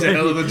 Cocaine's a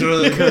hell of a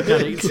drug.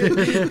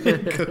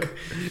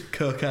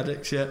 Coke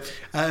addicts, yeah.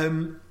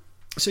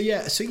 So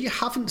you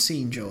haven't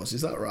seen Jaws,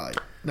 is that right?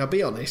 Now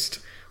be honest,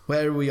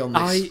 where are we on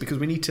this? Because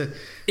we need to...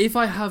 If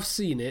I have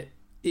seen it,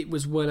 it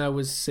was when I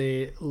was,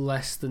 I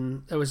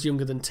was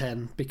younger than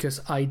 10, because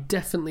I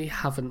definitely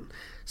haven't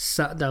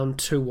sat down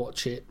to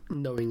watch it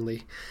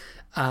knowingly.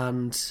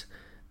 And,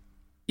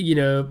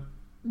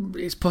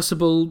 it's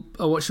possible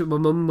I watched it with my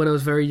mum when I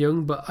was very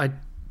young, but I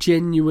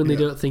genuinely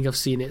don't think I've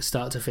seen it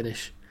start to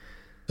finish.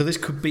 So this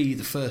could be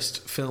the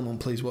first film on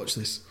Please Watch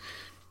This.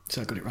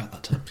 So I got it right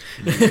that time.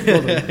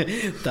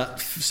 That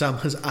Sam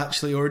has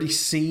actually already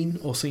seen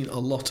a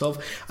lot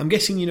of. I'm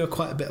guessing you know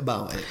quite a bit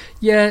about it.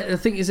 Yeah, I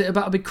think, is it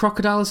about a big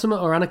crocodile or something,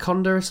 or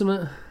anaconda or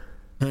something?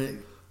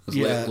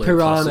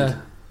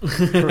 Piranha.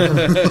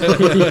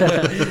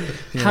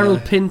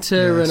 Harold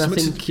Pinter, and I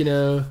think,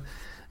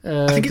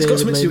 I think it's got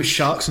something to do with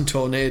sharks and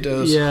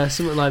tornadoes. Yeah,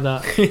 something like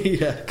that.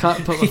 I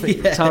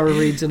think Tara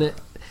Reid's in it.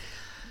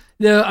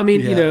 No, I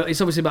mean, it's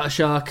obviously about a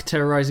shark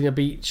terrorising a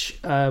beach.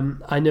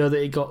 I know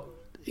that it got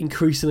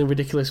increasingly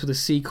ridiculous with the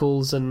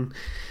sequels, and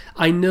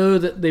I know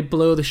that they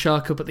blow the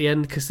shark up at the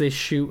end because they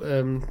shoot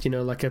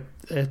like a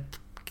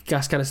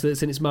gas canister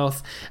that's in its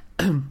mouth.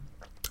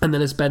 And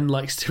then, as Ben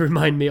likes to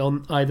remind me,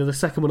 on either the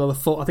second one or the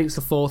fourth, I think it's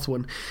the fourth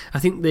one. I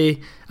think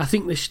the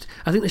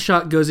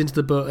shark goes into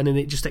the boat and then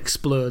it just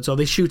explodes, or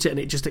they shoot it and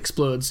it just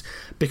explodes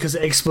because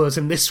it explodes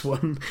in this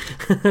one.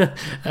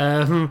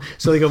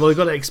 So they go, well, we've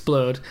got to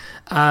explode.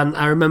 And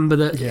I remember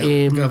that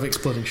in have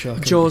exploding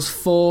shark. Jaws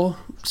 4,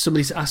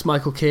 somebody asked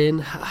Michael Caine,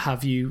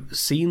 "Have you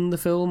seen the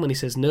film?" And he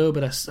says, "No,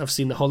 but I've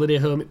seen the holiday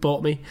home it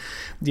bought me."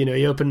 You know,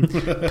 he opened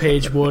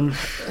page 1,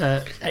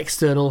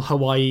 external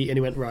Hawaii, and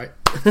he went, right.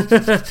 I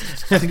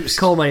think it was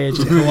call my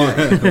agent.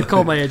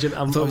 Call my agent.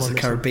 I thought it was the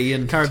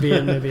Caribbean.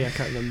 Maybe, I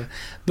can't remember.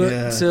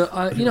 But so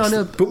I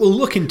know. But we'll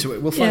look into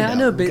it. We'll find out. Yeah, I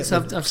know bits.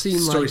 I've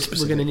seen like specific.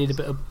 we're going to need a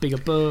bit of bigger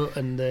boat,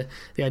 and the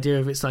idea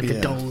of it's like a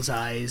doll's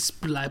eyes,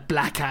 like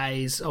black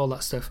eyes, all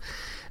that stuff.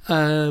 But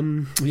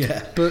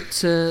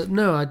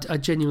no, I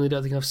genuinely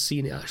don't think I've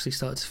seen it actually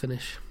start to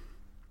finish.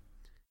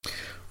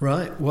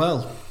 Right.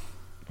 Well.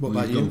 What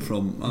about you?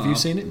 Have you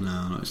seen it?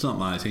 No, it's not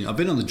my thing. I've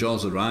been on the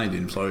Jaws of Ride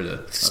in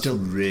Florida. That's still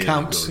really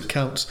counts. good. It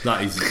counts.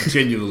 That is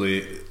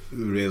genuinely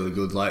really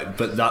good. Like,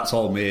 but that's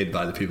all made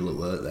by the people that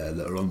work there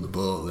that are on the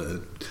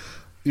boat.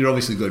 You're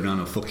obviously going around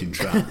on fucking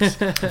tracks,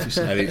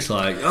 and it's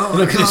like, oh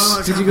my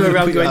god! Did you go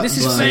around going, "This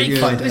is fake.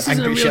 This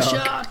isn't a real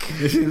shark.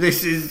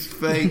 This is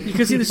fake"? You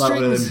can see the strings.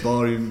 Like one of them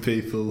boring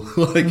people.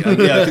 I can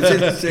see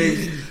the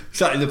scenes.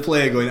 Sat in the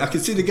play going, I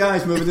can see the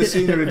guys moving the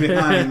scenery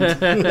behind.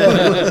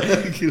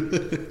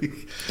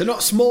 They're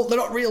not small. They're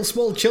not real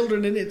small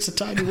children in It's a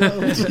Tiny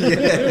World.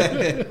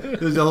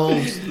 The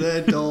dolls.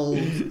 They're dolls.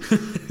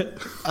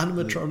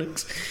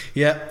 Animatronics.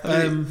 Yeah.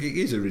 It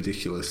is a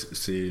ridiculous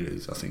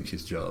series, I think,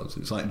 is Jaws.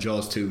 It's like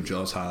Jaws 2,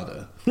 Jaws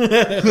harder.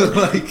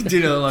 Like, do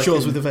you know, like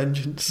Jaws with a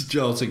vengeance.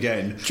 Jaws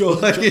again.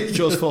 Jaws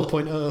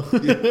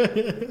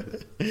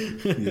 4.0.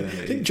 Yeah,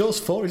 I think Jaws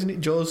 4, isn't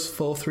it Jaws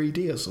 4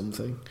 3D or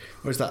something?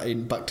 Or is that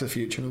in Back to the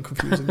Future and I'm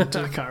confusing the two?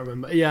 I can't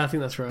remember. Yeah, I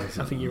think that's right.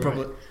 I think you're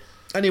Probably. right.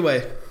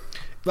 Anyway,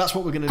 that's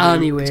what we're going to do.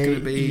 Anyway, it's going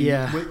to be,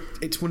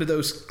 it's one of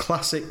those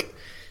classic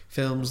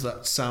films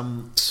that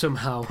Sam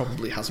somehow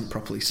probably hasn't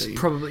properly seen.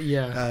 Probably,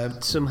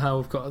 somehow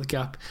we've got the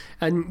gap.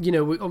 And, you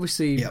know, we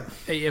obviously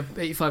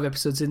 85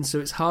 episodes in, so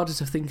it's harder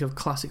to think of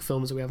classic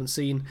films that we haven't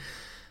seen.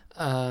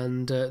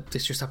 And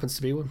this just happens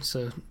to be one,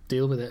 so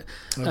deal with it.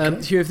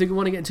 Okay. Hugh, if they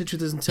want to get in touch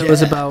with us and tell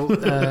us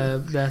about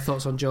their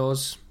thoughts on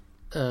Jaws,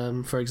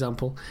 for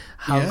example,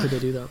 how could they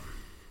do that?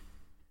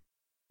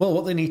 Well,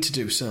 what they need to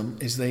do, Sam,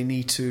 is they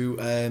need to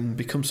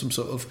become some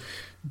sort of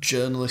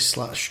journalist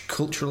 /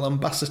 cultural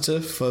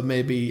ambassador for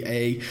maybe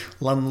a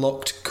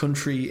landlocked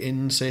country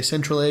in, say,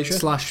 Central Asia.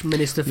 /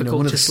 Minister for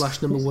Culture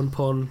 / number one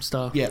porn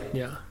star.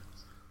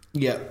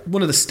 Yeah,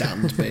 one of the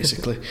stand,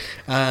 basically.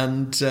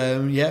 And,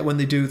 when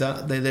they do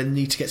that, they then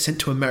need to get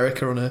sent to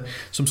America on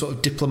some sort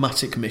of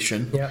diplomatic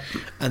mission. Yeah.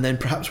 And then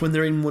perhaps when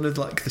they're in one of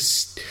like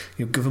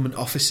the government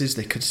offices,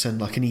 they could send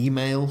like an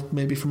email,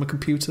 maybe from a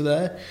computer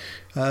there.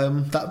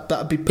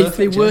 That'd be perfect. If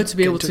they were to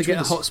be able to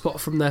get a hotspot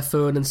from their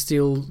phone and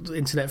steal the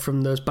internet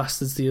from those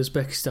bastards, the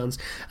Uzbekistans,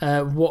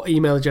 what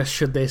email address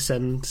should they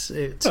send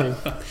it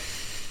to?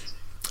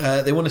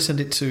 They want to send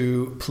it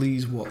to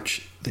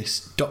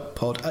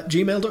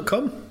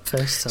pleasewatchthis.pod@gmail.com.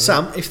 First time.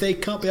 Sam, if they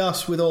can't be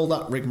asked with all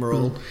that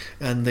rigmarole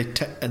and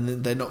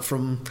they're not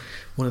from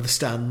one of the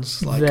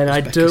stands, like then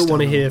I don't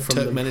want to hear from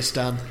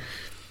Turkmenistan.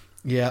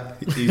 Yeah,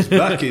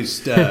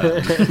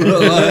 Uzbekistan.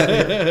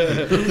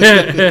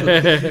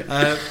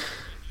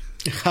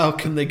 How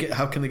can they get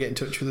in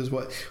touch with us?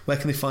 Where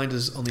can they find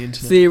us on the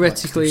internet?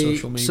 Theoretically,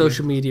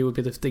 social media would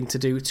be the thing to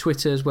do.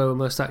 Twitter is where we're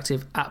most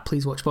active,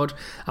 @PleaseWatchPod.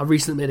 I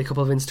recently made a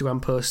couple of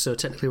Instagram posts, so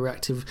technically we're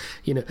active.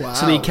 Wow.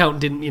 So the account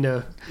didn't,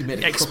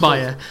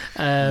 expire.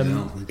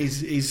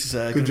 He's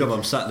good job.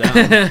 I'm sat down.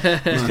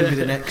 He's going to be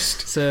the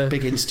next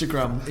big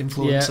Instagram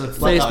influencer. Yeah,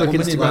 Facebook,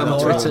 Instagram,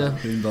 Twitter,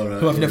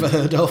 who I've never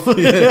heard of.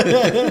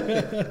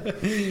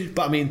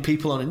 But I mean,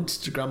 people on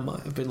Instagram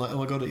might have been like, "Oh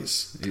my god,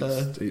 it's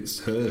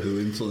her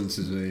who influences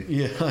me."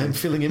 Yeah, I'm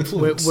feeling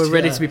influenced. We're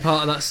ready to be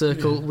part of that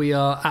circle. Yeah. We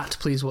are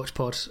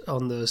 @PleaseWatchPod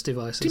on those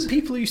devices. Didn't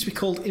people who used to be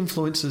called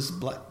influencers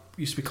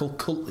used to be called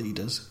cult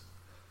leaders?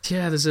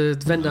 Yeah, there's a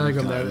Venn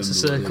diagram there. It's a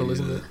circle,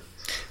 isn't it?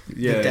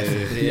 Yeah, it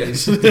definitely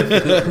is.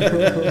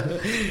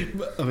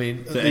 I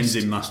mean, that ends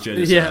in mass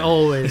genocide. Yeah,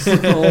 always.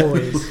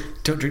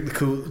 Don't drink the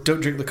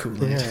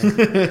Kool-Aid.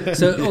 Yeah.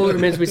 So all that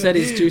remains to be said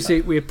is,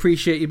 Juicy, we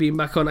appreciate you being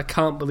back on. I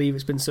can't believe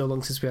it's been so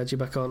long since we had you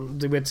back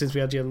on. Since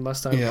we had you on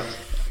last time. Yeah.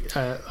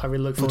 I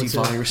really look forward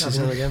to having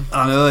you again.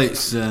 I know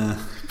it's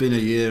been a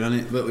year,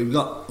 hasn't it? But we've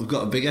got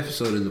a big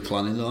episode in the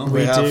planning, though.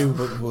 We do.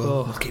 But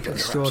we'll keep it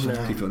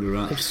extraordinary. Keep it under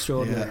wraps.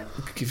 Extraordinary. Yeah.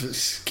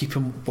 Keep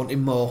them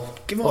wanting more.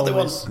 Give them what they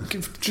want.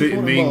 Treat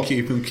them mean,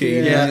 keep them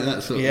keen. Yeah,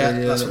 that's what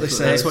they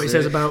say. That's what he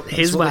says about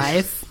his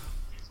wife.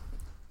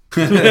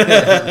 You're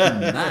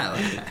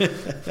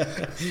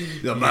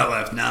my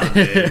wife now,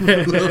 babe.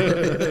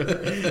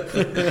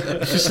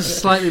 It's just a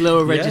slightly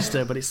lower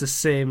register, but it's the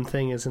same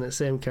thing, isn't it?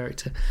 Same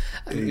character.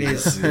 It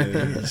is.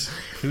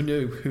 Who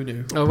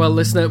knew? Oh, well,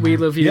 listener, we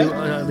love you.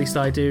 At least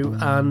I do.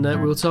 And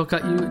we'll talk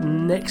at you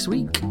next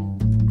week.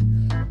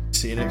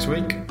 See you next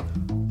week.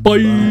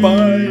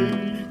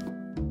 Bye.